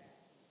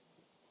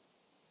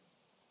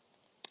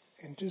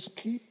 And just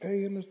keep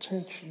paying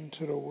attention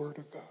to the Word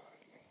of God.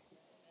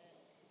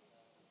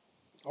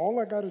 All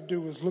I got to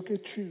do is look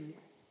at you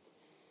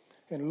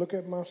and look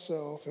at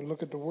myself and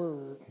look at the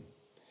Word,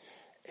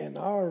 and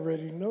I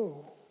already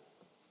know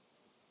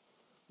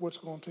what's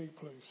going to take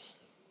place.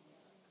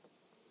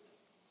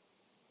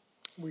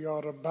 We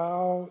ought to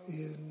bow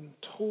in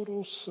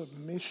total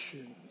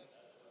submission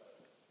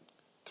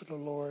to the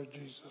Lord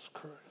Jesus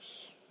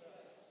Christ,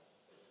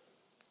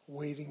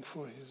 waiting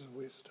for his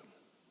wisdom.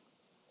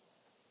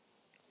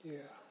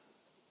 Yeah.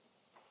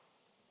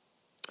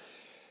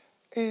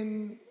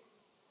 And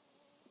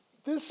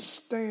this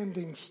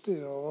standing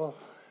still,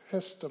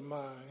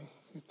 hestamai,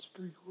 it's a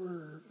Greek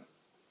word,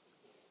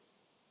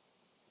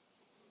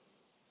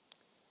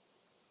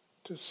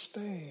 to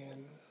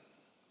stand,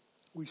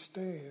 we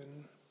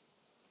stand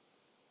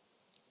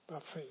by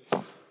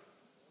faith.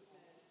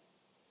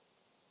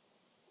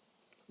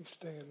 We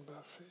stand by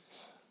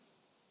faith.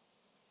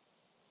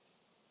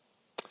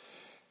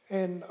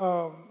 And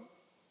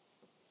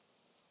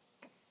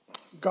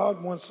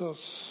God wants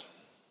us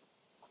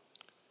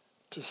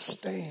to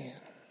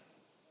stand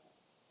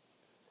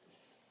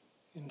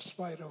in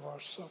spite of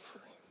our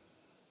suffering.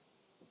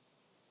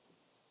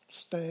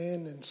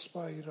 Stand in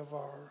spite of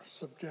our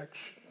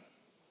subjection.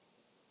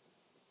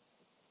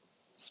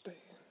 Stand.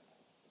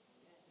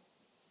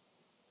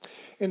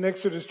 In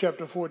Exodus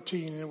chapter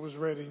 14, it was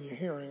read in your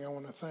hearing. I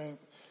want to thank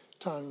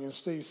Tanya and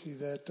Stacy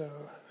that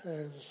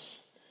as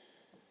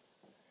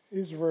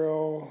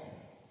Israel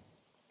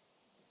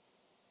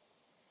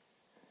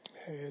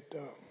had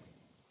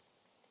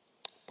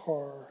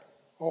all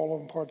of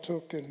them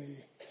partook in the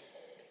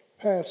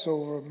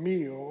Passover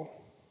meal,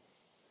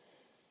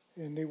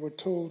 and they were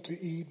told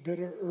to eat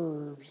bitter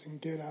herbs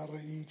and get out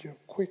of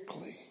Egypt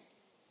quickly.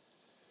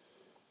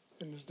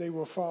 And as they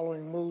were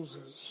following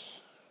Moses,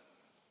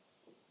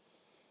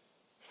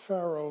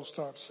 Pharaoh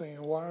starts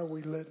saying, why are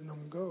we letting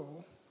them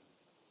go?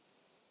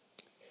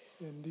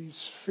 And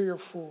these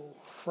fearful,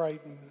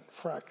 frightened,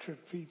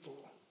 fractured people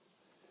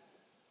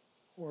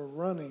were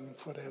running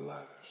for their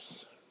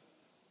lives.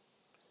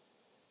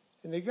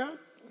 And they got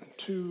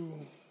to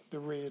the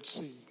Red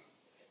Sea.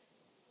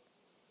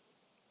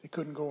 They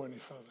couldn't go any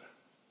further.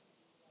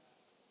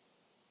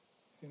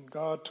 And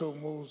God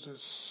told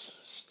Moses,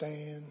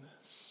 stand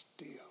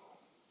still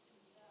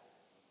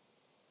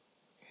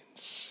and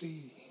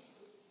see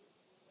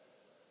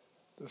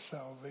the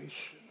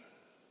salvation,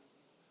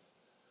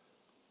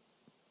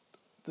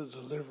 the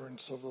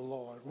deliverance of the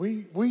Lord.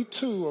 We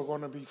too are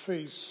going to be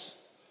faced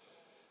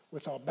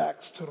with our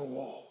backs to the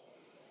wall.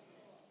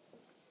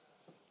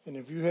 And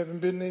if you haven't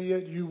been there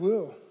yet, you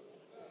will.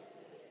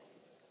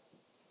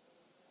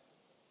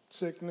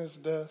 Sickness,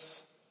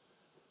 death,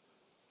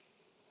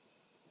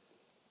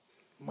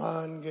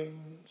 mind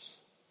games.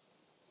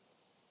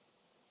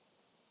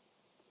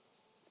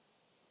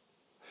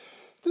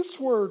 This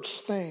word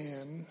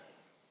stand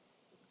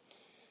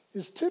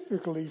is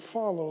typically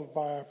followed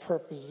by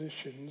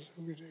prepositions.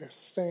 We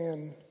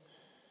stand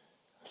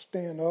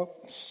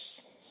up,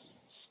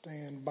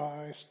 stand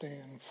by,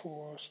 stand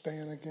for,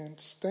 stand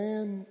against,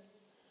 stand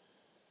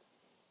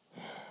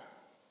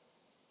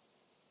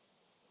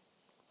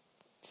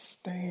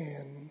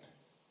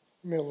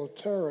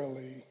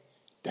militarily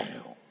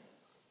down.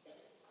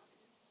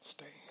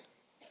 Stand.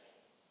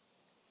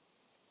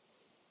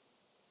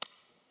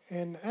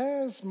 And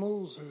as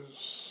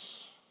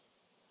Moses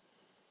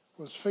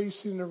was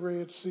facing the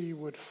Red Sea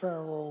with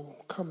Pharaoh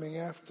coming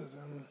after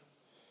them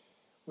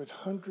with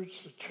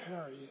hundreds of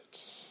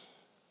chariots,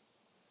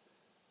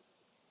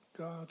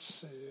 God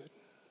said,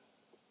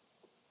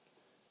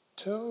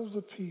 tell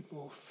the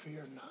people,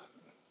 fear not,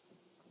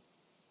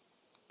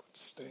 but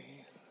stand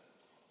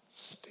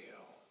still.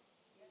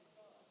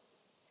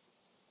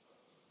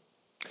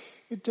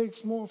 It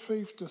takes more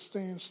faith to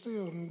stand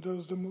still than it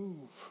does to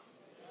move.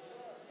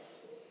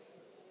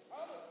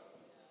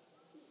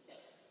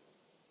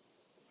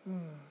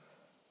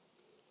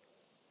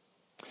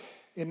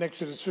 In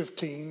Exodus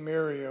 15,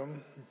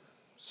 Miriam,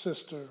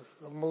 sister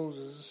of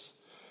Moses,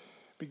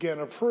 began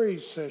a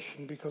praise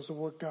session because of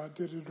what God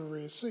did at the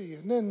Red Sea.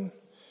 And then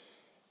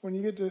when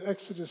you get to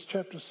Exodus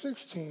chapter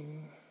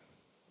 16,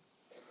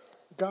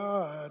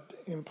 God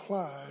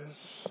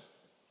implies,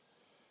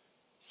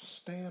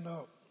 stand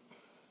up.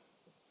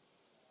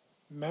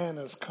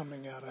 Manna's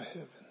coming out of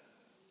heaven.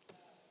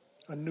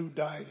 A new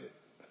diet.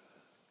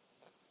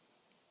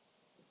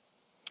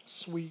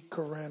 Sweet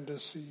coriander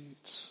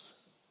seeds.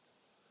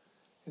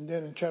 And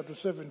then in chapter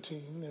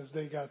 17, as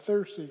they got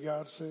thirsty,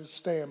 God says,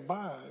 stand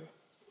by.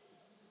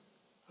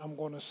 I'm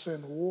going to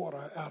send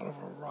water out of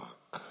a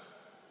rock.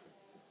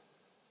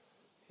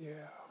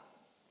 Yeah.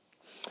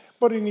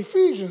 But in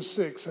Ephesians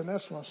 6, and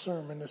that's my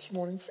sermon this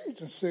morning,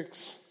 Ephesians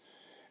 6,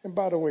 and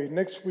by the way,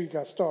 next week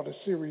I start a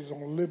series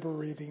on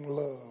liberating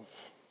love.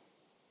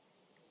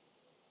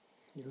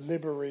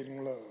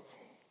 Liberating love.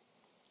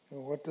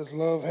 And what does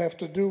love have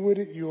to do with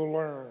it? You'll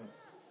learn.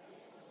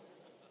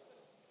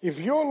 If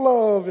your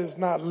love is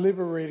not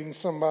liberating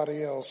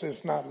somebody else,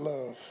 it's not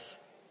love.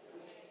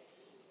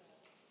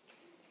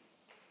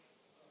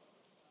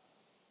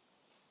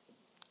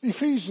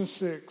 Ephesians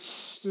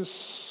 6,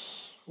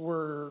 this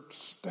word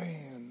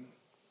stand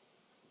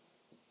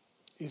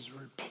is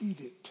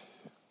repeated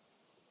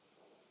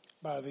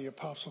by the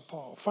Apostle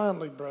Paul.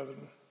 Finally,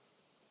 brethren,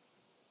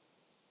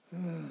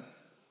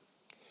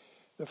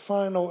 the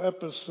final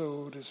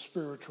episode is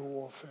spiritual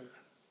warfare.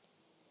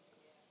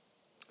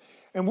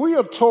 And we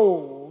are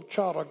told,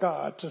 child of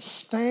God, to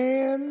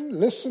stand,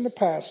 listen to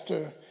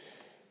Pastor,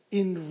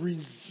 in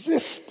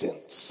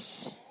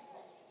resistance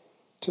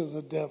to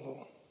the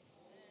devil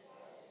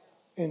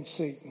and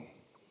Satan.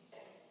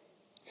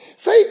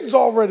 Satan's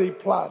already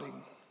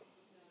plotting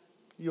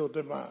your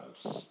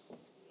demise.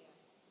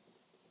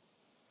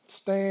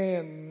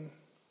 Stand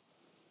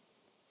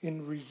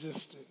in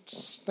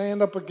resistance.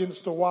 Stand up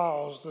against the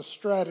wiles, the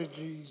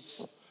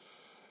strategies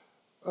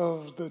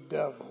of the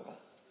devil.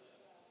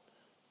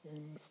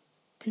 And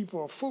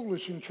people are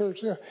foolish in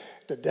church. Yeah,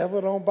 the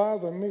devil don't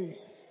bother me.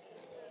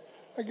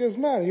 I guess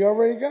not. He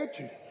already got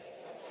you.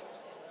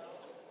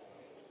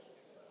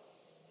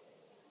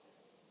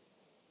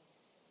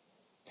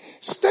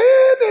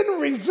 Stand in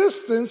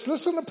resistance,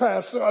 listen to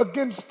Pastor,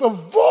 against the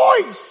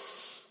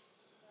voice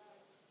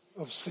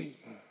of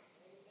Satan.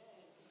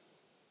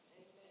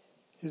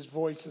 His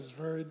voice is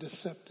very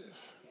deceptive.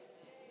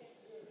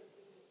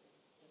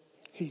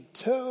 He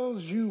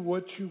tells you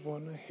what you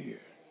want to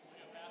hear.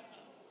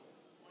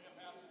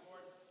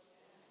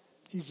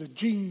 He's a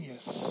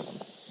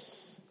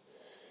genius.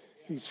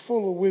 He's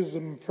full of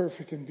wisdom and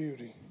perfect in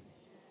beauty.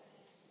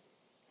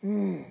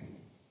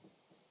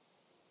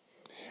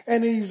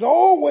 And he's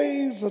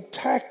always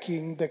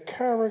attacking the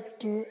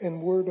character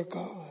and word of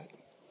God.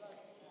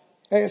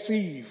 Ask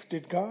Eve,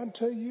 did God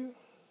tell you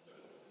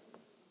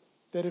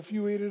that if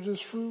you ate of this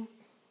fruit,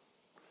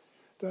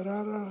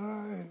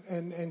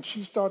 and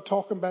she started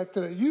talking back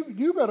to that?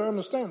 You better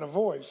understand the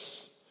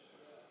voice.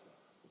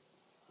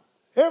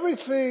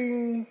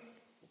 Everything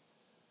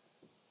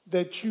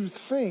that you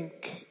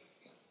think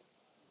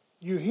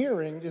you're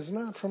hearing is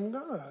not from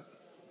God.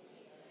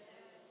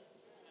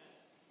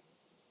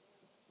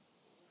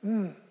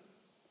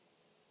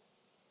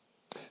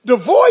 The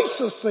voice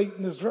of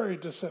Satan is very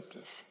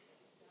deceptive.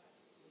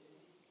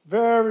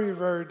 Very,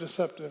 very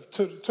deceptive.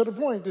 To the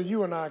point that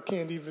you and I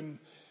can't even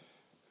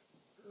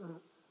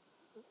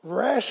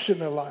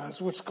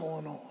rationalize what's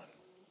going on.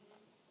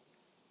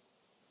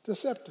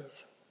 Deceptive.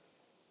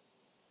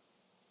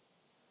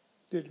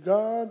 Did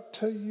God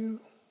tell you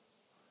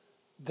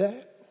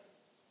that?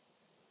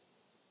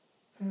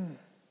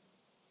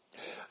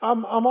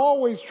 I'm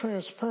always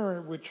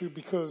transparent with you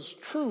because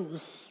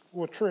truth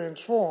will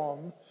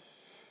transform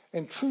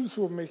and truth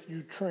will make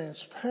you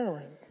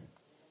transparent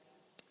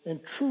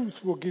and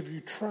truth will give you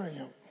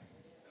triumph.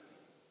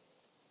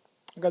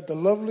 I got the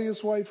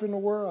loveliest wife in the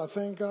world. I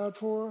thank God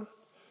for her.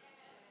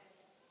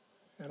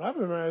 And I've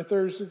been married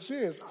 36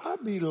 years.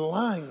 I'd be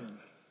lying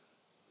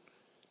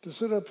to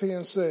sit up here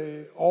and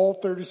say all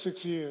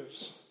 36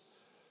 years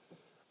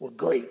were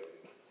great.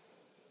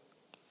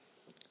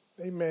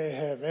 They may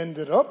have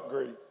ended up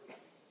great.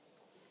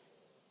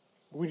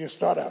 We didn't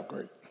start out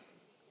great.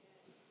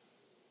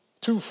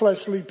 2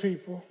 fleshly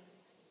people,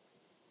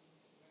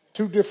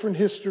 2 different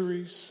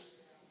histories,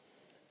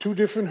 2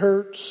 different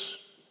hurts.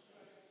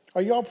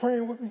 Are y'all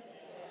praying with me?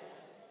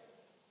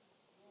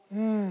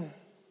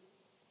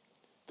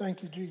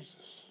 Thank you,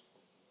 Jesus.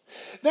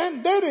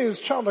 That is,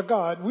 child of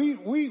God,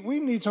 we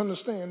need to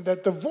understand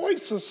that the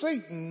voice of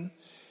Satan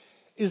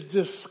is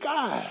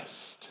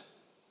disguised.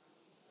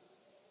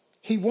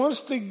 He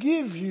wants to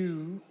give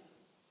you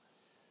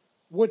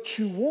what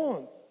you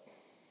want,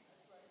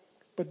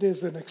 but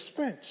there's an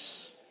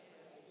expense.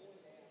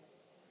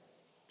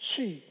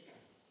 Sheep.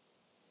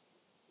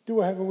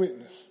 Do I have a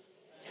witness?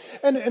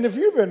 And if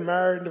you've been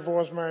married,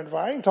 divorced,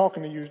 I ain't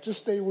talking to you. Just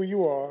stay where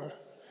you are.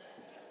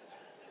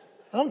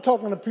 I'm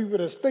talking to people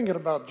that's thinking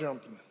about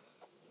jumping.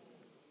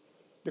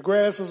 The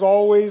grass is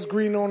always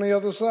green on the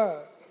other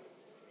side.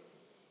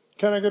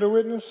 Can I get a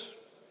witness?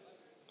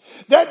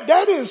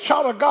 That is,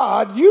 child of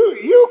God,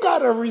 you got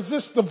to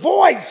resist the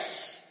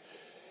voice.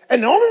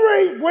 And the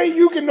only way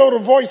you can know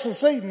the voice of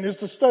Satan is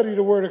to study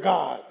the Word of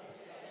God.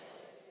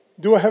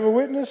 Do I have a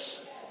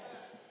witness?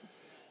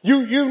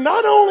 You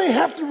not only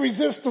have to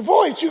resist the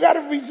voice, you got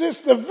to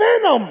resist the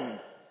venom.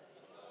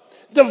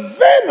 The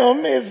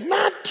venom is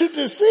not to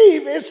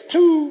deceive, it's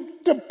to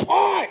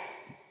depart.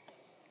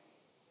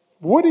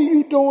 What are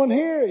you doing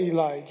here,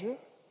 Elijah?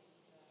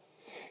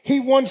 He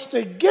wants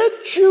to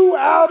get you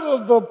out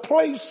of the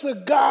place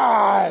of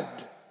God.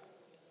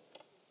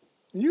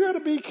 You got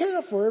to be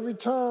careful every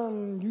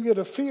time you get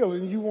a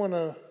feeling you want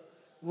to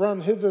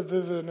run hither,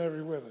 thither, and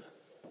every whither.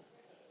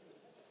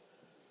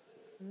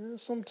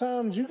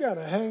 Sometimes you got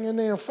to hang in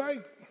there and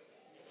fight.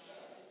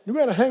 You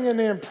got to hang in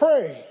there and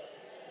pray.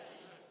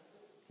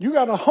 You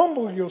got to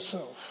humble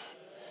yourself.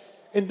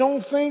 And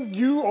don't think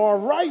you are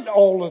right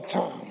all the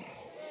time.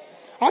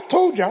 I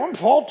told you I'm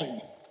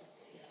faulty.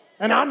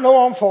 And I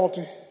know I'm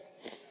faulty.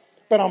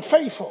 But I'm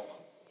faithful.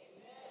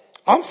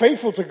 I'm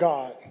faithful to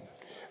God.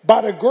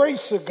 By the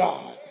grace of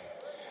God.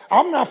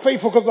 I'm not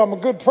faithful because I'm a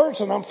good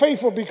person. I'm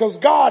faithful because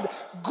God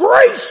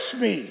graced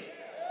me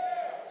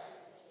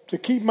to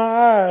keep my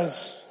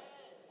eyes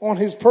on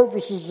his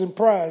purposes and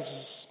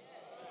prizes.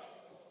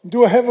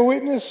 Do I have a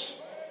witness?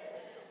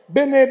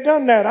 Been there,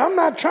 done that. I'm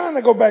not trying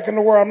to go back in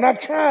the world. I'm not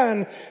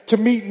trying to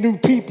meet new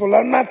people.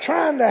 I'm not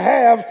trying to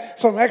have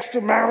some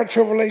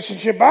extramarital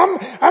relationship.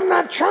 I'm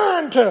not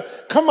trying to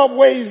come up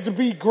ways to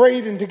be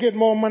great and to get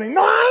more money.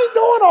 No, I ain't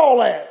doing all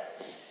that.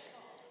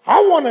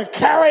 I want to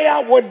carry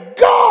out what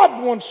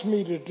God wants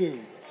me to do.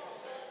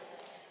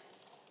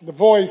 The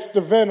voice, the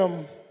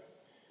venom,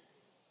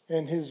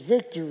 and his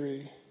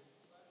victory,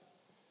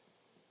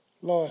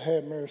 Lord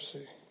have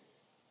mercy,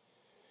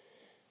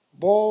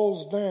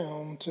 boils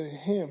down to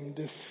him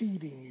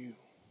defeating you.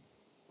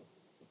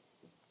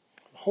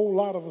 A whole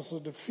lot of us are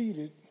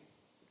defeated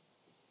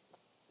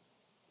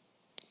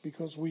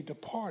because we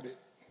departed,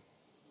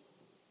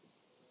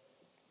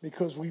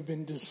 because we've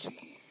been deceived.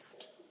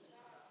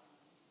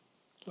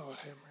 Lord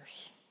have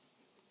mercy.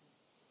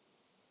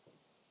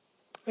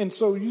 And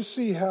so you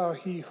see how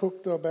he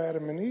hooked up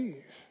Adam and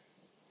Eve.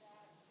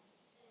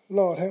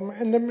 Lord have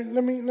mercy. And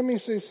let me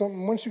say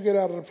something. Once you get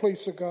out of the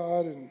place of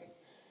God, and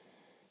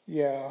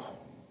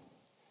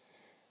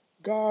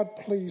God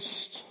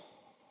placed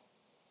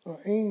an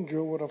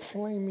angel with a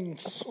flaming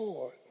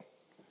sword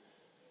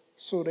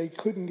so they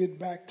couldn't get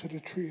back to the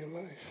tree of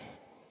life.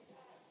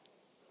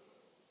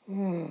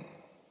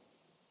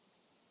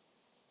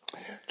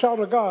 Child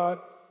of God,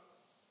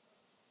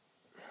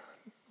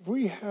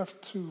 we have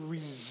to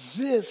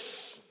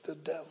resist the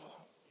devil.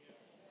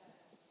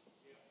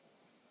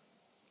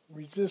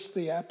 Resist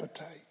the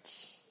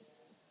appetites.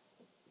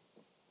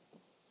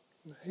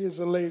 Here's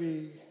a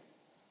lady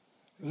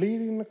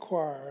leading the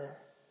choir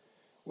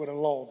with a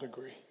law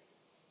degree.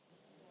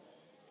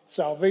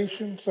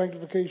 Salvation,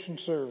 sanctification,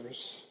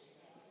 service.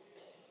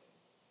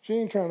 She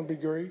ain't trying to be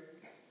great.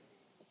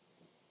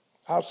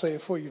 I'll say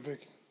it for you,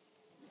 Vicky.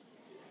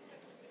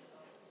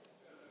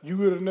 You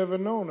would have never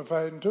known if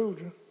I hadn't told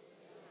you.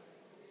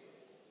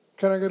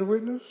 Can I get a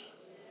witness?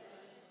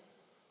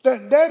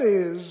 That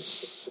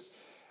is,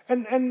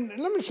 and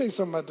let me say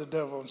something about the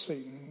devil and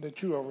Satan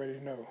that you already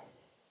know.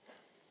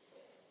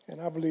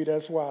 And I believe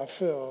that's why I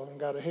fell and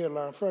got a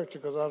hairline fracture,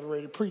 because I was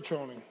ready to preach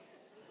on him.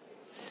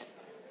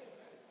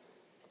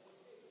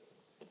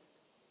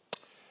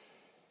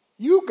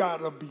 You got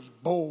to be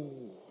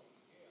bold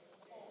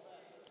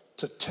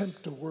to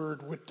tempt the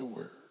word with the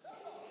word.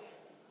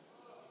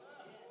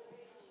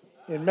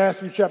 In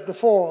Matthew chapter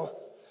 4,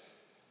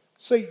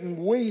 Satan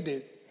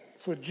waited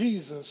for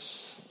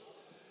Jesus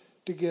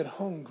to get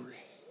hungry.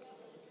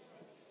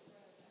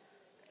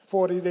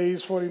 40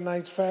 days, 40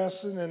 nights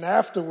fasting, and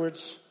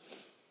afterwards,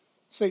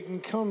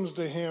 Satan comes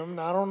to him.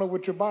 Now, I don't know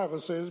what your Bible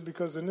says,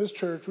 because in this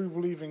church we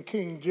believe in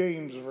King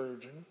James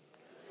Version.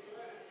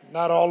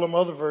 Not all them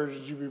other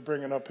versions you be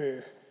bringing up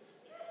here.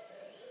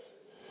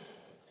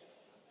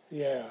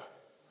 Yeah.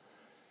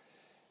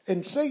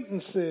 And Satan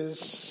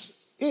says,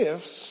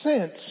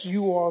 since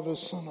you are the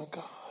Son of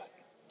God,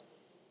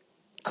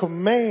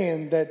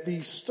 command that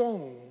these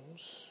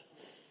stones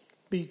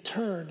be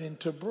turned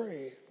into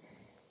bread.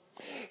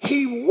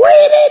 He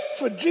waited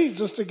for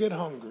Jesus to get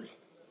hungry.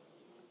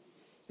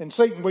 And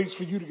Satan waits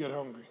for you to get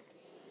hungry.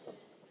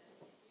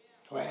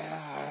 Well,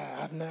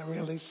 I'm not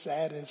really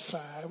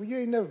satisfied. Well, you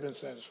ain't never been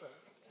satisfied.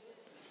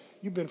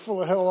 You've been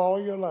full of hell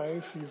all your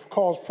life. You've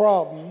caused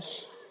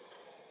problems.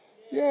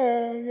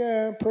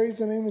 Yeah, praise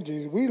the name of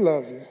Jesus. We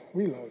love you.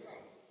 We love you.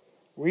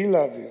 We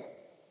love you.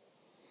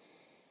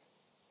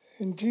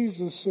 And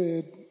Jesus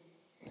said,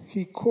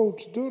 he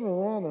quotes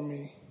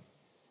Deuteronomy.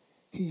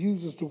 He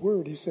uses the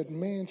word. He said,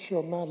 man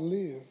shall not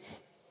live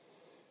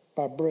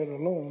by bread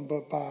alone,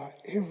 but by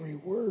every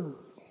word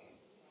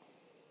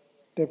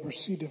that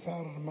proceedeth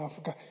out of the mouth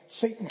of God.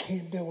 Satan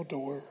can't deal with the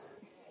word.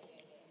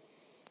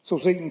 So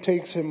Satan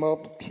takes him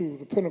up to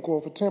the pinnacle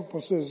of a temple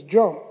and says,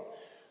 jump.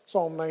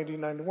 Psalm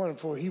 90:91,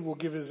 for he will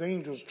give his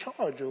angels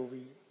charge over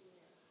you.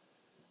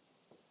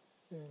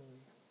 And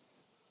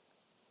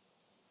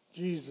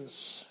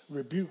Jesus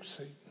rebukes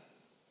Satan,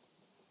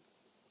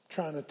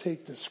 trying to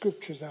take the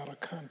scriptures out of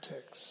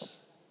context.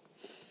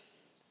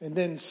 And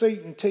then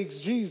Satan takes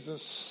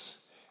Jesus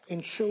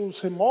and shows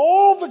him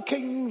all the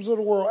kingdoms of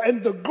the world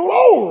and the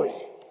glory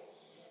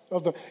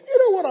of them. You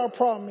know what our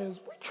problem is?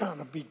 We're trying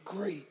to be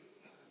great.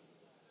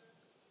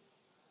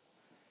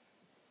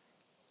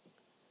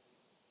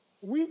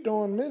 We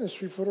doing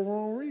ministry for the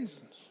wrong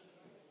reasons.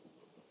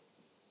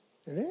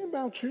 It ain't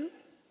about you.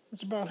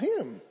 It's about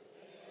him.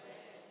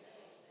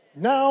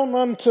 Now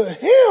unto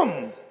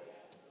him.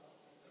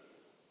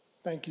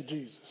 Thank you,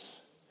 Jesus.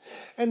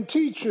 And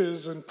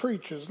teachers and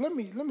preachers, let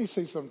me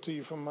say something to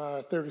you from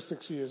my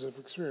 36 years of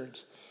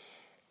experience.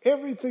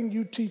 Everything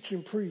you teach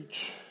and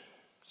preach,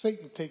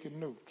 Satan taking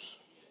notes.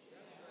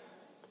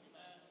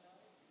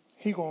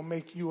 He gonna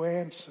make you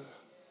answer.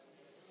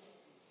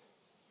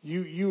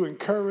 You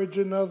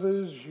encouraging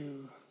others,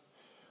 you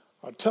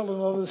are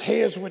telling others,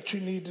 here's what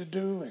you need to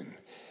do, and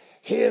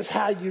here's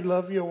how you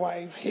love your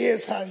wife,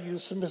 here's how you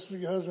submit to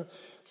your husband.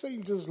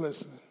 Satan just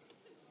listening.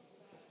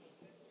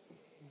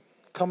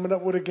 Coming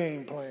up with a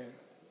game plan.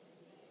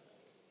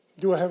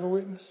 Do I have a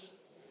witness?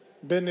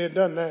 Been there,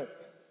 done that.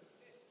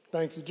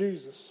 Thank you,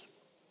 Jesus.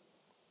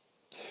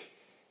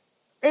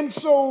 And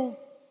so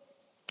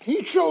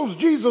he shows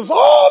Jesus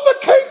all the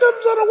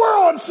kingdoms of the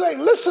world and say,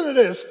 listen to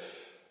this.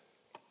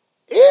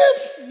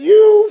 If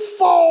you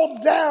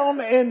fall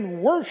down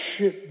and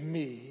worship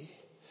me,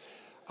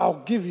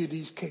 I'll give you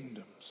these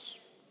kingdoms.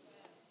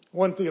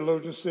 One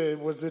theologian said,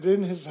 was it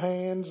in his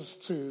hands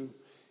to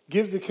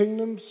give the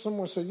kingdoms?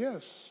 Someone said,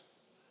 yes.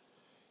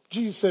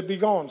 Jesus said, be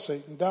gone,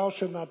 Satan. Thou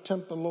shalt not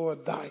tempt the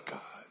Lord thy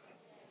God.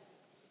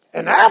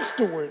 And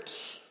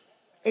afterwards,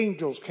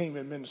 angels came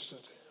and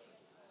ministered to him.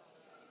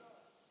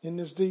 Isn't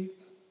this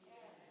deep?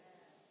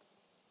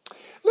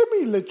 Let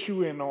me let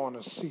you in on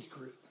a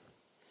secret.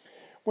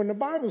 When the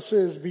Bible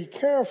says, be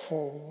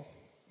careful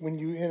when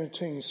you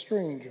entertain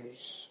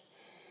strangers,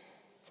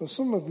 for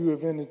some of you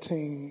have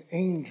entertained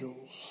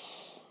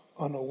angels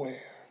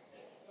unaware.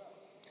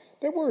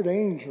 That word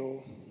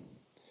angel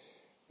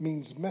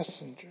means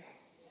messenger.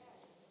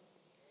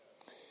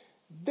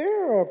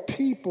 There are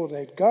people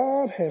that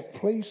God has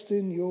placed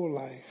in your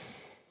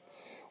life,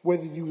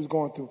 whether you was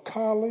going through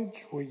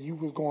college, whether you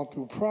was going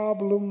through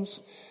problems,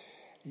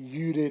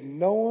 you didn't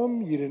know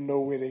them, you didn't know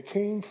where they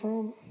came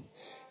from.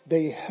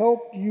 They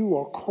helped you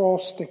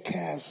across the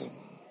chasm.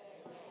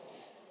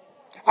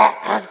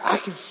 I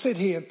can sit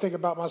here and think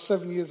about my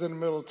 7 years in the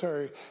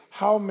military,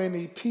 how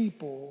many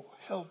people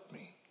helped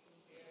me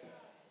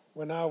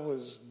when I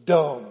was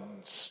dumb,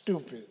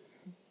 stupid,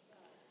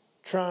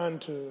 trying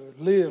to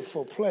live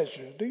for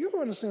pleasure. Do you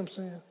understand what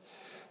I'm saying?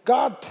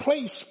 God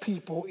placed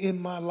people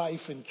in my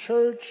life in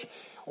church,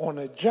 on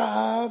a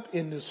job,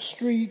 in the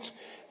streets.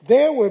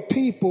 There were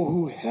people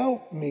who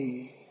helped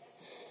me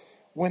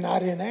when I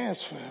didn't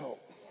ask for help.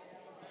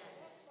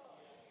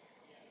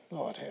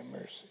 Lord have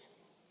mercy.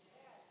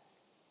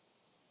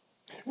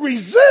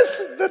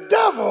 Resist the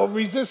devil,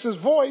 resist his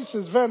voice,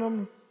 his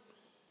venom,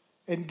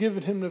 and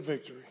give him the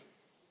victory.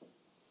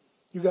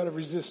 You got to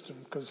resist him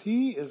because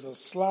he is a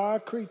sly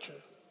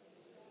creature.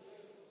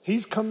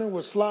 He's coming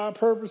with sly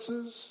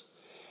purposes.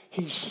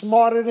 He's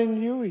smarter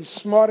than you. He's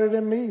smarter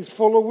than me. He's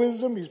full of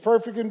wisdom. He's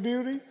perfect in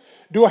beauty.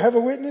 Do I have a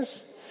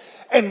witness?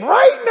 And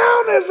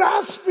right now as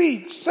I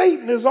speak,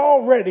 Satan is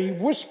already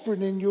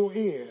whispering in your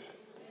ear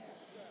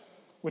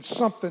with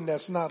something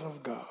that's not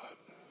of God.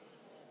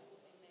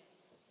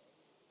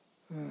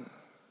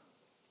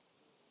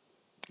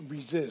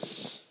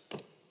 Resist.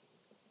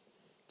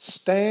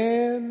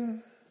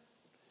 Stand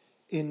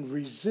in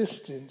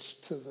resistance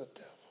to the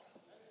devil.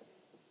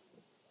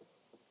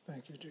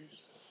 Thank you,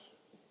 Jesus.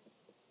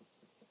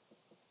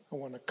 I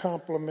want to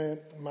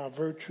compliment my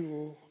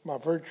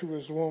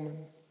virtuous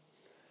woman.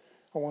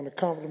 I want to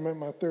compliment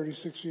my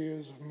 36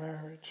 years of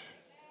marriage.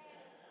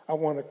 I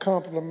want to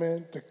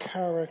compliment the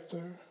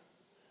character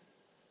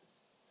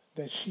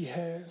that she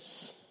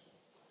has.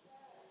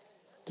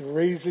 the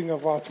raising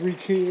of our 3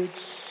 kids.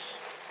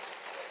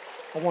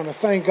 I want to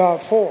thank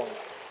God for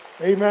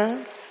it.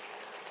 Amen.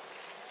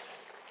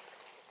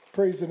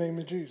 Praise the name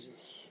of Jesus.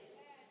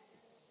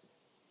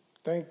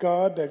 Thank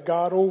God that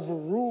God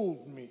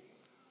overruled me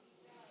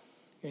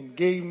and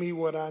gave me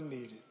what I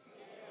needed.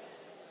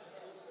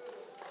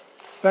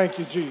 Thank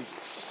you, Jesus.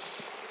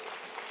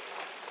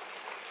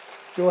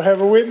 Do I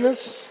have a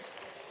witness?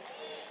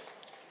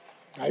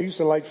 I used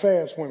to like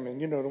fast women,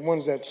 the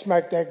ones that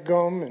smack that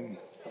gum and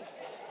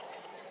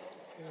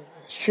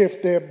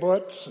shift their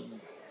butts.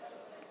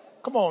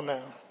 Come on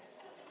now.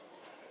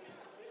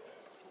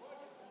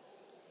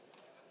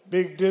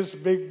 Big this,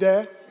 big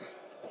that.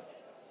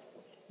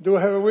 Do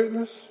I have a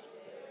witness?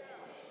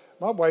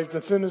 My wife's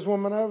the thinnest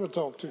woman I ever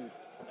talked to.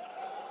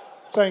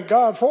 Thank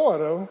God for it,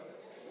 though.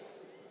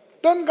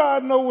 Doesn't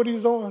God know what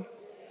he's doing?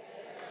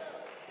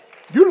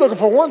 You're looking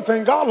for one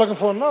thing, God looking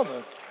for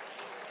another.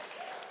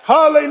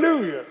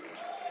 Hallelujah.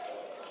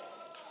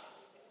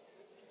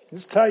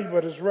 It's tight,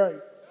 but it's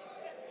right.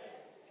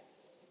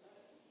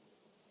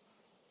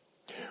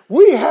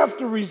 We have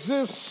to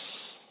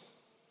resist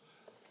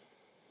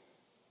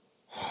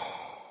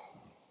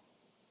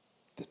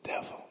the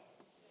devil.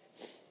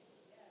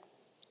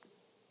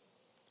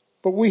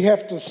 But we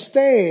have to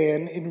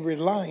stand in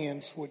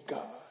reliance with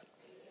God.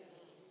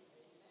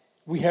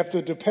 We have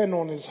to depend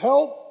on his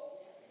help.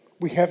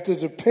 We have to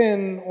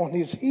depend on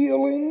his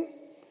healing.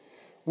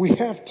 We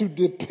have to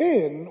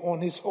depend on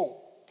his hope.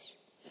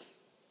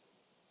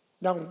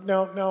 Now,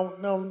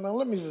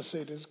 let me just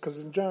say this, because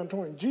in John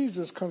 20,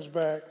 Jesus comes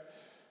back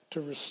to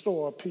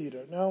restore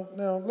Peter. Now,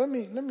 let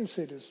me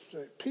say this.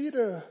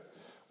 Peter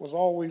was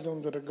always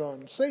under the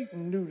gun.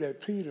 Satan knew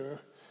that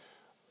Peter,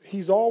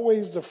 he's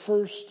always the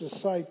first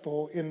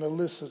disciple in the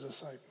list of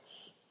disciples.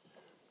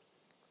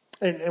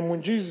 And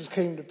when Jesus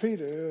came to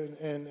Peter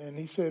and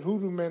he said, "Who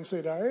do men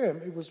say that I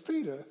am?" It was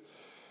Peter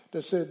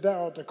that said,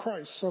 "Thou art the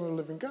Christ, Son of the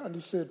living God." And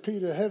he said,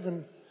 "Peter,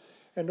 heaven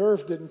and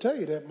earth didn't tell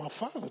you that. My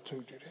Father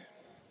told you that."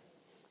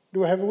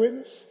 Do I have a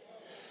witness?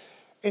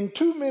 And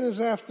 2 minutes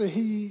after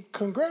he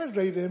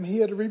congratulated him, he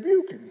had to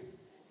rebuke him.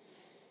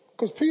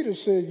 Because Peter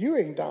said, "You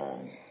ain't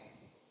dying."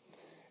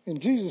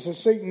 And Jesus said,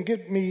 "Satan,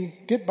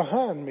 get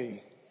behind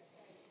me."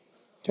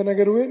 Can I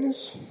get a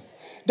witness?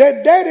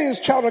 That is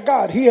child of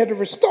God. He had to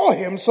restore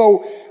him.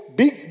 So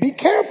be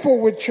careful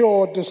with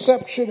your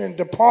deception and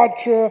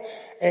departure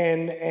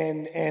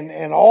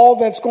and all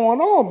that's going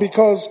on,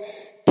 because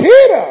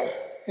Peter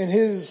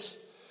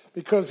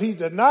because he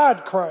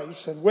denied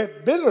Christ and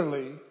wept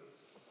bitterly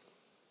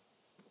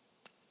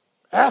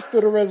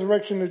after the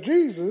resurrection of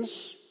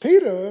Jesus,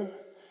 Peter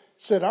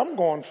said, "I'm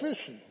going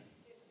fishing."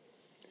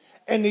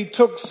 And he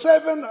took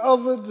 7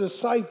 other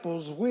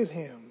disciples with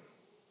him.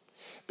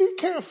 Be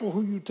careful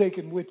who you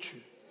taking with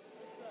you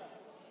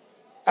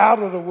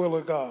out of the will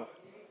of God.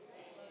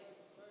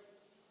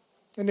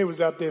 And they was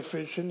out there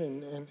fishing,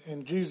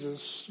 and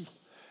Jesus,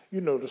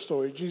 you know the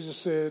story. Jesus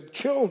said,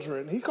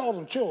 "Children," he called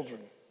them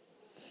children.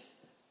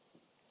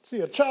 See,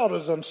 a child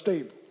is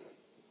unstable.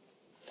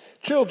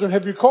 "Children,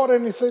 have you caught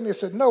anything?" They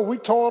said, "No, we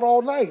taught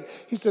all night."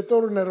 He said,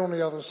 "Throw the net on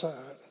the other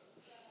side."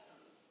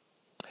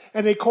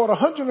 And they caught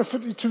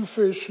 152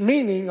 fish,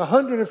 meaning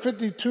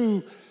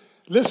 152,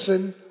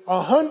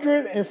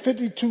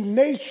 152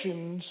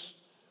 nations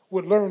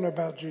would learn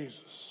about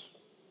Jesus.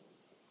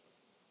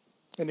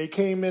 And they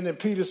came in and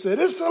Peter said,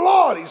 "It's the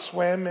Lord." He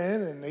swam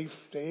in and they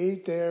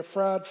ate their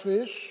fried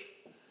fish.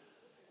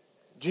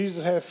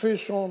 Jesus had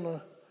fish on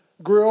the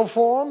grill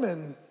for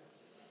them.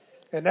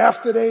 And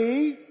after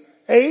they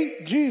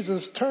ate,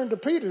 Jesus turned to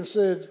Peter and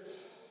said,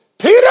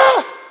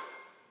 "Peter,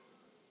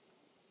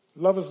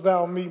 lovest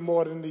thou me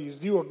more than these?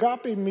 Do you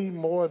agape me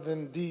more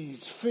than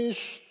these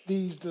fish,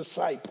 these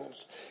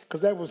disciples?" Because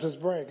that was his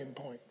bragging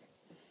point.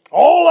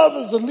 "All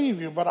others will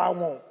leave you, but I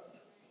won't."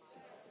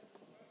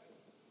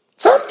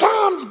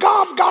 Sometimes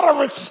God's got to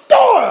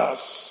restore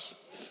us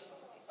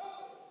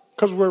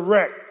because we're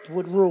wrecked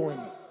with ruin.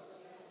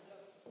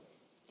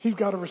 He's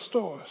got to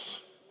restore us.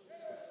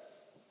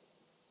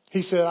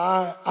 He said,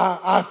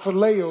 I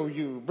phileo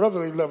you,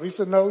 brotherly love. He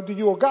said, "No, do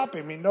you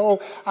agape me?" "No,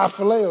 I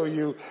phileo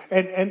you."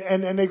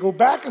 And they go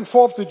back and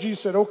forth to Jesus,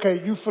 said,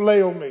 "Okay, you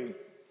phileo me."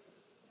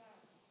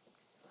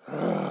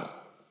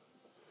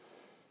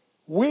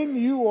 When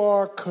you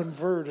are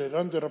converted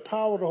under the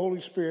power of the Holy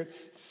Spirit,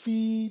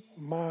 feed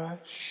my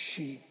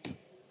sheep.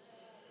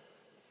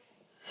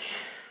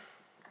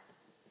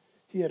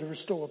 He had to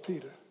restore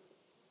Peter.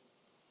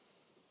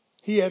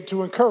 He had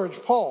to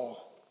encourage Paul.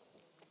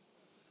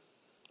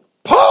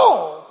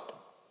 Paul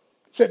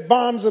said,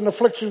 "Bonds and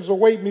afflictions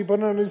await me, but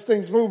none of these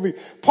things move me."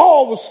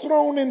 Paul was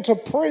thrown into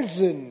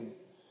prison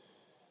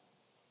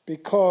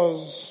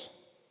because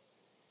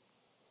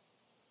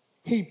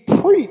he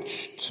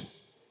preached,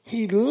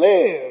 he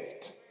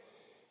lived,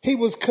 he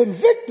was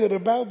convicted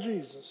about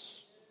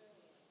Jesus.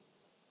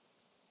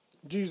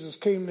 Jesus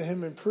came to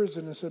him in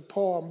prison and said,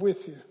 "Paul, I'm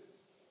with you."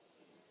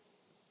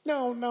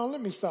 Now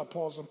let me stop,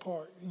 pause and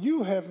part.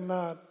 You have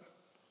not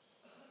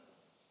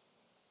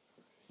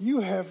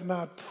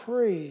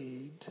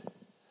prayed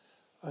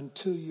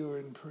until you're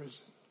in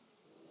prison.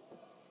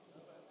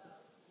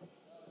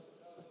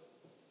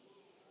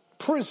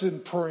 Prison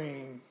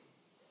praying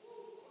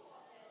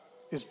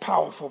is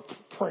powerful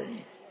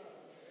praying.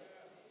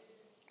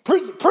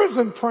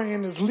 Prison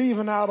praying is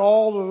leaving out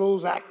all of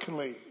those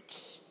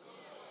accolades,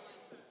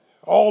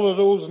 all of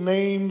those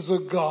names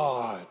of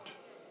God.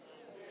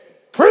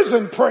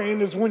 Prison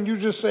praying is when you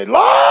just say,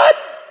 Lord,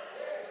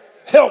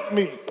 help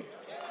me.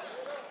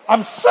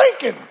 I'm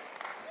sinking.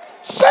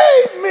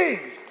 Save me.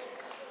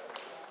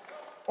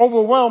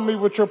 Overwhelm me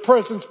with your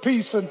presence,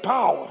 peace, and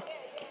power.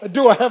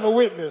 Do I have a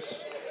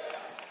witness?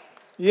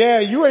 Yeah,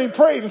 you ain't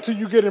prayed until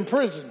you get in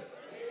prison.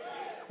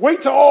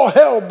 Wait till all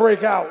hell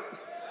break out.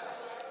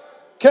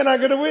 Can I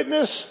get a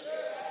witness?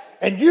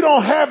 And you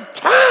don't have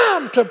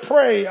time to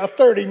pray a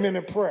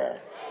 30-minute prayer.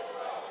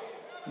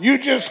 You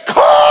just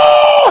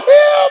call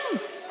him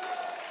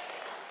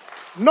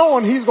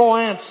knowing he's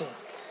going to answer.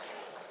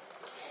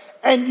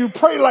 And you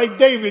pray like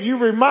David. You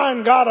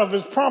remind God of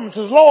his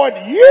promises. Lord,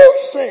 you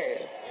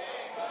said.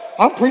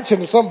 I'm preaching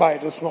to somebody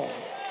this morning.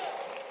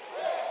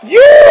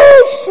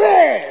 You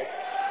said.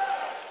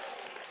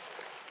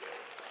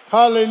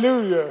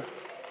 Hallelujah.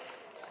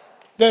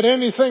 That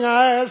anything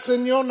I ask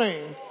in your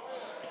name,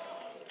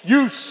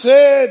 you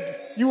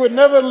said you would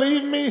never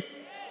leave me,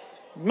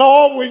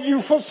 nor would you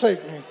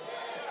forsake me.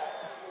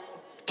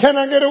 Can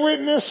I get a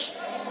witness?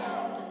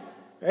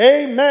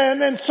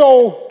 Amen. And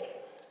so,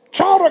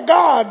 child of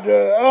God,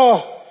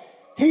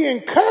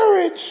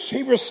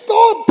 he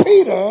restored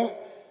Peter,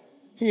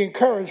 he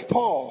encouraged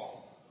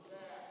Paul.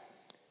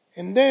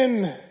 And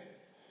then,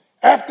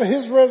 after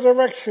his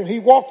resurrection, he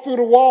walked through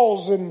the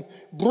walls and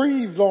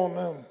breathed on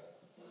them.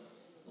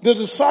 The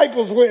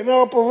disciples were in the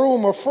upper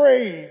room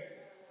afraid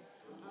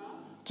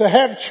to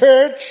have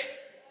church.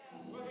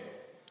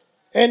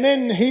 And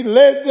then he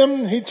led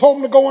them, he told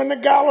them to go into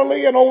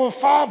Galilee, and over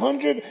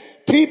 500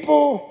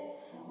 people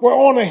were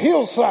on a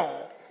hillside.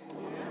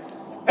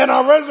 And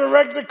I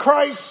resurrected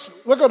Christ,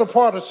 look at the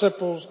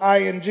participles,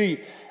 ing.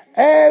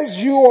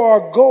 As you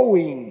are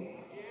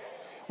going,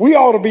 we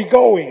ought to be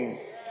going.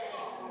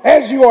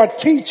 As you are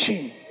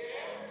teaching,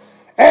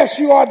 as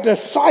you are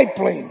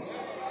discipling,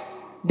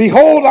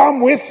 behold, I'm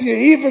with you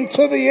even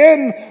to the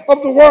end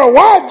of the world.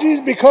 Why,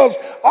 Jesus? Because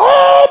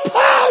all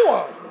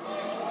power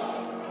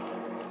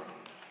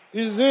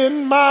is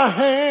in my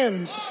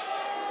hands.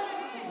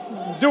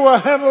 Do I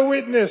have a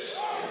witness?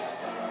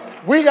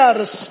 We got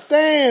to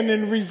stand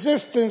in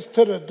resistance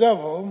to the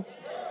devil.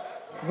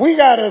 We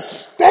got to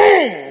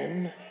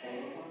stand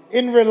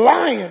in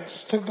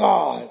reliance to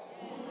God.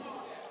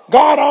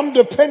 God, I'm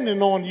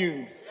depending on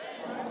you.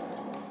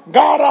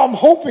 God, I'm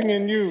hoping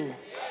in you.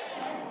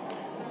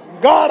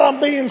 God, I'm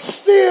being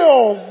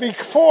still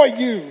before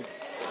you.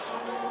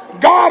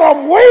 God,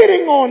 I'm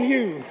waiting on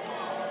you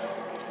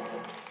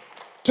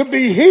to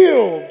be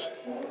healed.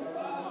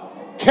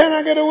 Can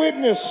I get a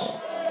witness?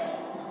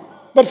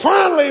 But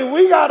finally,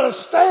 we got to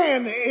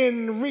stand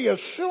in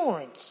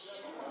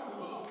reassurance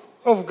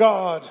of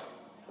God.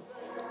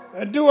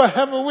 And do I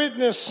have a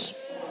witness?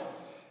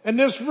 And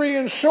this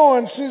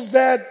reassurance is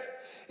that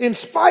in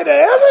spite of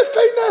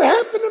everything that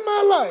happened in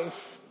my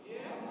life,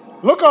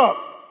 look up,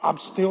 I'm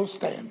still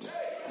standing.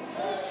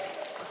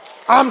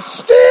 I'm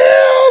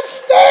still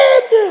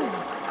standing.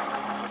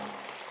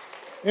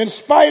 In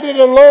spite of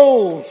the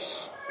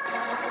lows.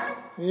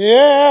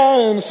 Yeah,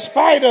 in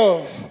spite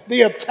of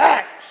the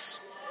attacks.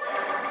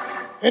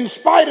 In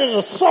spite of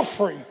the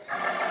suffering.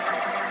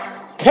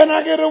 Can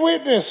I get a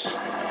witness?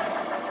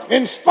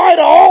 In spite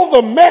of all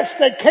the mess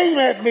that came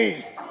at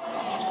me,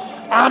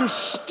 I'm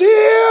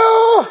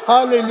still,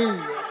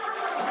 hallelujah,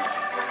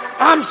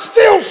 I'm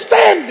still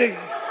standing.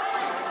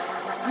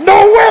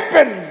 No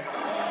weapon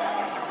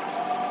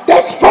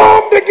that's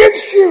formed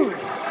against you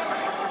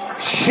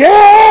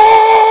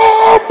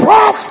shall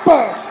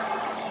prosper.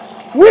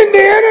 When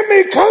the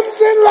enemy comes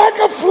in like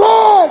a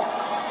flood,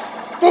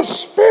 the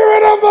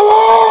Spirit of the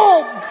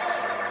Lord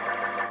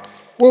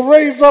will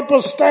raise up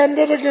a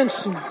standard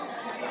against him.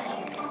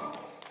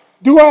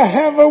 Do I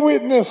have a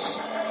witness?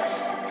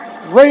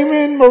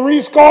 Raymond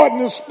Maurice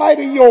Gordon, in spite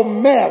of your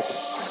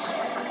mess,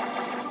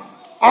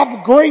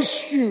 I've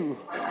graced you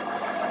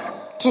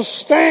to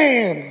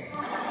stand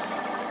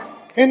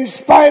in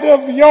spite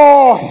of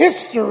your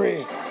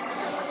history.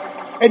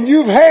 And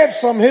you've had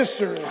some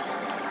history.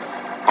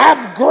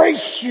 I've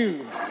graced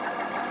you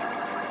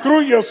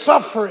through your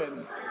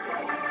suffering.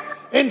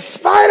 In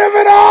spite of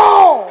it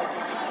all,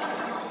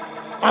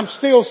 I'm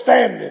still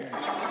standing.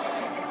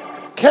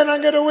 Can I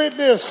get a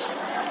witness?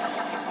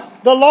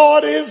 The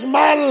Lord is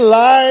my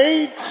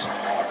light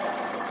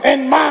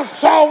and my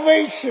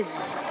salvation.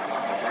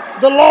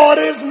 The Lord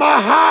is my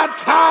high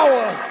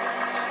tower.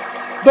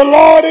 The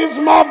Lord is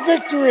my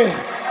victory.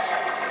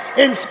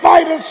 In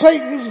spite of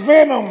Satan's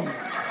venom,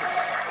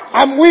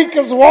 I'm weak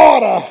as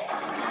water.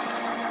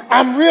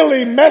 I'm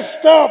really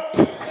messed up.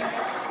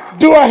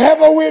 Do I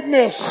have a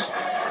witness?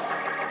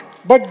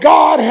 But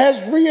God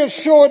has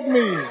reassured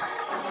me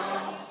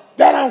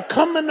that I'm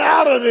coming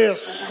out of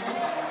this.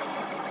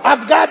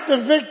 I've got the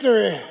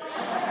victory.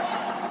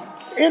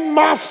 in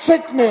my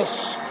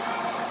sickness,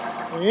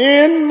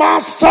 in my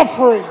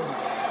suffering.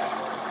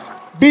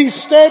 Be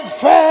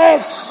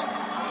steadfast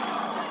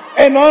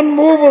and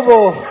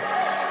unmovable.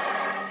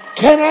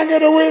 Can I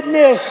get a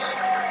witness?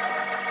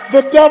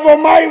 The devil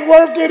might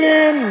work it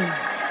in,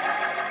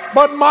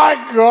 but my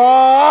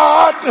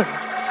God,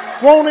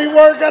 won't he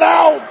work it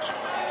out?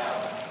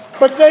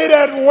 But they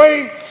that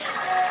wait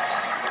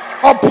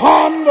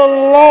upon the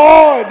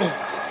Lord,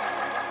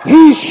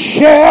 he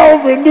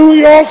shall renew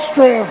your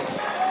strength.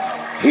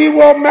 He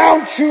will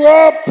mount you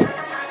up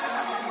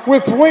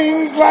with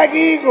wings like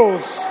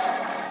eagles.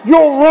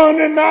 You'll run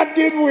and not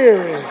get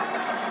weary.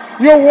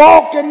 You'll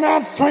walk and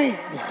not faint.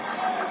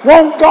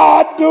 Won't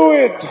God do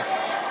it?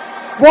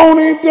 Won't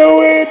he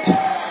do it?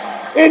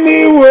 Isn't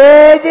he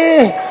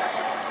worthy?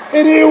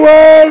 Isn't he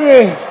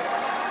worthy?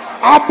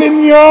 I've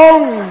been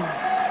young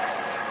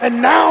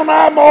and now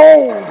I'm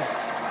old.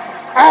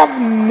 I've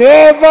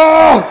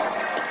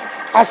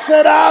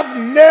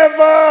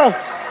never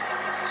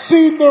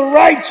seen the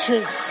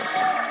righteous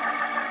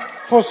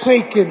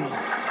forsaken,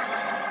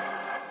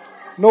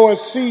 nor a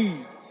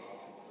seed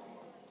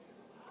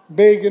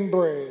begging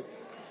bread.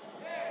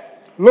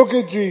 Look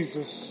at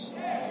Jesus.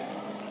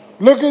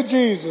 Look at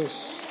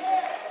Jesus.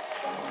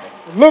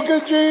 Look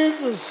at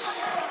Jesus.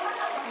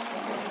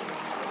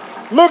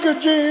 Look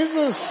at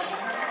Jesus.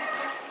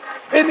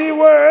 Isn't he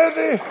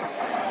worthy?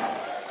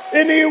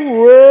 Isn't he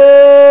worthy?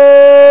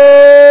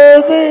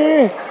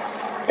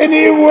 Isn't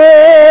he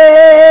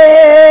worthy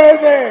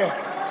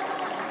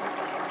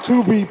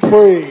to be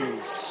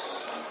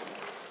praised?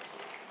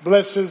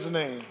 Bless his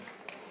name.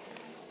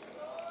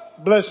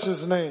 Bless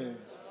his name.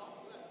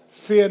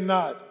 Fear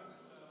not.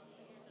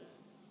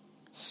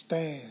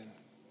 Stand.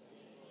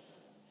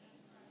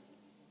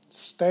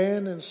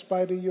 Stand in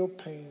spite of your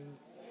pain.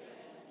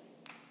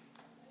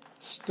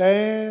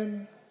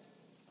 Stand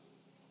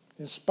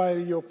in spite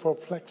of your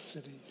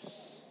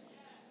perplexities.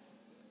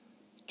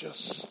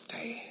 Just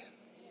stand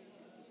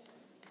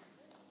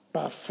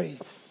by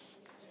faith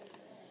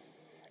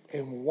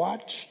and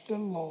watch the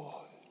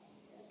Lord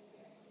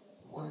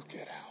work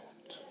it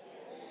out.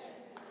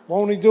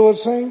 Won't he do it,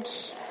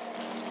 saints?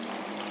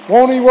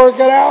 Won't he work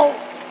it out?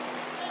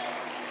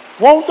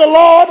 Won't the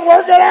Lord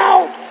work it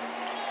out?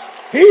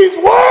 He's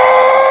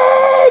worthy.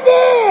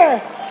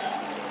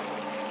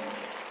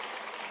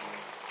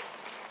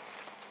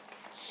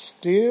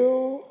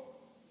 Still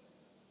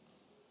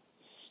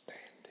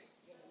standing.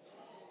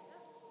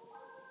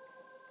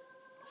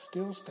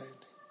 Still standing.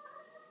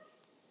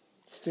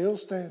 Still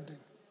standing.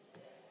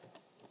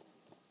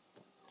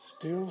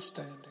 Still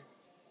standing.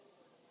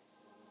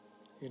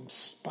 In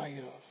spite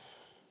of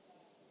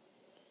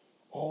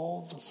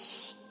all the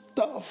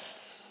stuff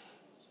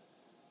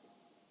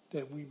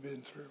that we've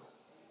been through.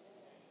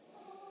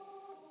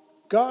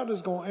 God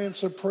is going to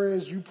answer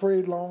prayers you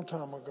prayed a long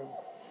time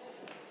ago.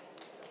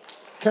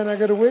 Can I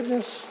get a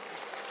witness?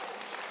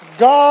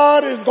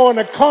 God is going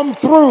to come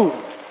through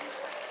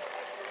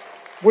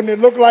when it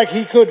looked like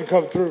he couldn't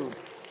come through.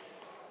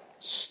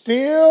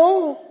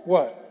 Still,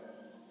 what?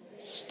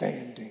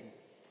 Standing.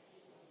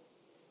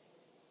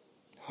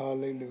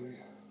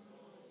 Hallelujah.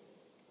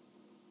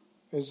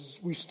 As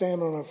we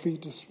stand on our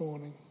feet this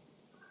morning,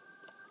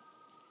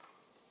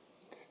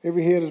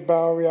 every head is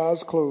bowed, every eye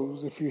is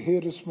closed. If you're here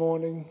this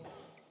morning,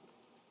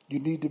 you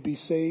need to be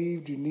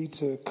saved. You need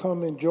to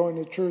come and join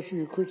the church for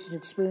your Christian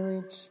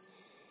experience.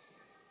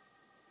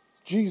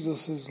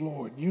 Jesus is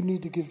Lord. You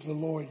need to give the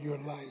Lord your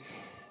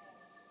life.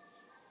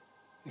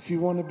 If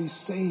you want to be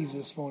saved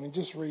this morning,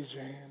 just raise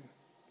your hand.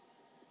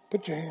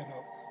 Put your hand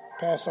up.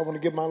 Pastor, I want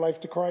to give my life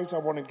to Christ. I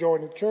want to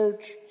join the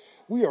church.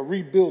 We are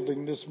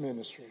rebuilding this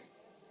ministry.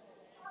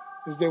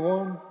 Is there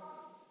one?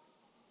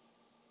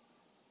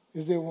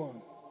 Is there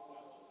one?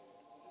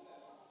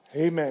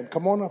 Amen.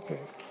 Come on up here.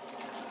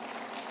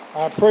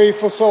 I pray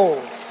for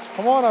souls.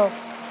 Come on up.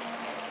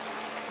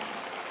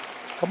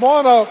 Come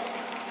on up.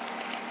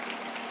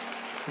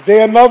 Is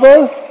there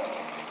another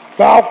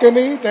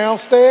balcony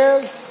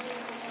downstairs?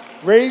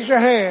 Raise your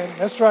hand.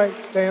 That's right.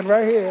 Stand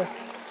right here.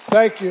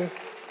 Thank you.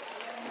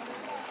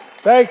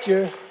 Thank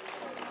you.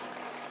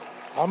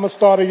 I'm going to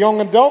start a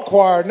young adult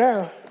choir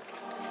now.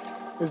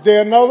 Is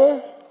there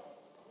another?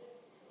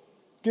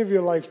 Give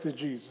your life to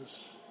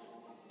Jesus.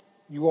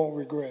 You won't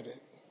regret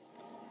it.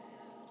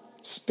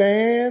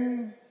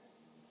 Stand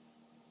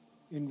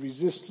in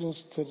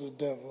resistance to the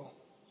devil,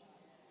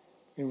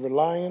 in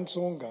reliance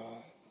on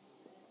God,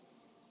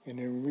 and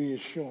in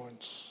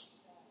reassurance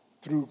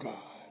through God.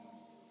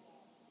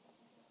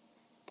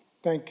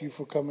 Thank you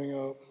for coming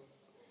up.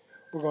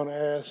 We're going to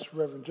ask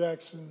Reverend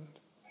Jackson.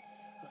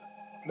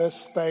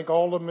 Let's thank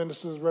all the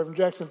ministers. Reverend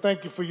Jackson,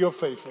 thank you for your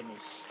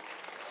faithfulness.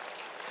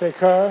 Take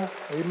her.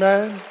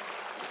 Amen.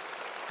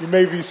 You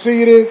may be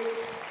seated.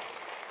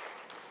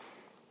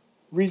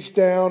 Reach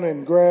down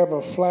and grab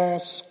a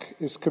flask.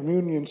 It's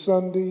Communion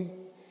Sunday.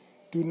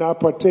 Do not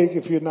partake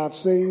if you're not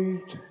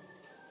saved.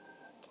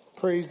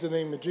 Praise the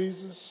name of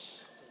Jesus.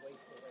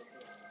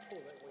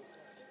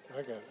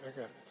 I got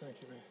it. Thank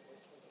you, man.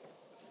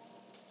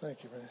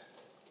 Thank you, man.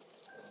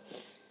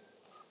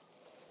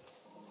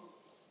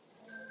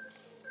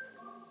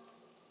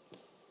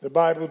 The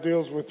Bible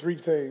deals with three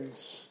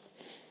things.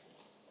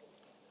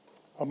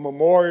 A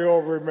memorial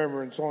of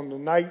remembrance. On the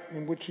night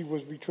in which he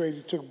was betrayed,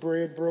 he took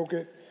bread, broke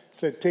it,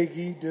 said, "Take,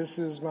 eat, this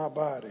is my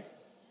body.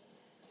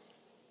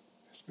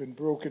 It's been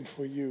broken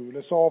for you."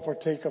 Let's all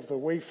partake of the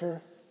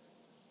wafer.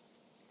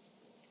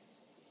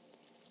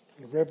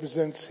 It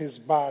represents his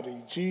body.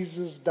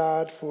 Jesus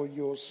died for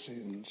your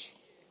sins.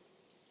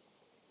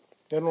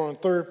 Then on the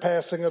third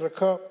passing of the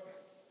cup,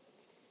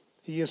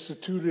 he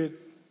instituted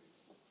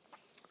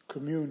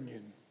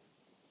communion.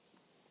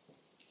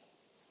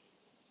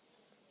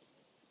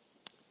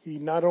 He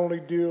not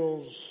only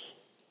deals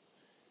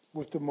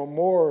with the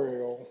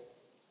memorial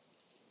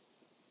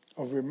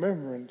of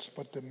remembrance,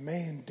 but the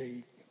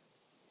mandate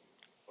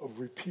of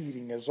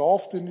repeating. As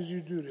often as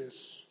you do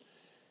this,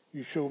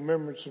 you show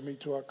remembrance of me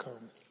till I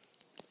come.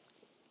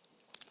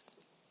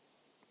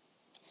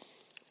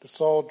 Let's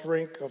all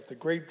drink of the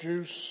grape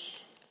juice,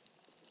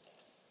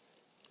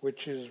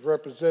 which is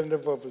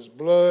representative of his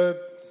blood.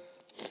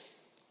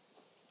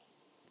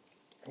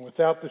 And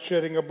without the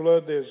shedding of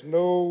blood, there's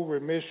no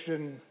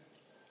remission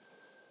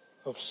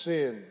of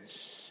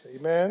sins.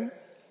 Amen?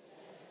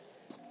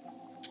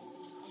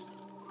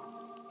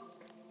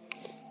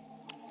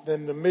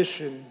 Then the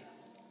mission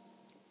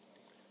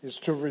is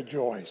to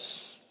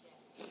rejoice.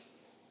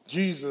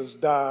 Jesus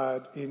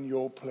died in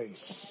your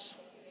place.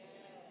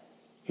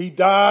 He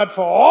died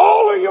for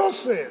all of your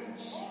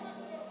sins.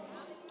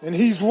 And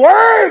he's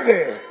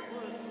worthy.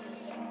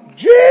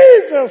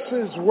 Jesus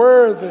is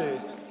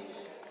worthy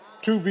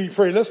to be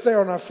praised. Let's stay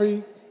on our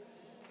feet.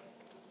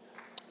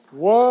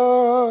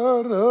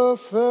 What a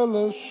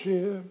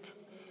fellowship,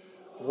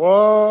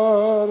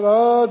 what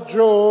a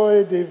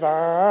joy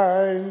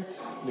divine,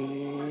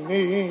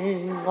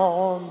 leaning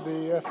on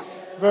the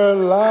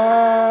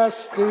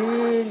everlasting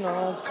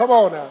arms. Come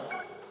on now.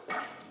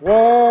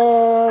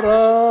 What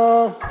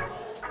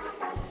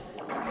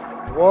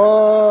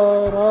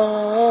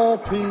a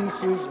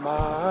peace is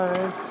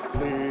mine,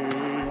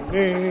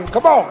 leaning.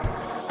 Come on.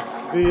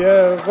 The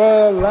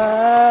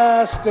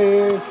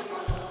everlasting.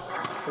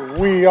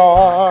 We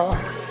are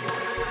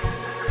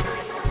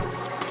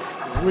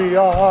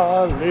living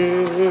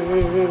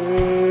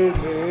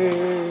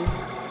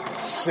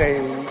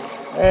safe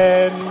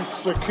and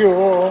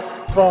secure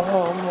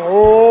from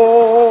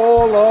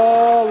all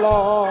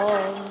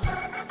alarm.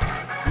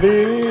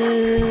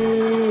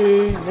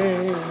 Leaning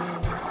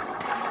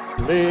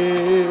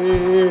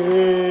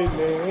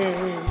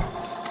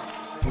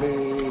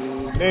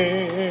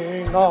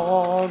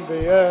on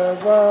the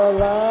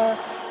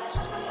everlasting.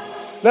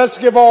 Let's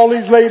give all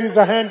these ladies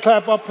a hand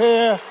clap up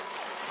here.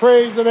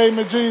 Praise the name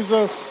of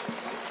Jesus.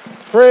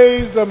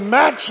 Praise the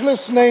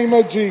matchless name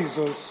of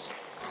Jesus.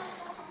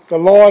 The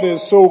Lord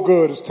is so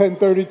good. It's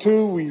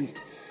 10:32.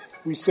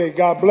 We say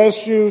God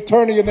bless you.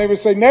 Turn to your neighbor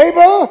and say,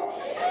 neighbor,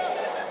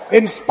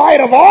 in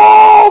spite of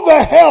all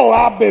the hell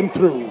I've been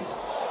through,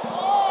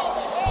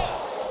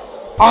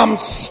 I'm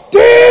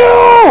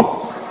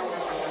still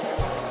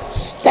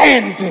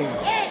standing.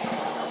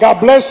 God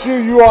bless you.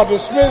 You are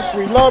dismissed.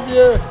 We love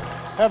you.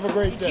 Have a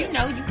great day. Did you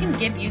know you can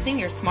give using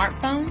your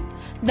smartphone?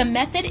 The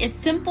method is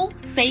simple,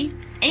 safe,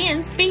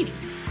 and speedy.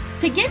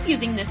 To give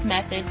using this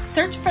method,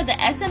 search for the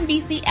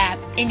SMBC app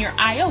in your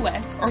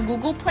iOS or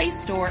Google Play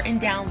Store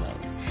and download.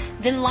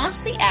 Then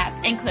launch the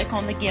app and click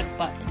on the Give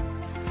button.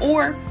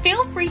 Or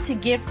feel free to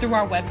give through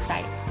our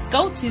website.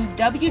 Go to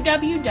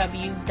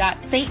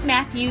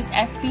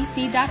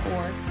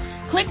www.stmatthewssbc.org,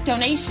 click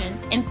Donation,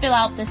 and fill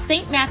out the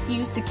St.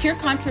 Matthews Secure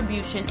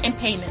Contribution and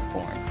Payment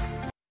form.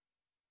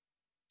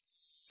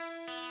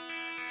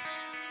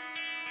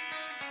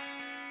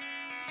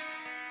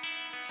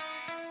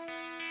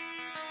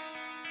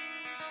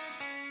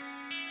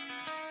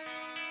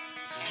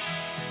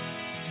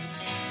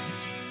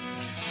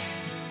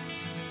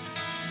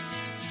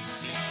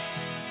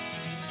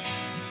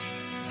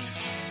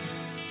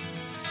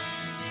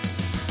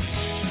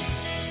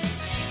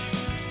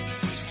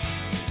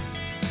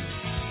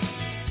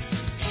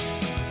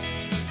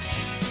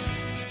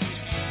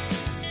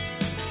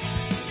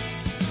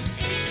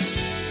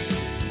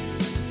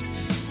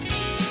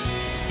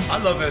 I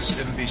love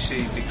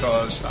SMBC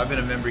because I've been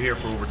a member here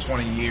for over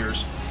 20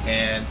 years,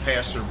 and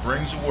Pastor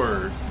brings a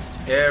word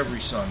every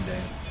Sunday.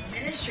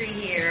 Ministry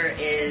here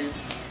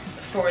is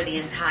for the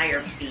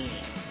entire being.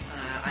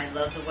 I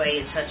love the way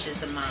it touches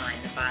the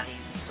mind, the body,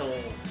 the soul.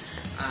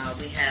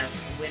 We have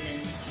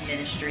women's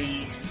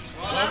ministries.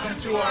 Welcome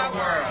to our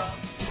world.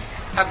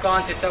 I've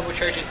gone to several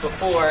churches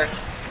before,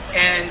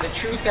 and the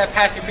truth that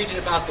Pastor preaches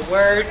about the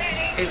word,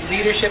 his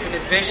leadership and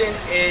his vision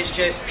is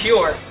just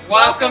pure.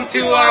 Welcome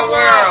to our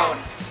world.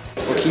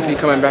 We'll keep you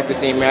coming back to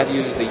St.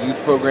 Matthews is the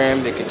youth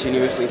program that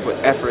continuously put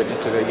effort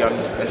into the young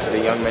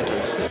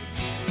mentors.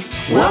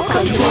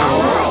 Welcome to our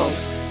world.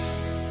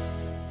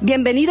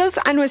 Bienvenidos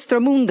a nuestro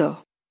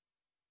mundo.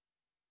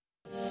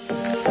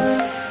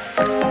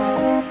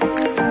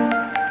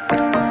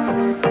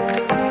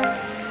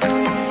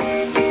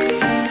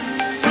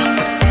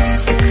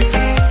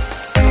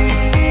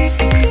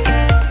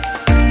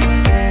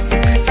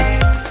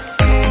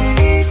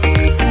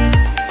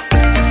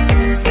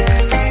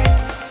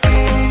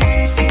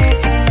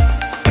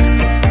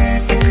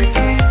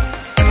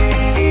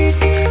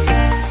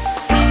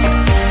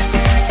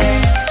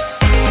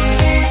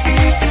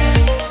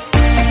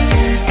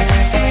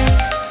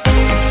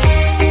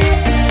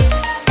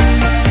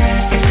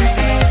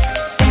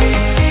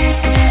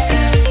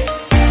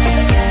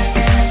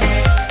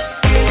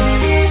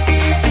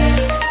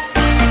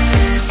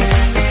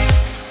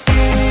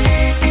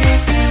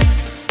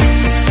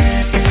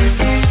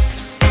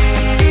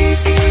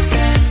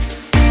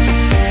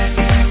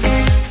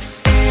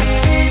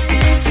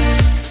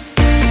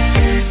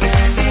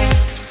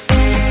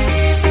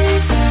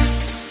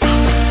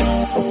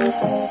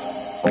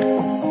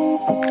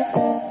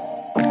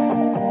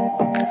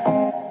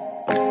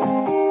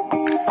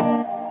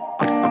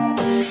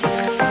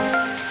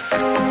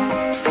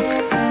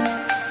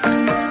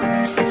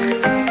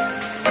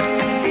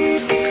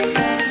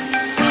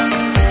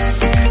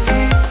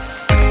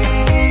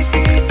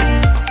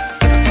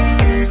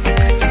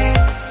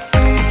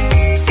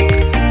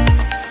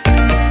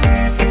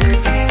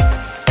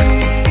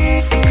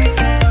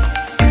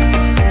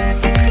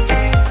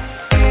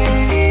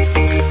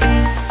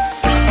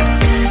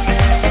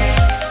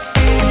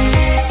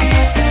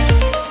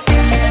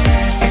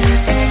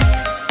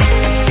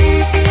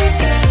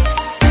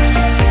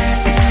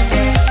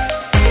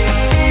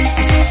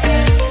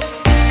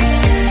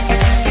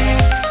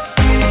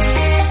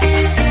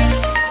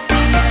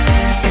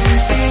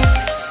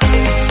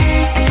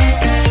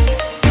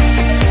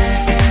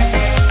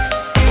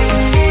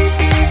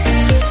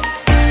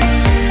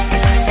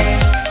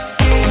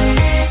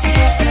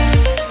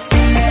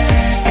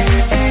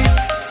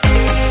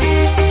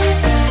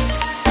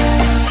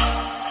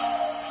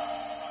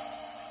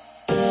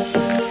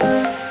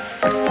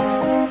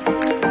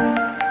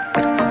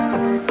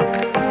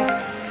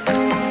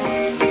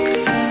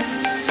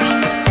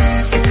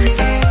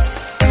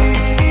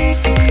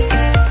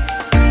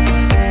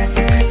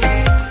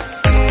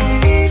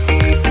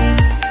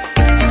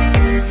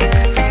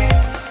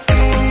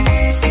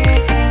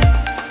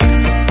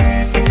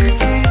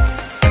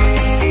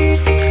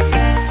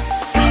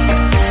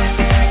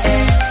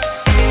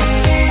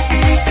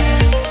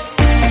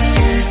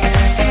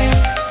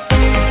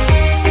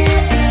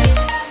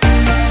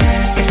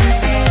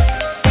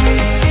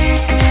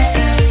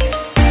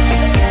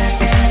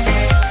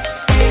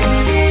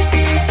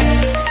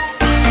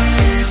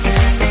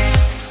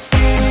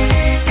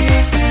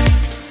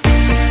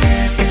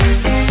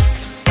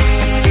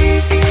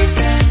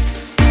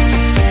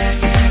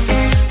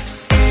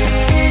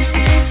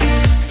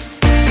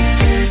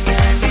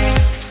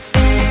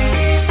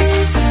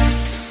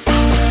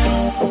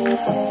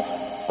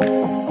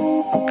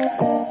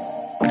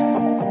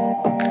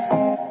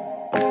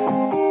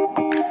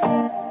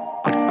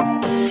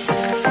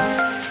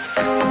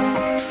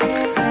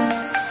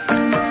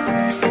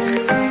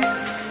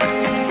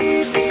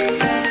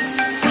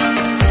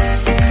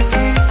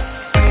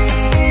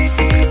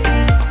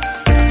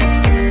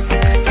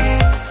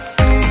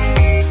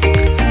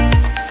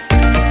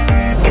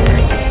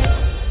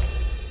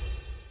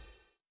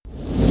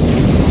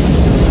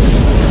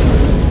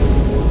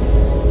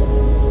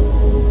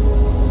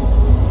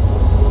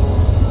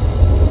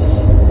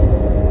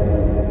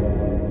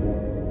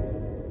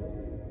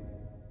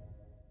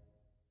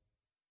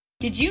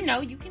 Did you know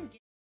you can